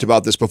we've talked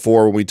about this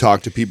before when we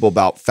talked to people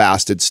about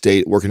fasted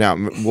state working out.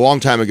 A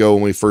long time ago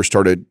when we first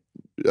started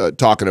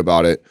talking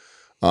about it,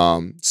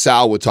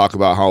 Sal would talk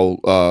about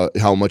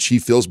how much he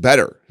feels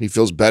better. He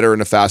feels better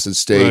in a fasted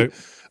state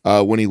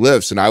when he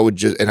lifts. And I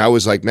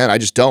was like, man, I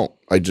just don't.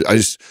 I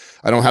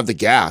don't have the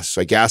gas.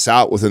 I gas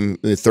out within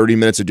 30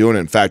 minutes of doing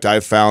it. In fact,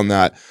 I've found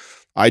that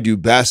I do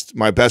best.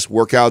 My best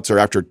workouts are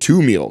after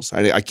 2 meals.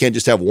 I can't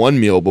just have 1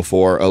 meal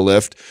before a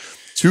lift.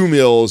 2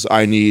 meals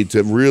I need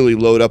to really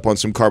load up on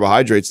some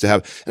carbohydrates to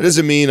have. It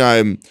doesn't mean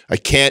I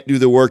can't do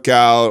the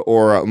workout,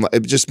 or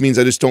it just means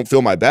I just don't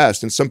feel my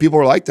best. And some people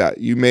are like that.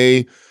 You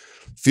may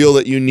feel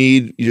that you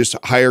need just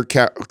higher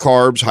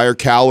carbs, higher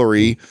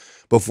calorie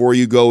before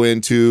you go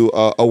into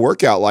a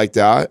workout like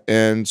that.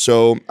 And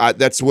so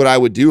that's what I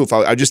would do if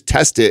I just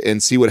test it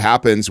and see what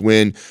happens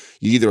when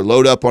you either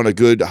load up on a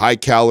good high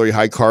calorie,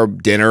 high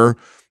carb dinner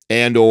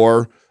and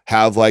or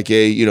have like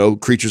a,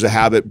 creatures of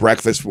habit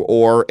breakfast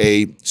or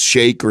a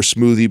shake or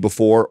smoothie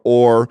before,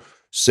 or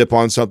sip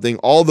on something.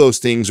 All those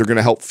things are going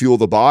to help fuel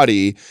the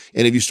body.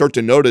 And if you start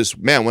to notice,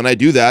 man, when I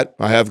do that,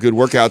 I have good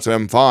workouts and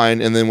I'm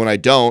fine. And then when I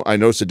don't, I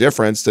notice a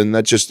difference. Then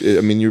that's just,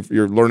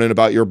 you're learning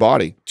about your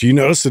body. Do you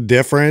notice a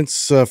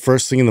difference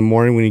first thing in the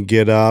morning when you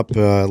get up?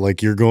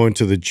 Like you're going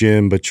to the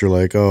gym, but you're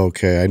like, oh,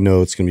 okay, I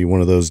know it's going to be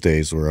one of those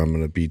days where I'm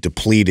going to be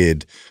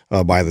depleted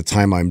by the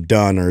time I'm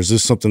done. Or is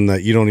this something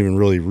that you don't even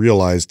really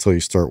realize till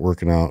you start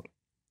working out?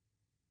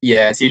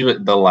 Yeah, it's usually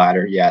the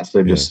latter. Yeah.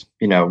 So just,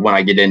 when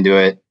I get into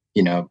it,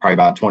 probably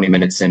about 20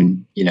 minutes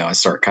in, I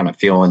start kind of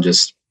feeling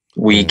just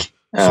weak.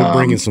 Yeah. So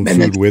bringing some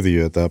food with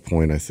you at that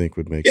point, I think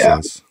would make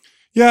sense.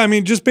 Yeah,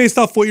 just based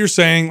off what you're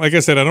saying, like I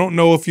said, I don't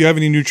know if you have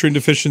any nutrient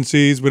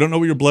deficiencies. We don't know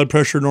what your blood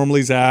pressure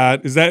normally is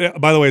at. Is that,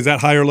 by the way, is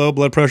that high or low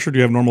blood pressure? Do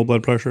you have normal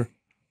blood pressure?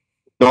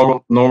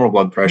 Normal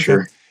blood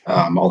pressure.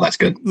 Okay. All that's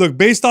good. Look,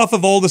 based off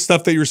of all the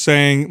stuff that you're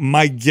saying,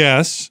 my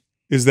guess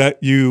is that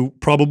you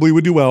probably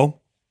would do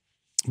well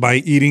by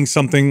eating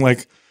something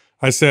like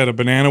I said, a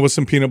banana with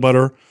some peanut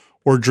butter,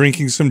 or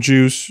drinking some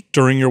juice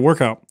during your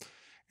workout,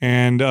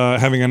 and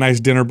having a nice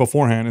dinner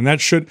beforehand. And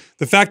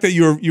the fact that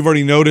you've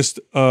already noticed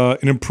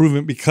an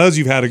improvement because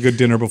you've had a good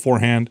dinner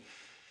beforehand,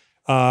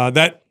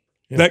 that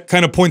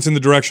kind of points in the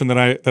direction that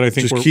I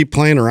think just keep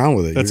playing around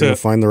with it. You're going to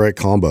find the right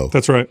combo.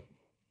 That's right.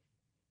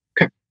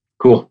 Okay,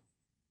 cool.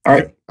 All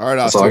right.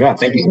 That's all I got.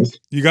 Thank you.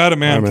 You got it,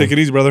 man. All right, man. Take it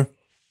easy, brother.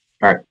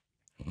 All right.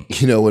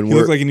 When you we're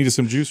look like you needed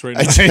some juice right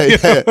now.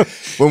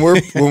 when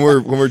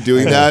we're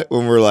doing that,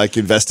 when we're like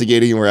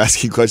investigating and we're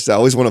asking questions, I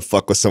always want to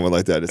fuck with someone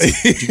like that.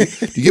 It's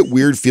like, do you get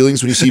weird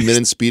feelings when you see men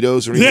in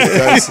Speedos or anything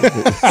like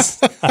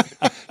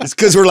that? It's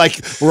because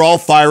we're all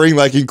firing,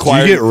 like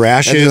inquiring. Do you get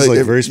rashes,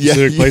 like very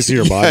specific place in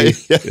your body?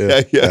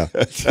 Yeah.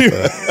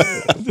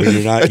 When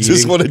you're not I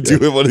just want to do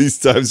it one of these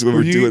times when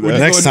we're doing that.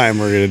 Next time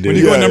we're going to do it.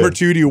 When you go number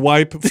 2, do you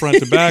wipe front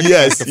to back?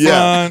 Yes, the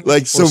front,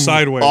 like some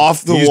sideways?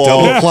 Off the use wall.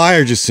 double ply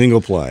or just single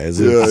ply? Is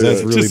it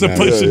that's really just a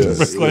bunch of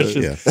different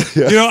questions.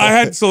 Yeah. I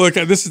had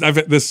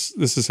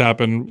this has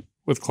happened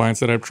with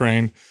clients that I've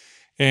trained,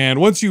 and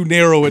once you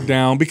narrow it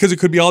down, because it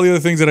could be all the other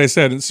things that I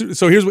said. And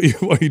so here's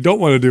what you don't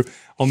want to do.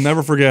 I'll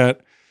never forget.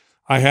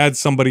 I had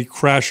somebody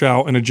crash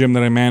out in a gym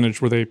that I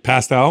managed where they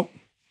passed out,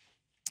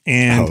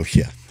 and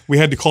we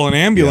had to call an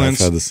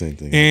ambulance. Yeah, I've had the same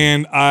thing.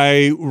 And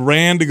I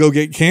ran to go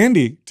get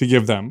candy to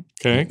give them.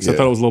 Okay, because I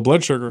thought it was low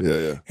blood sugar.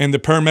 Yeah. And the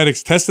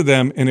paramedics tested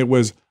them, and it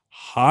was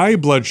high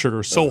blood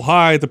sugar, so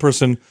high the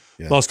person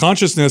lost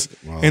consciousness.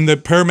 Wow. And the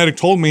paramedic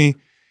told me,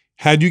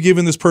 had you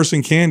given this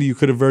person candy, you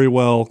could have very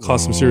well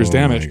caused some serious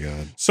damage. My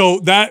God.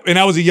 So and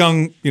I was a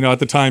young, at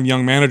the time,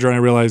 young manager, and I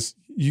realized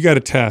you got to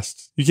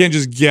test. You can't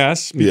just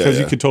guess, because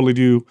you could totally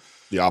do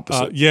the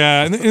opposite.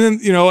 And then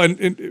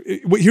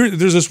here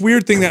there's this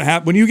weird thing that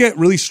happens when you get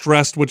really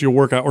stressed with your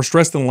workout or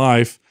stressed in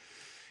life.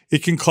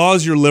 It can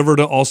cause your liver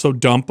to also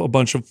dump a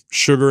bunch of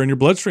sugar in your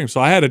bloodstream. So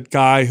I had a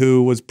guy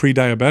who was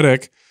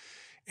pre-diabetic,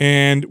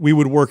 and we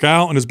would work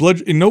out, and his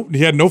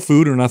he had no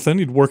food or nothing.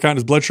 He'd work out, and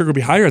his blood sugar would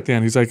be higher at the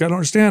end. He's like, I don't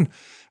understand.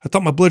 I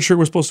thought my blood sugar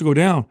was supposed to go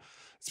down.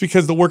 It's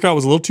because the workout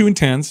was a little too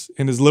intense,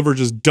 and his liver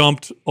just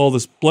dumped all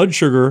this blood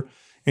sugar,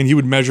 and he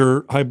would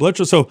measure high blood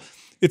sugar. So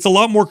it's a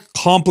lot more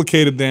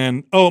complicated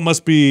than, it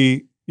must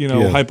be,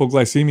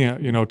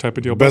 hypoglycemia, type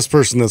of deal. The best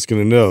person that's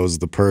going to know is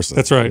the person.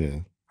 That's right. Yeah.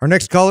 Our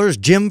next caller is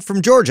Jim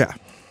from Georgia.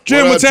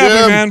 Jim, what's happening,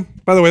 Jim?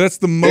 man? By the way, that's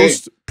the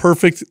most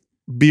perfect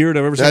beard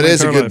I've ever seen. That in my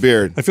is a entire good life.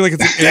 beard. I feel like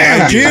it's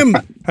Damn, Jim.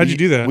 How'd you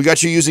do that? We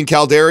got you using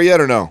Caldera yet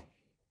or no?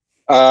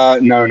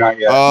 No, not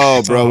yet.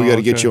 Oh, bro, we got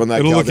to get okay. you on that.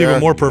 It'll look Caldera.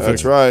 even more perfect.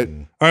 That's right.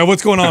 All right,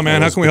 what's going on,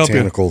 man? How can we help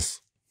you?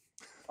 First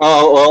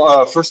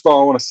of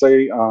all, I want to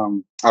say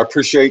I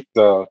appreciate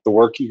the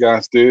work you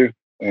guys do,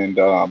 and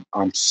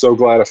I'm so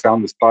glad I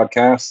found this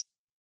podcast.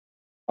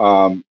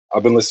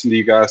 I've been listening to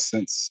you guys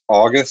since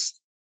August,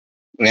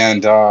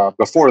 and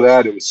before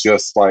that, it was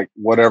just like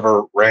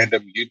whatever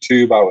random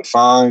YouTube I would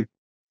find.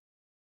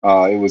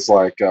 It was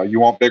like, you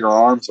want bigger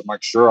arms? I'm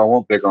like, sure, I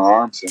want bigger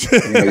arms.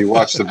 And, you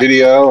watch the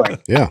video and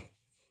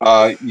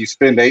you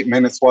spend 8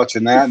 minutes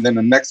watching that. And then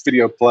the next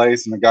video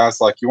plays and the guy's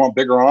like, you want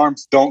bigger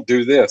arms? Don't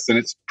do this. And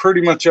it's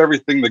pretty much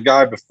everything the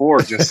guy before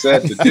just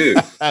said to do.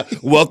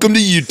 Welcome to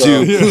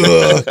YouTube.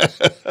 So,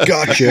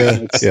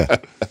 gotcha.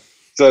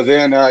 So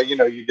then,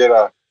 you get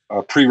a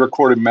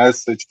pre-recorded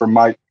message from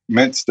Mike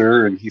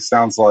Minster, and he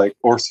sounds like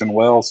Orson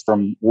Welles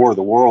from War of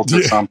the Worlds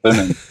or something.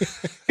 And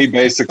he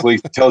basically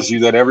tells you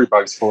that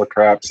everybody's full of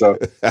crap. So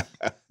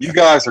you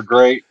guys are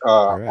great.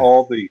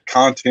 All the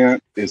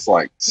content is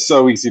like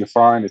so easy to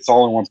find. It's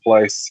all in one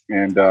place.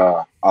 And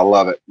I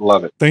love it.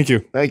 Love it. Thank you.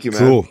 Thank you,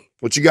 man. Cool.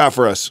 What you got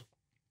for us?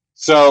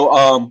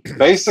 So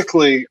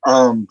basically,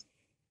 I've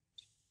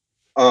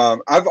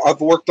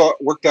worked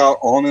out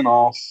on and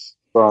off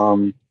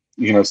from,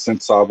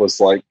 since I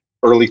was like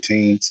early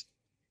teens.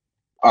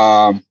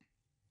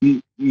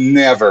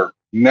 Never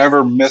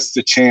missed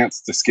a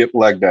chance to skip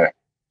leg day.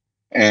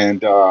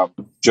 And I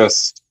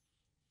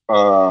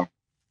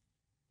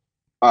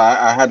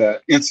had an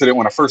incident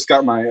when I first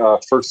got my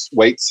first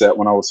weight set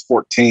when I was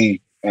 14.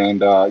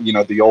 And,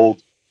 the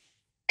old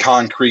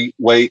concrete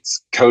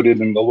weights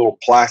coated in the little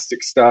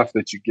plastic stuff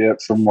that you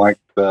get from like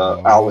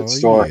the outlet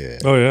store. Yeah.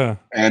 Oh yeah.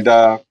 And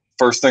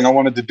first thing I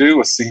wanted to do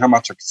was see how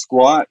much I could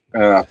squat.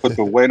 I put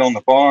the weight on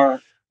the bar,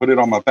 put it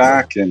on my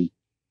back, and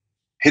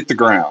hit the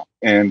ground.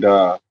 And,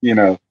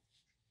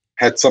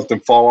 had something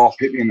fall off,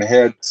 hit me in the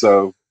head.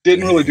 So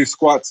didn't really do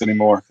squats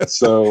anymore.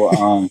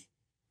 So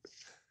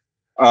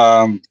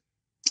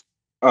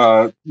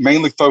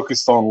mainly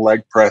focused on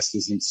leg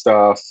presses and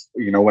stuff,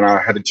 when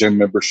I had a gym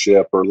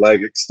membership or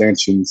leg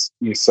extensions.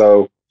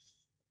 So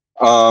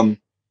I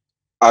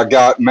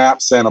got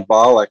MAPS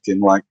anabolic, and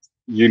like,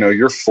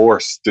 you're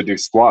forced to do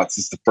squats.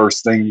 It's the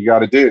first thing you got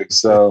to do.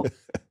 So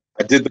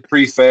I did the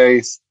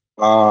pre-phase,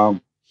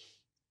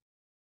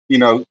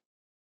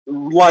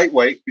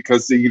 lightweight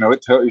because,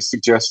 it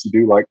suggests you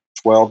do like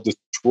 12 to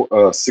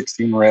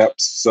 16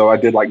 reps. So I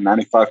did like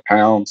 95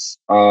 pounds.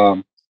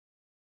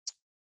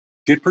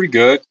 Did pretty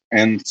good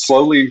and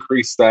slowly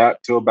increased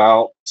that to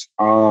about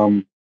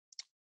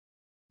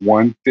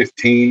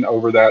 115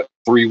 over that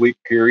 3-week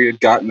period.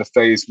 Got into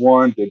phase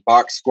 1, did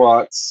box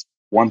squats,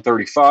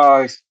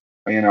 135.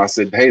 I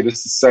said, hey,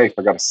 this is safe.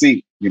 I got a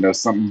seat.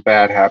 Something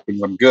bad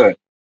happens, I'm good.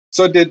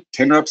 So I did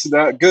 10 reps of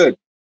that. Good.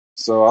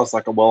 So I was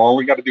like, well, I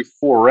only got to do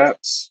 4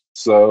 reps.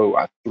 So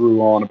I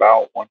threw on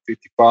about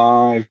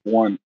 155,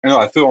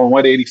 I threw on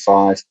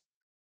 185,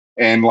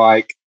 and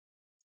like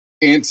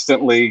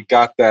instantly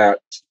got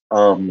that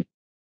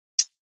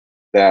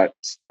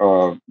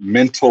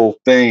mental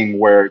thing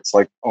where it's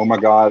like, oh my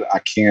God,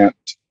 I'm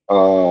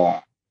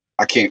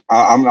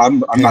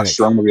not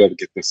sure I'm gonna be able to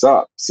get this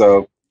up.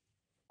 So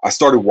I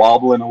started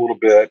wobbling a little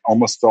bit,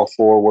 almost fell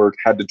forward,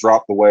 had to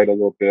drop the weight a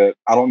little bit.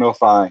 I don't know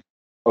if I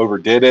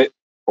overdid it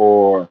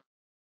or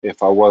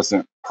if I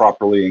wasn't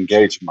properly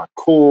engaging my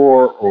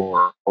core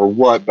or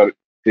what, but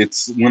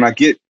it's when I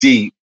get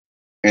deep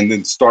and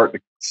then start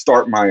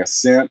my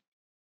ascent,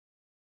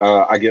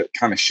 I get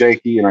kind of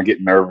shaky and I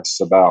get nervous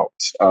about,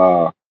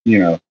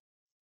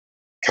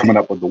 coming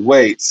up with the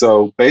weight.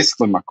 So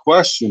basically my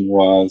question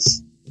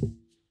was,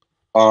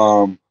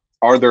 are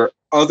there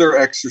other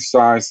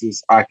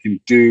exercises I can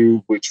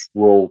do which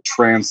will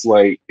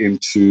translate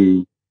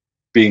into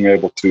being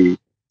able to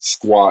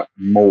squat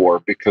more?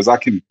 Because I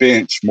can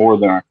bench more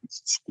than I can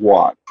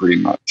squat pretty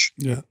much.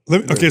 Yeah.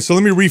 Okay, so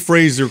let me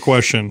rephrase your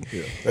question.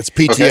 Yeah. That's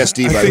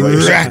PTSD, okay. by the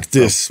way.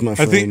 Practice, my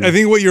friend. I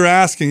think what you're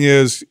asking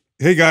is,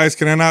 hey guys,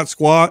 can I not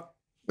squat?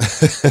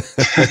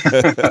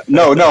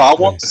 No, I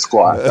want to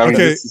squat. I mean,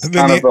 this is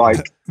kind of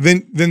like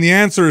then the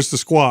answer is to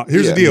squat.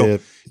 Here's the deal. Yeah.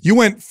 You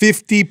went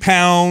 50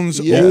 pounds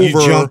over You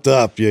jumped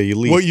up. Yeah, you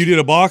leaped. what you did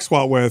a box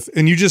squat with,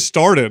 and you just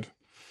started.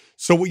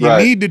 So what you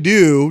need to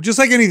do, just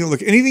like anything,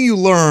 look, anything you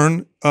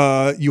learn,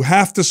 you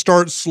have to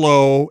start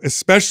slow,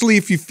 especially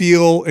if you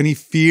feel any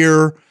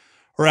fear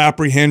or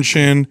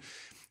apprehension.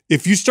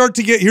 If you start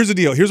to get, here's the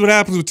deal. Here's what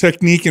happens with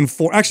technique and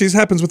form. Actually, this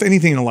happens with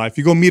anything in life.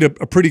 You go meet a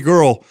pretty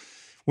girl.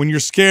 When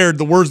you're scared,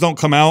 the words don't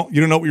come out. You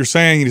don't know what you're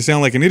saying, and you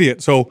sound like an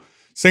idiot. So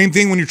same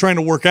thing when you're trying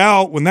to work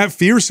out. When that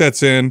fear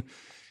sets in,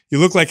 you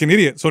look like an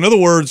idiot. So in other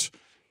words,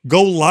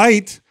 go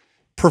light,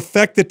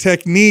 perfect the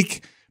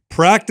technique,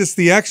 practice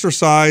the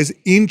exercise,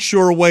 inch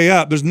your way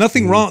up. There's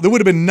nothing wrong. There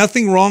would have been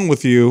nothing wrong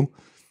with you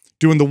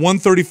doing the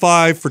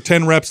 135 for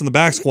 10 reps in the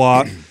back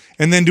squat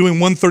and then doing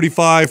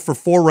 135 for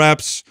 4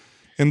 reps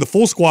in the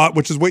full squat,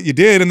 which is what you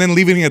did, and then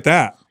leaving it at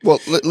that. Well,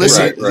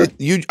 listen,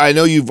 Right. I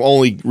know you've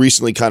only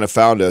recently kind of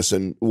found us,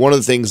 and one of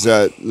the things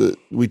that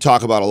we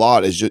talk about a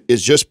lot is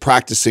just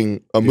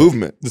practicing a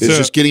movement. It's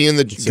just getting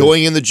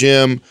going in the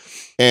gym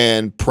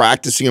and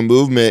practicing a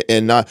movement,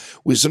 and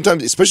we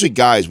sometimes, especially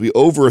guys, we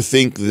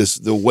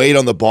overthink the weight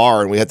on the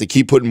bar, and we have to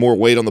keep putting more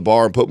weight on the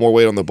bar and put more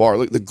weight on the bar.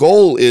 Look, the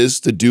goal is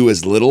to do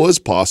as little as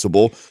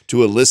possible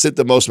to elicit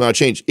the most amount of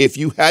change. If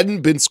you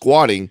hadn't been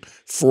squatting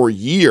for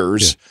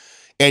years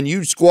and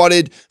you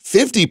squatted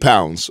 50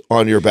 pounds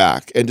on your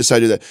back and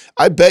decided that,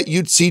 I bet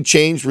you'd see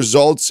change,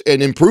 results,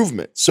 and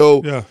improvement.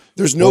 So there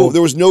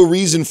was no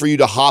reason for you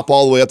to hop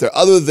all the way up there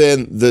other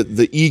than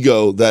the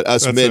ego that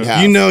us men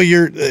have. You know,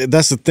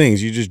 that's the thing.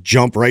 You just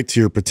jump right to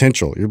your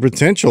potential. Your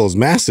potential is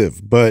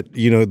massive, but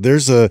you know,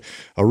 there's a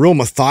real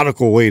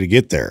methodical way to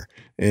get there.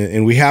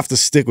 And we have to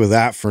stick with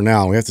that for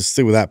now. We have to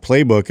stick with that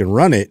playbook and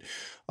run it.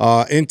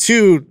 And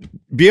two,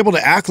 be able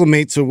to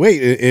acclimate to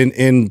weight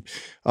and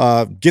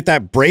get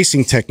that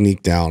bracing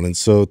technique down. And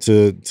so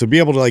to be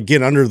able to like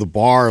get under the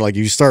bar, like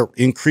you start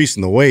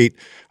increasing the weight,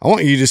 I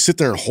want you to sit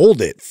there and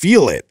hold it,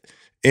 feel it,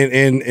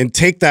 and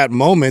take that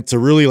moment to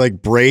really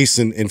like brace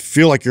and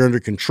feel like you're under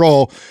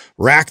control,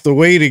 rack the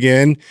weight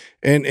again,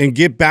 and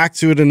get back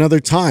to it another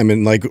time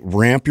and like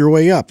ramp your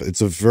way up.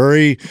 It's a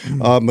very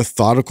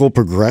methodical,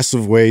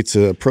 progressive way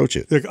to approach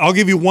it. Look, I'll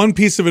give you one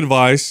piece of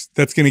advice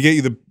that's going to get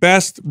you the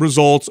best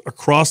results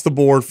across the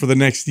board for the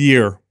next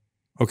year,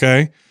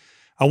 okay?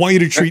 I want you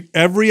to treat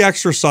every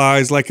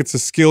exercise like it's a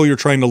skill you're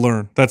trying to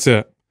learn. That's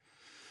it.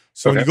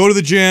 So when you go to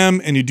the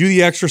gym and you do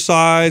the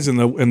exercise and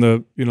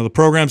the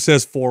program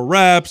says 4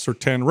 reps or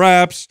 10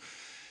 reps,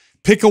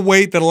 pick a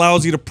weight that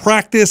allows you to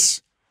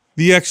practice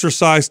the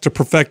exercise to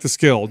perfect the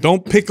skill.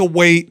 Don't pick a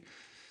weight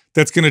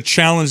that's going to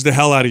challenge the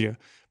hell out of you.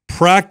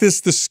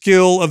 Practice the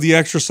skill of the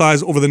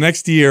exercise over the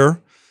next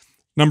year.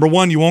 Number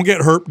one, you won't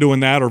get hurt doing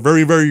that, or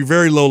very, very,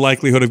 very low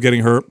likelihood of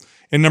getting hurt.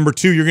 And number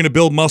two, you're going to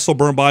build muscle,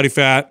 burn body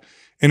fat,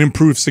 and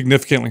improve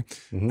significantly.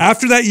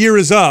 After that year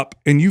is up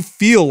and you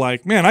feel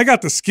like, man, I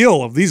got the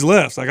skill of these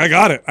lifts. Like, I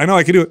got it. I know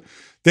I can do it.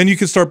 Then you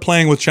can start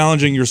playing with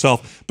challenging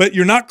yourself. But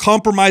you're not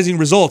compromising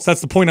results.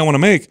 That's the point I want to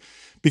make.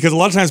 Because a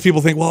lot of times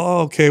people think, well,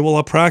 okay, well,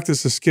 I'll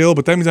practice the skill,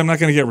 but that means I'm not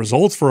going to get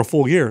results for a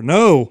full year.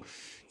 No,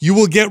 you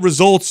will get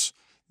results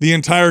the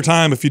entire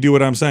time if you do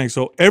what I'm saying.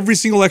 So every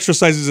single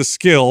exercise is a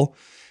skill.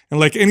 And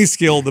like any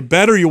skill, the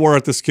better you are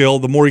at the skill,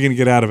 the more you're going to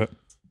get out of it.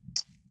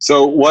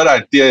 So what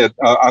I did,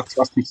 I've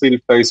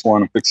completed phase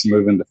 1. I'm fixing to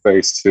move into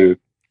phase 2.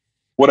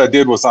 What I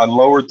did was I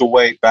lowered the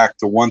weight back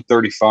to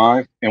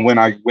 135. And when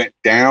I went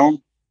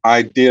down,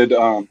 I did,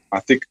 I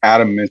think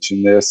Adam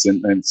mentioned this,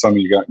 and some of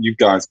you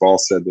guys have all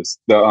said this,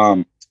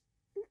 the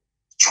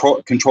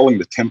controlling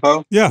the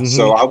tempo. Yeah.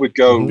 So I would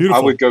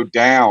go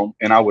down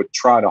and I would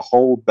try to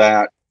hold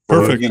that.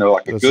 Perfect. You know,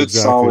 like a good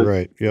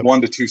solid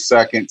 1 to 2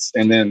 seconds,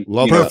 and then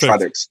try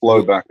to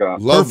explode back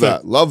up. Love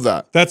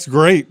that. That's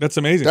great. That's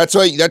amazing.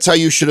 That's how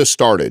you should have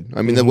started.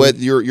 I mean, the way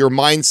your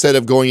mindset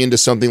of going into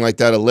something like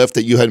that, a lift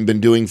that you hadn't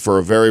been doing for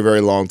a very,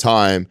 very long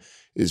time,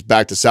 is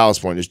back to Sal's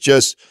point. Is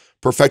just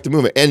perfect the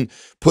movement and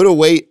put a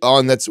weight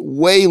on that's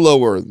way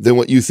lower than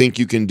what you think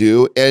you can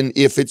do. And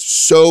if it's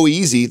so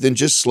easy, then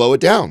just slow it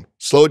down.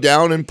 Slow it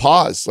down and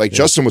pause. Like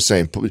Justin was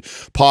saying,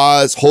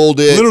 pause, hold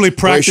it. Literally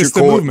practice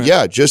the movement.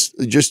 Yeah,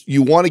 just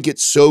you want to get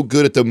so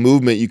good at the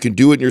movement. You can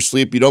do it in your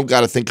sleep. You don't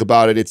got to think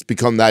about it. It's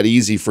become that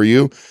easy for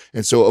you.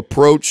 And so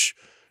approach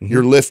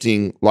your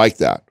lifting like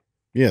that.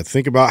 Yeah,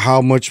 think about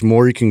how much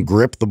more you can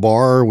grip the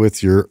bar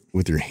with your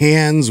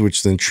hands,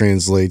 which then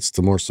translates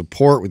to more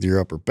support with your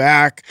upper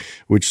back,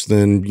 which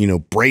then, you know,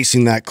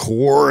 bracing that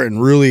core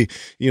and really,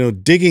 you know,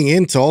 digging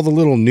into all the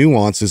little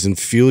nuances and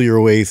feel your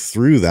way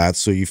through that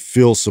so you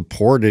feel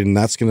supported, and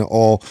that's going to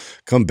all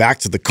come back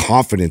to the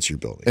confidence you're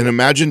building. And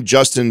imagine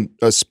Justin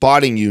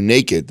spotting you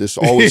naked. This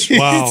always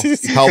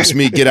helps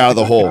me get out of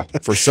the hole.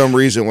 For some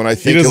reason, when I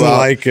think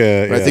about I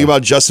think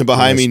about Justin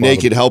behind me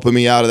naked helping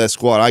me out of that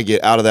squat, I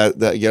get out of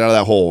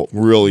that hole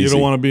real easy. You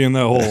don't want to be in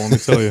that hole, let me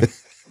tell you.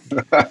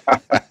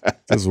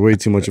 That's way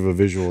too much of a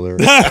visual there.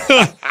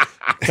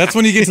 That's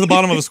when you get to the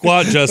bottom of a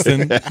squat,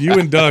 Justin. You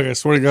and Doug, I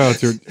swear to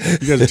God, you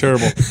guys are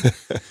terrible.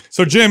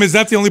 So, Jim, is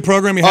that the only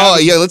program you have? Oh,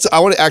 yeah. I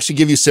want to actually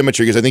give you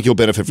Symmetry because I think you'll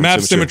benefit from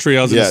Map Symmetry.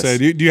 I was going to say.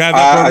 Do you have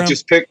that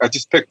program? I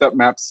just picked up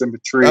Map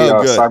Symmetry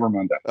Cyber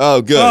Monday.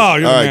 Oh, good. Oh,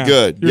 you're all right,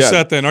 good. You're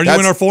set then. Are you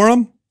in our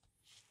forum?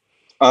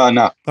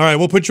 No. All right,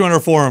 we'll put you on our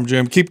forum,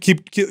 Jim.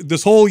 Keep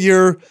this whole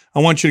year. I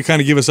want you to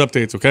kind of give us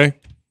updates, okay?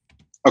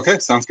 Okay,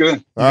 sounds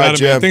good. All right,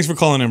 Jim. Man. Thanks for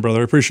calling in,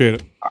 brother. I appreciate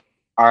it.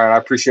 All right, I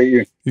appreciate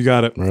you. You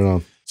got it. Right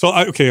on. So,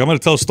 I'm going to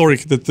tell a story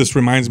that this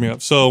reminds me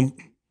of. So,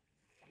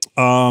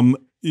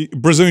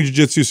 Brazilian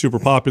Jiu-Jitsu is super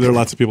popular.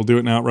 Lots of people do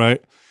it now,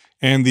 right?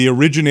 And the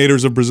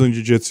originators of Brazilian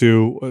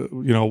Jiu-Jitsu,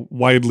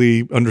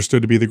 widely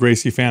understood to be the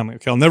Gracie family.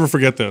 Okay, I'll never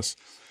forget this.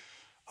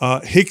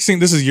 Hickson,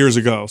 this is years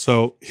ago.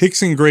 So,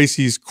 Hickson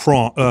Gracie's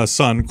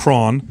son,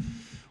 Kron,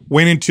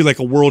 went into like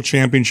a world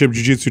championship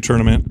jiu-jitsu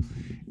tournament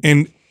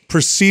and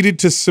proceeded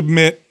to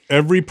submit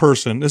every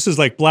person. This is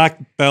like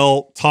black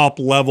belt, top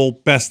level,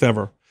 best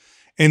ever.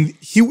 And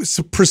he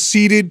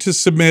proceeded to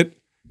submit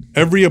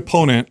every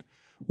opponent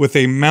with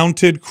a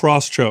mounted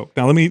cross choke.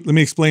 Now, let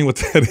me explain what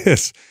that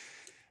is.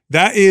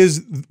 That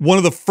is one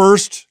of the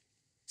first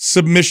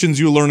submissions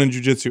you learn in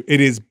jiu-jitsu. It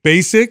is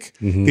basic.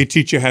 They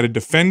teach you how to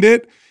defend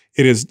it.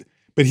 It is,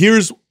 but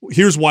here's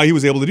why he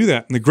was able to do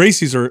that. And the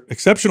Gracies are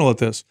exceptional at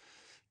this.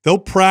 They'll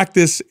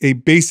practice a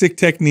basic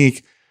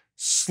technique,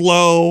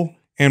 slow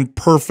and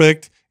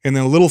perfect and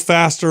then a little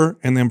faster,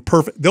 and then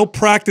perfect. They'll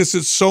practice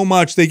it so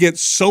much, they get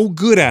so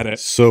good at it.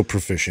 So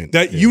proficient.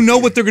 That you know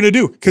what they're going to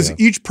do. Because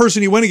each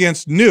person you went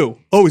against knew,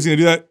 oh, he's going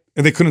to do that,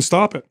 and they couldn't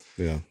stop it.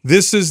 Yeah.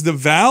 This is the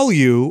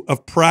value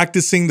of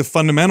practicing the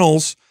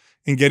fundamentals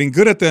and getting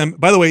good at them.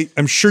 By the way,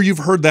 I'm sure you've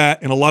heard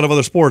that in a lot of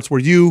other sports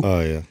where you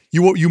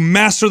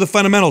master the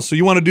fundamentals. So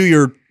you want to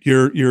do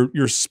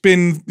your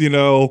spin,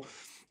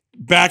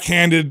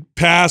 backhanded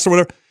pass or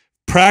whatever.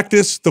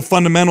 Practice the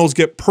fundamentals,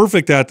 get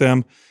perfect at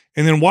them,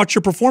 and then watch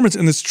your performance.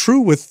 And it's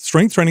true with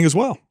strength training as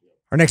well.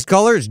 Our next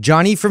caller is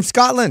Johnny from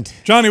Scotland.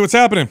 Johnny, what's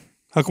happening?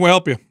 How can we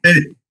help you?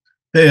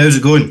 Hey, how's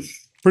it going?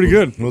 Pretty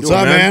good. What's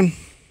up, man?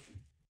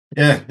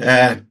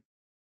 Yeah.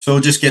 So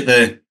I'll just get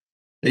the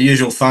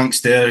usual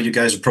thanks there. You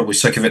guys are probably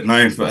sick of it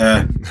now,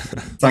 but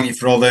thank you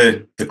for all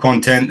the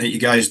content that you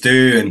guys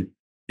do,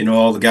 and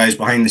all the guys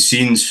behind the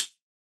scenes.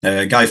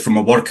 A guy from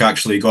my work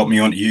actually got me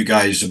onto you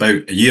guys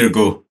about a year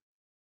ago.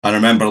 I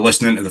remember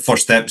listening to the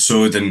first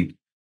episode and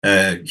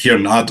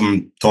hearing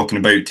Adam talking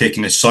about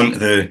taking his son to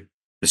the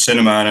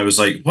cinema, and I was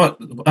like, "What?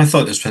 I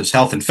thought this was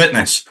health and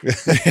fitness."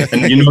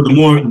 And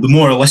the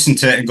more I listened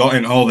to it and got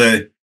into all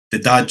the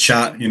dad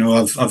chat,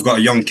 I've got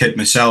a young kid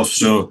myself,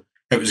 so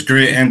it was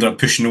great. I ended up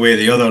pushing away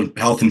the other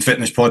health and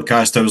fitness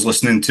podcast I was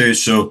listening to.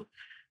 So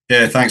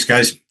yeah, thanks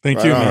guys.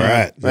 Thank you. All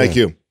right. Thank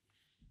you.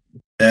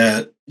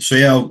 So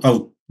yeah,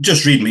 I'll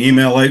just read my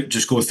email out,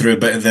 just go through a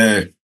bit of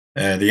the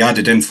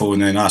added info,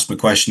 and then ask my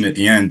question at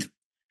the end.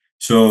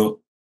 So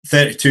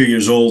 32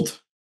 years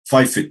old,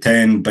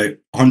 5'10", about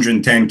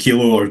 110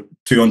 kilo or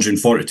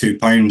 242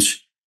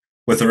 pounds,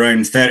 with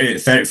around 30 to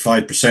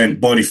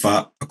 35% body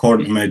fat,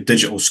 according to my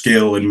digital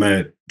scale in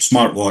my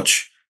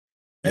smartwatch.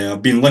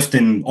 I've been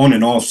lifting on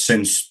and off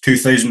since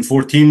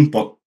 2014,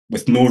 but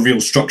with no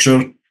real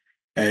structure,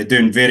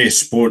 doing various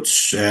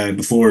sports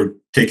before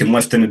taking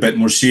lifting a bit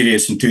more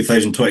serious in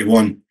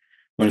 2021,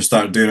 when I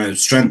started doing a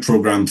strength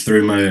program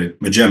through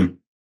my gym.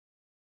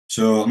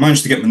 So I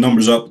managed to get my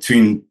numbers up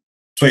between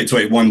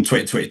 2021 and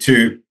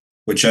 2022,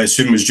 which I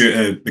assume was due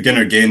to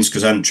beginner gains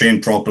because I hadn't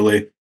trained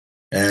properly,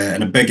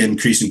 and a big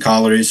increase in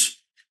calories.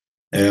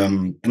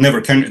 I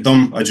never counted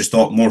them. I just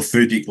thought more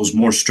food equals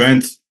more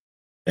strength.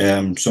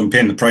 So I'm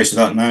paying the price of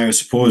that now, I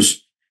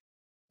suppose.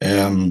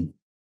 So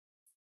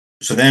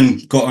then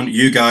got onto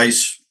you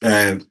guys,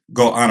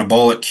 got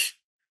anabolic,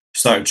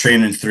 started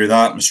training through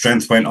that. My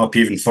strength went up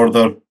even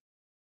further.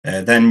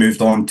 Then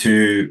moved on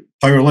to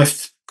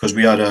powerlift because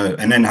we had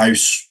an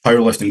in-house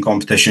powerlifting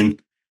competition.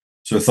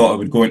 So I thought I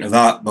would go into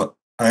that, but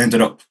I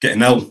ended up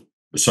getting ill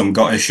with some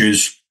gut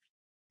issues.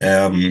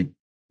 So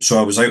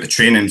I was out of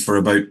training for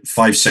about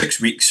 5-6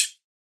 weeks.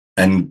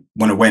 And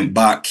when I went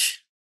back,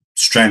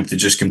 strength had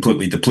just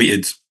completely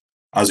depleted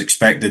as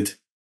expected.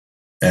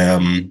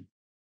 So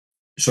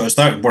I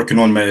started working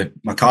on my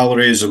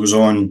calories. I was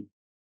on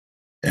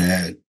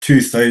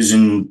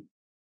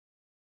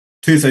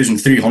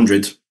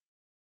 2,300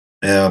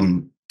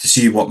 to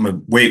see what my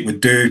weight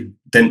would do.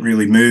 Didn't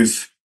really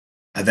move.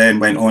 I then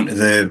went on to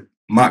the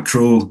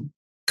macro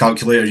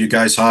calculator you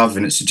guys have,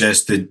 and it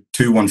suggested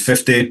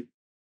 2,150.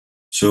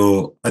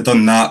 So I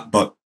done that,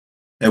 but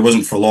it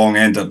wasn't for long.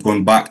 I ended up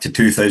going back to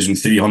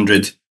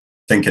 2,300,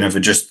 thinking if I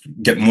just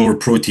get more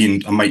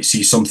protein, I might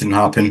see something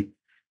happen.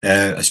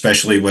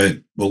 Especially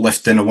with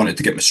lifting, I wanted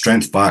to get my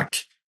strength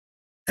back.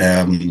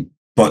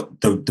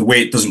 But the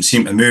weight doesn't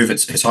seem to move.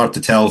 It's hard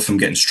to tell if I'm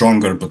getting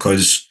stronger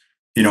because,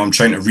 I'm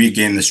trying to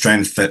regain the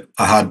strength that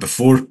I had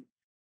before.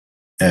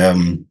 But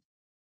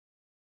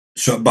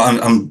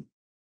I'm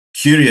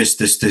curious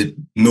just to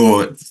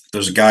know,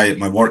 there's a guy at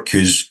my work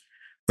who's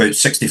about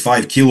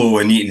 65 kilo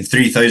and eating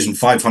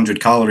 3,500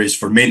 calories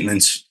for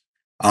maintenance.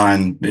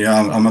 And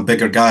I'm a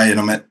bigger guy and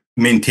I'm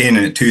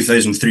maintaining at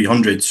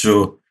 2,300.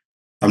 So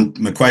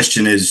my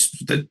question is,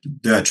 do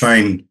I try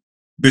and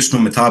boost my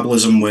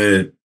metabolism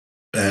with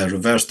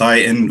reverse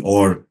dieting,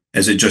 or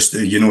is it just,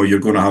 you're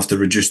going to have to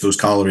reduce those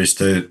calories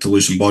to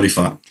lose some body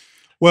fat?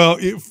 Well,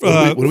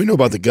 what do we know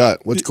about the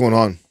gut? What's going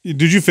on?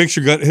 Did you fix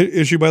your gut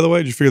issue, by the way?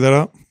 Did you figure that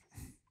out?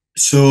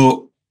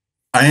 So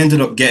I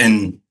ended up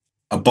getting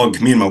a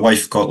bug. Me and my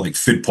wife got like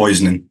food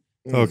poisoning.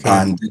 Okay.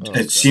 And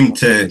it seemed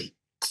to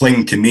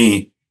cling to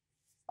me,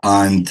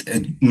 and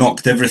it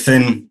knocked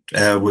everything.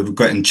 We've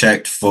gotten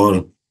checked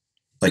for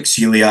like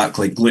celiac,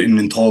 like gluten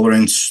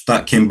intolerance.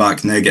 That came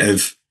back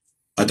negative.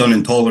 I done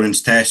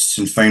intolerance tests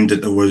and found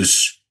that there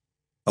was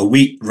a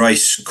wheat,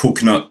 rice,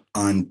 coconut,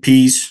 and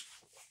peas.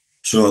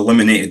 So I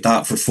eliminated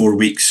that for 4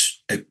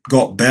 weeks. It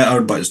got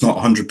better, but it's not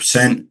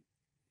 100%.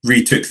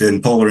 Retook the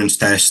intolerance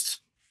test.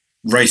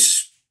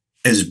 Rice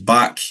is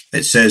back.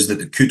 It says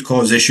that it could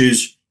cause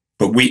issues,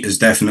 but wheat is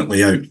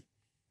definitely out.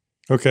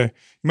 Okay.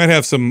 You might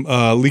have some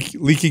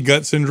leaky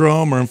gut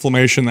syndrome or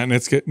inflammation that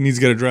needs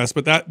to get addressed,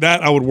 but that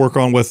I would work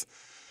on with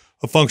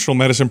a functional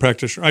medicine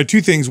practitioner. All right,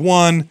 2 things.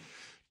 1,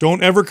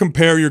 don't ever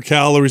compare your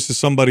calories to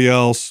somebody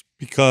else,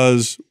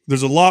 because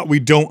there's a lot we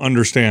don't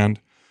understand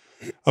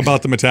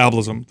about the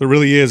metabolism. There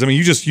really is. I mean,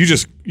 you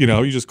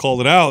just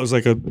called it out. It's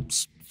like a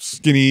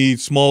skinny,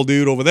 small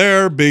dude over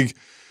there, big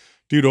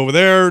dude over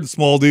there, the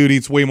small dude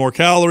eats way more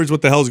calories.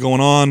 What the hell's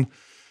going on?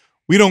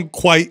 We don't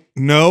quite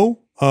know.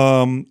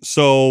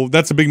 So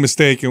that's a big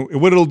mistake. And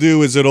what it'll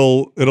do is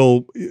it'll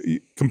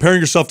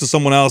comparing yourself to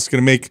someone else is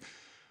going to make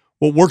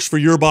what works for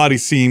your body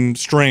seem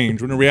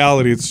strange, when in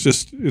reality,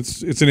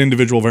 it's an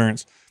individual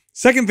variance.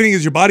 Second thing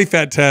is your body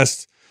fat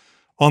test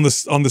on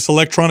this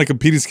electronic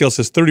competing scale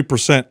says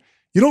 30%.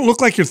 You don't look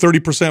like you're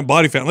 30%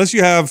 body fat unless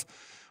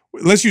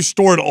you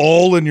store it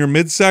all in your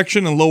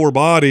midsection and lower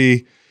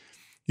body.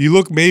 You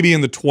look maybe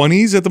in the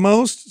 20s at the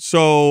most.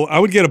 So I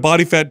would get a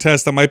body fat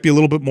test that might be a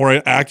little bit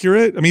more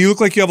accurate. I mean, you look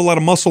like you have a lot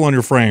of muscle on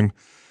your frame.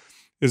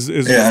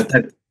 Yeah,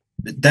 I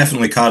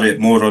definitely carry it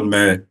more on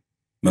my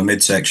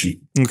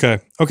midsection.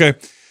 Okay.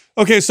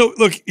 So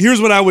look,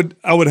 here's what I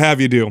would have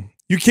you do.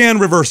 You can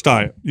reverse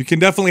diet. You can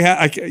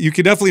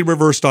definitely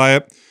reverse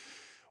diet,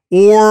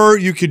 or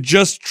you could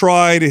just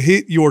try to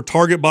hit your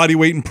target body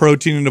weight in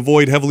protein and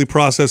avoid heavily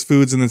processed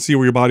foods, and then see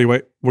where your body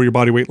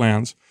weight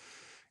lands,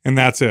 and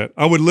that's it.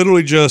 I would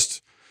literally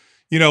just,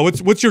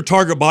 what's your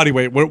target body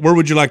weight? Where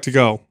would you like to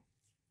go?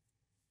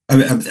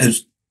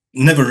 I've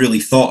never really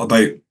thought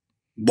about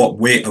what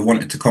weight I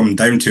wanted to come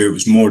down to. It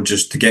was more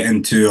just to get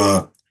into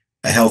a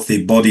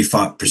healthy body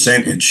fat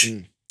percentage.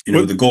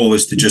 The goal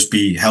is to just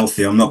be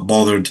healthy. I'm not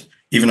bothered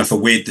even if I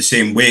weighed the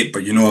same weight,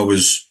 but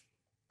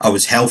I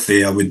was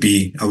healthy. I would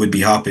be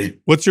happy.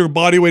 What's your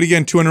body weight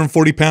again?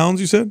 240 pounds,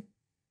 you said?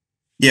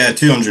 Yeah,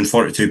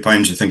 242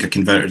 pounds. I think I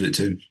converted it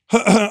to.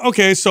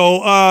 Okay,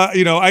 so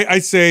I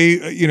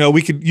say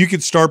you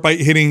could start by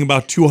hitting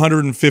about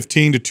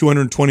 215 to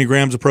 220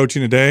 grams of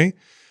protein a day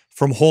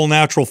from whole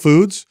natural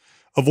foods.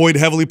 Avoid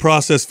heavily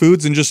processed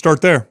foods and just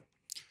start there,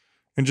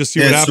 and just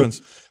see what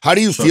happens. How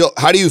do you feel?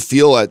 How do you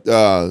feel at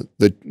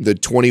the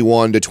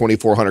 21 to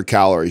 2,400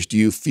 calories? Do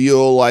you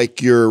feel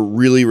like you're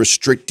really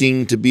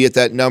restricting to be at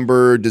that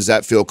number? Does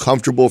that feel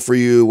comfortable for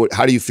you?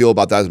 How do you feel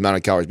about that amount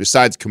of calories?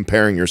 Besides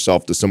comparing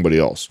yourself to somebody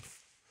else.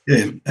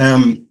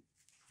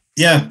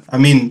 Yeah. I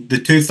mean, the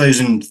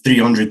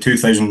 2,300,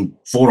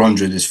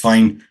 2,400 is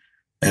fine.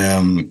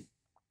 I'm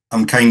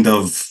kind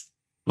of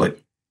like,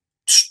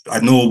 I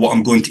know what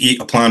I'm going to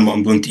eat. I plan what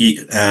I'm going to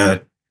eat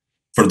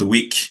for the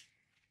week.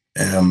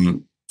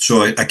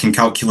 So I can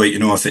calculate,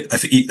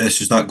 if I eat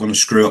this, is that going to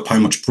screw up how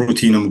much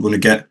protein I'm going to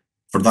get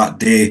for that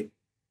day?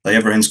 Like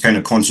everything's kind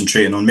of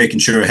concentrating on making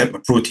sure I hit my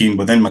protein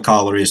within my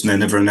calories, and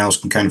then everything else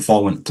can kind of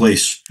fall into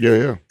place.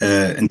 Yeah.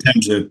 In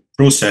terms of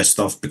processed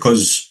stuff,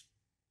 because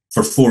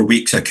for 4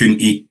 weeks I couldn't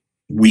eat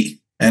wheat,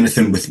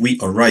 anything with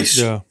wheat or rice.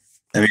 Yeah.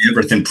 I mean,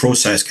 everything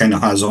processed kind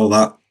of has all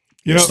that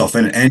stuff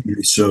in it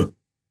anyway. So,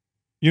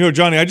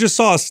 Johnny, I just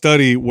saw a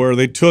study where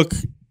they took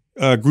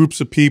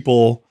groups of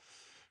people,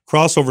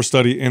 crossover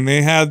study, and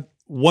they had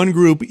one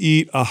group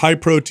eat a high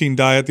protein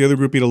diet, the other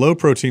group eat a low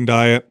protein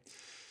diet,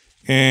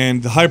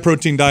 and the high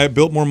protein diet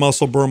built more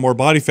muscle, burned more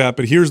body fat.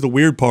 But here's the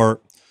weird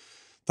part.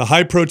 The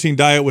high protein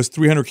diet was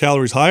 300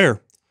 calories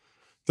higher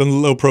than the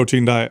low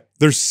protein diet.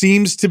 There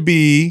seems to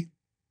be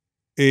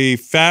a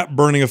fat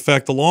burning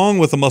effect along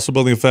with a muscle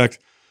building effect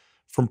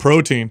from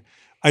protein.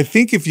 I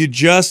think if you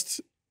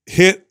just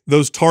hit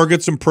those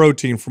targets in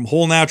protein from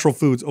whole natural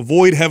foods,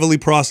 avoid heavily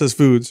processed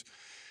foods,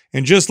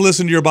 and just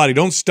listen to your body.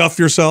 Don't stuff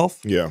yourself.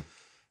 Yeah.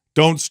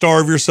 Don't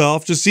starve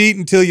yourself. Just eat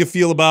until you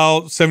feel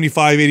about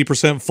 75,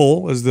 80%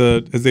 full, as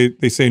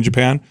they say in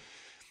Japan,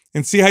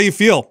 and see how you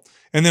feel.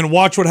 And then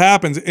watch what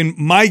happens. And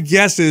my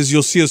guess is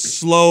you'll see a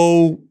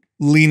slow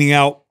leaning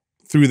out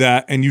through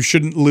that, and you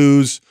shouldn't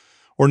lose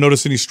or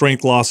notice any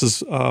strength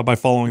losses by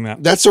following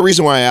that. That's the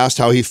reason why I asked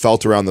how he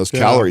felt around those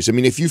calories. I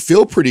mean, if you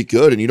feel pretty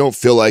good and you don't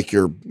feel like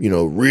you're,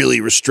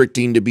 really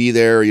restricting to be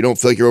there, you don't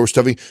feel like you're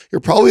overstuffing,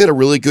 you're probably at a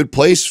really good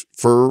place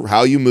for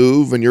how you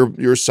move and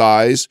your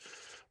size.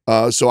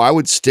 So I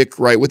would stick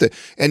right with it.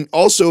 And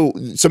also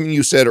something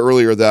you said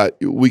earlier that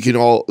we can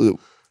all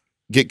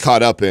get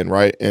caught up in,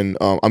 right? And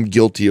I'm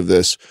guilty of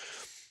this,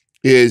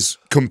 is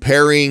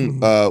comparing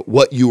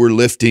what you were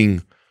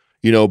lifting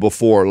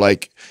before.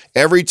 Like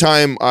every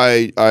time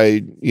I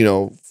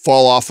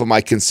fall off of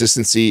my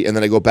consistency and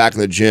then I go back in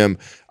the gym,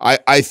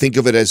 I think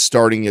of it as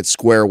starting at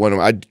square one.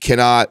 I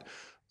cannot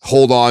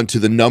hold on to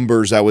the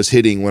numbers I was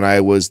hitting when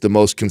I was the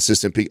most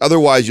consistent peak.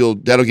 Otherwise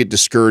that'll get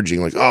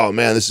discouraging. Like, oh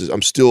man,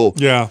 I'm still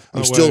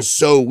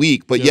so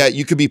weak, but yet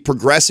you could be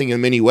progressing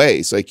in many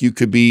ways. Like you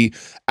could be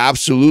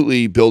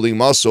absolutely building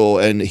muscle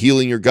and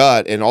healing your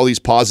gut and all these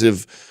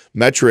positive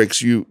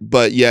metrics,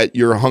 but yet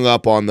you're hung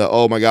up on the,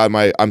 oh my God,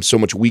 I'm so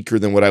much weaker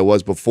than what I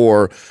was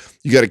before.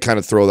 You got to kind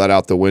of throw that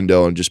out the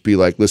window and just be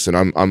like, listen,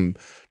 I'm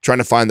trying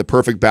to find the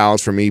perfect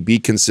balance for me, be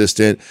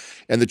consistent.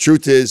 And the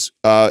truth is,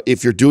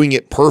 if you're doing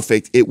it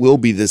perfect, it will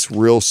be this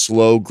real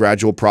slow,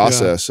 gradual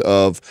process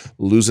of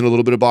losing a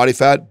little bit of body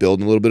fat,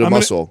 building a little bit of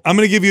muscle. I'm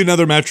going to give you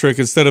another metric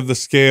instead of the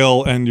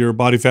scale and your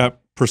body fat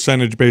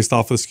percentage based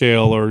off the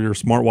scale or your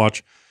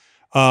smartwatch.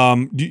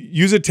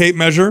 Use a tape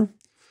measure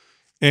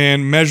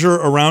and measure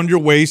around your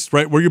waist,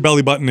 right where your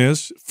belly button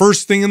is.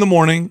 First thing in the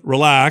morning,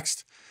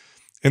 relaxed,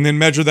 and then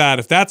measure that.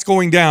 If that's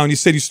going down, you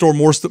said you store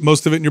most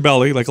of it in your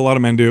belly, like a lot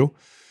of men do,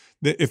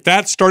 If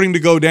that's starting to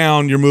go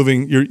down, you're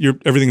moving. You're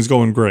everything's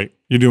going great.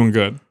 You're doing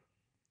good.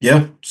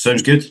 Yeah,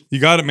 sounds good. You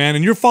got it, man.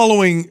 And you're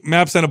following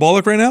MAPS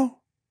Anabolic right now?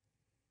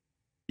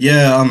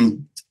 Yeah,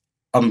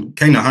 I'm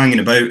kind of hanging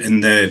about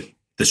in the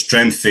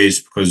strength phase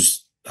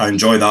because I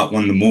enjoy that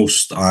one the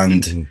most,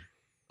 and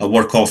I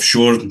work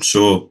offshore,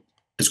 so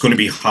it's going to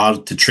be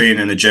hard to train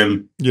in a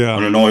gym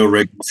on an oil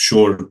rig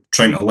offshore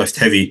trying to lift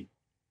heavy.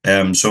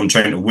 So I'm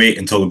trying to wait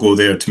until I go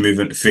there to move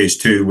into phase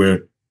 2,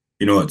 where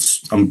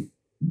I'm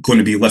going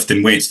to be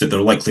lifting weights that they're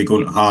likely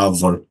going to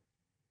have, or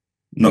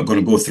not going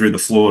to go through the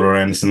floor or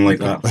anything like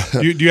that.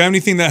 Do you have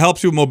anything that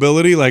helps you with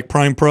mobility, like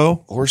Prime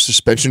Pro? Or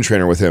suspension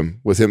trainer with him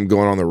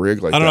going on the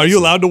rig like that. I don't know. Are you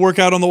allowed to work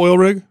out on the oil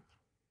rig?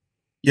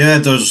 Yeah,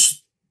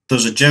 there's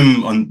a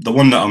gym on the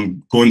one that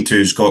I'm going to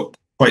has got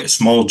quite a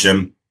small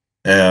gym,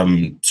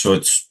 so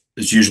it's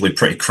usually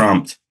pretty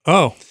cramped.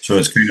 Oh, so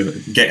it's kind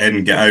of get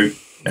in, get out.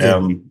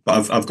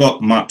 But I've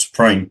got MAPS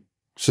Prime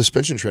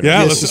suspension trainer.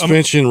 Yeah,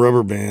 suspension,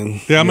 rubber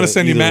band. Yeah, I'm gonna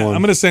send you.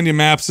 I'm gonna send you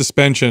MAPS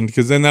suspension,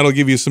 because then that'll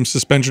give you some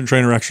suspension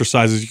trainer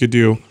exercises you could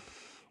do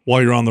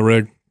while you're on the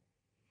rig.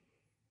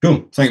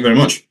 Cool. Thank you very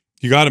much.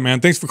 You got it, man.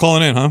 Thanks for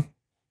calling in, huh?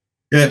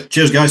 Yeah.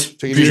 Cheers, guys.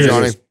 Take it easy,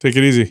 Johnny. Take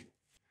it easy.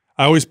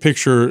 I always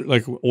picture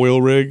like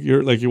oil rig.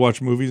 You're like, you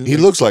watch movies. And he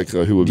looks like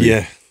who would be.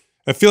 Yeah.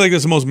 I feel like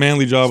that's the most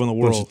manly job in the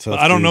world.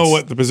 I don't know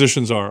what the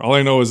positions are. All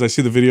I know is I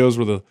see the videos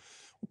where the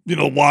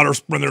water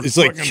when they're it's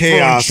like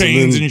chaos,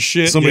 chains and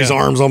shit. Somebody's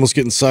arms almost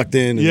getting sucked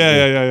in.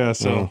 Yeah.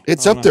 So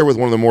it's up there with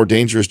one of the more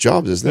dangerous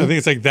jobs, isn't it? I think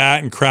it's like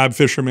that and crab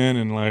fishermen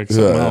and like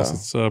something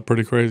else. It's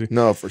pretty crazy.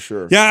 No, for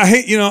sure. Yeah, I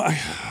hate.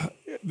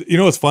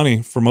 It's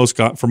funny for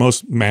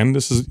most men.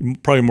 This is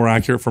probably more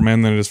accurate for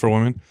men than it is for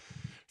women.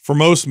 For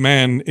most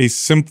men, a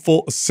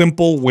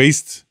simple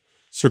waist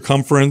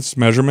circumference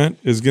measurement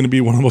is going to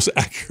be one of the most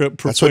accurate.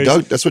 That's what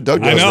Doug does,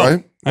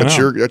 right? That's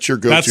your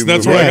go-to.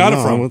 That's where I got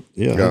it from.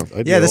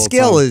 The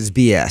scale is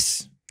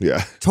BS.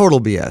 Yeah,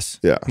 total BS.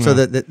 Yeah. So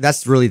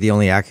that's really the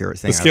only accurate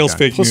thing. The scale's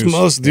fake Plus, news.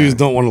 most dudes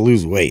don't want to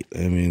lose weight.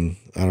 I mean,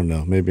 I don't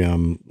know. Maybe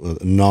I'm an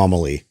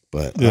anomaly,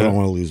 but I don't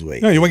want to lose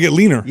weight. No, you want to get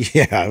leaner.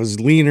 Yeah, I was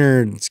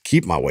leaner to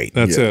keep my weight.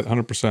 That's it,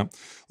 100%.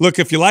 Look,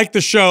 if you like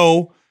the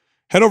show,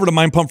 head over to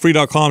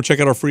mindpumpfree.com. Check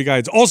out our free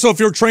guides. Also, if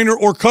you're a trainer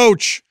or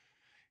coach,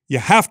 you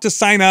have to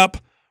sign up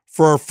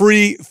for our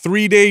free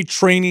 3-day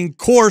training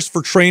course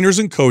for trainers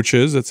and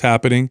coaches that's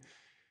happening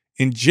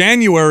in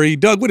January.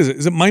 Doug, what is it?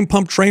 Is it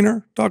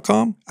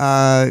mindpumptrainer.com?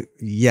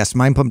 Yes,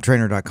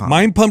 mindpumptrainer.com.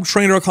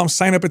 Mindpumptrainer.com.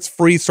 Sign up. It's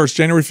free. It starts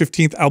January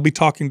 15th. I'll be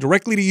talking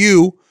directly to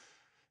you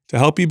to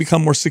help you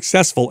become more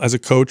successful as a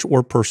coach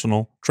or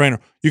personal trainer.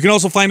 You can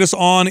also find us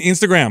on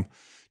Instagram.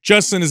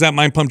 Justin is at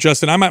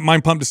mindpumpjustin. I'm at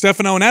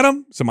mindpumpdestefano, and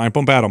Adam is at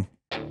mindpumpadam.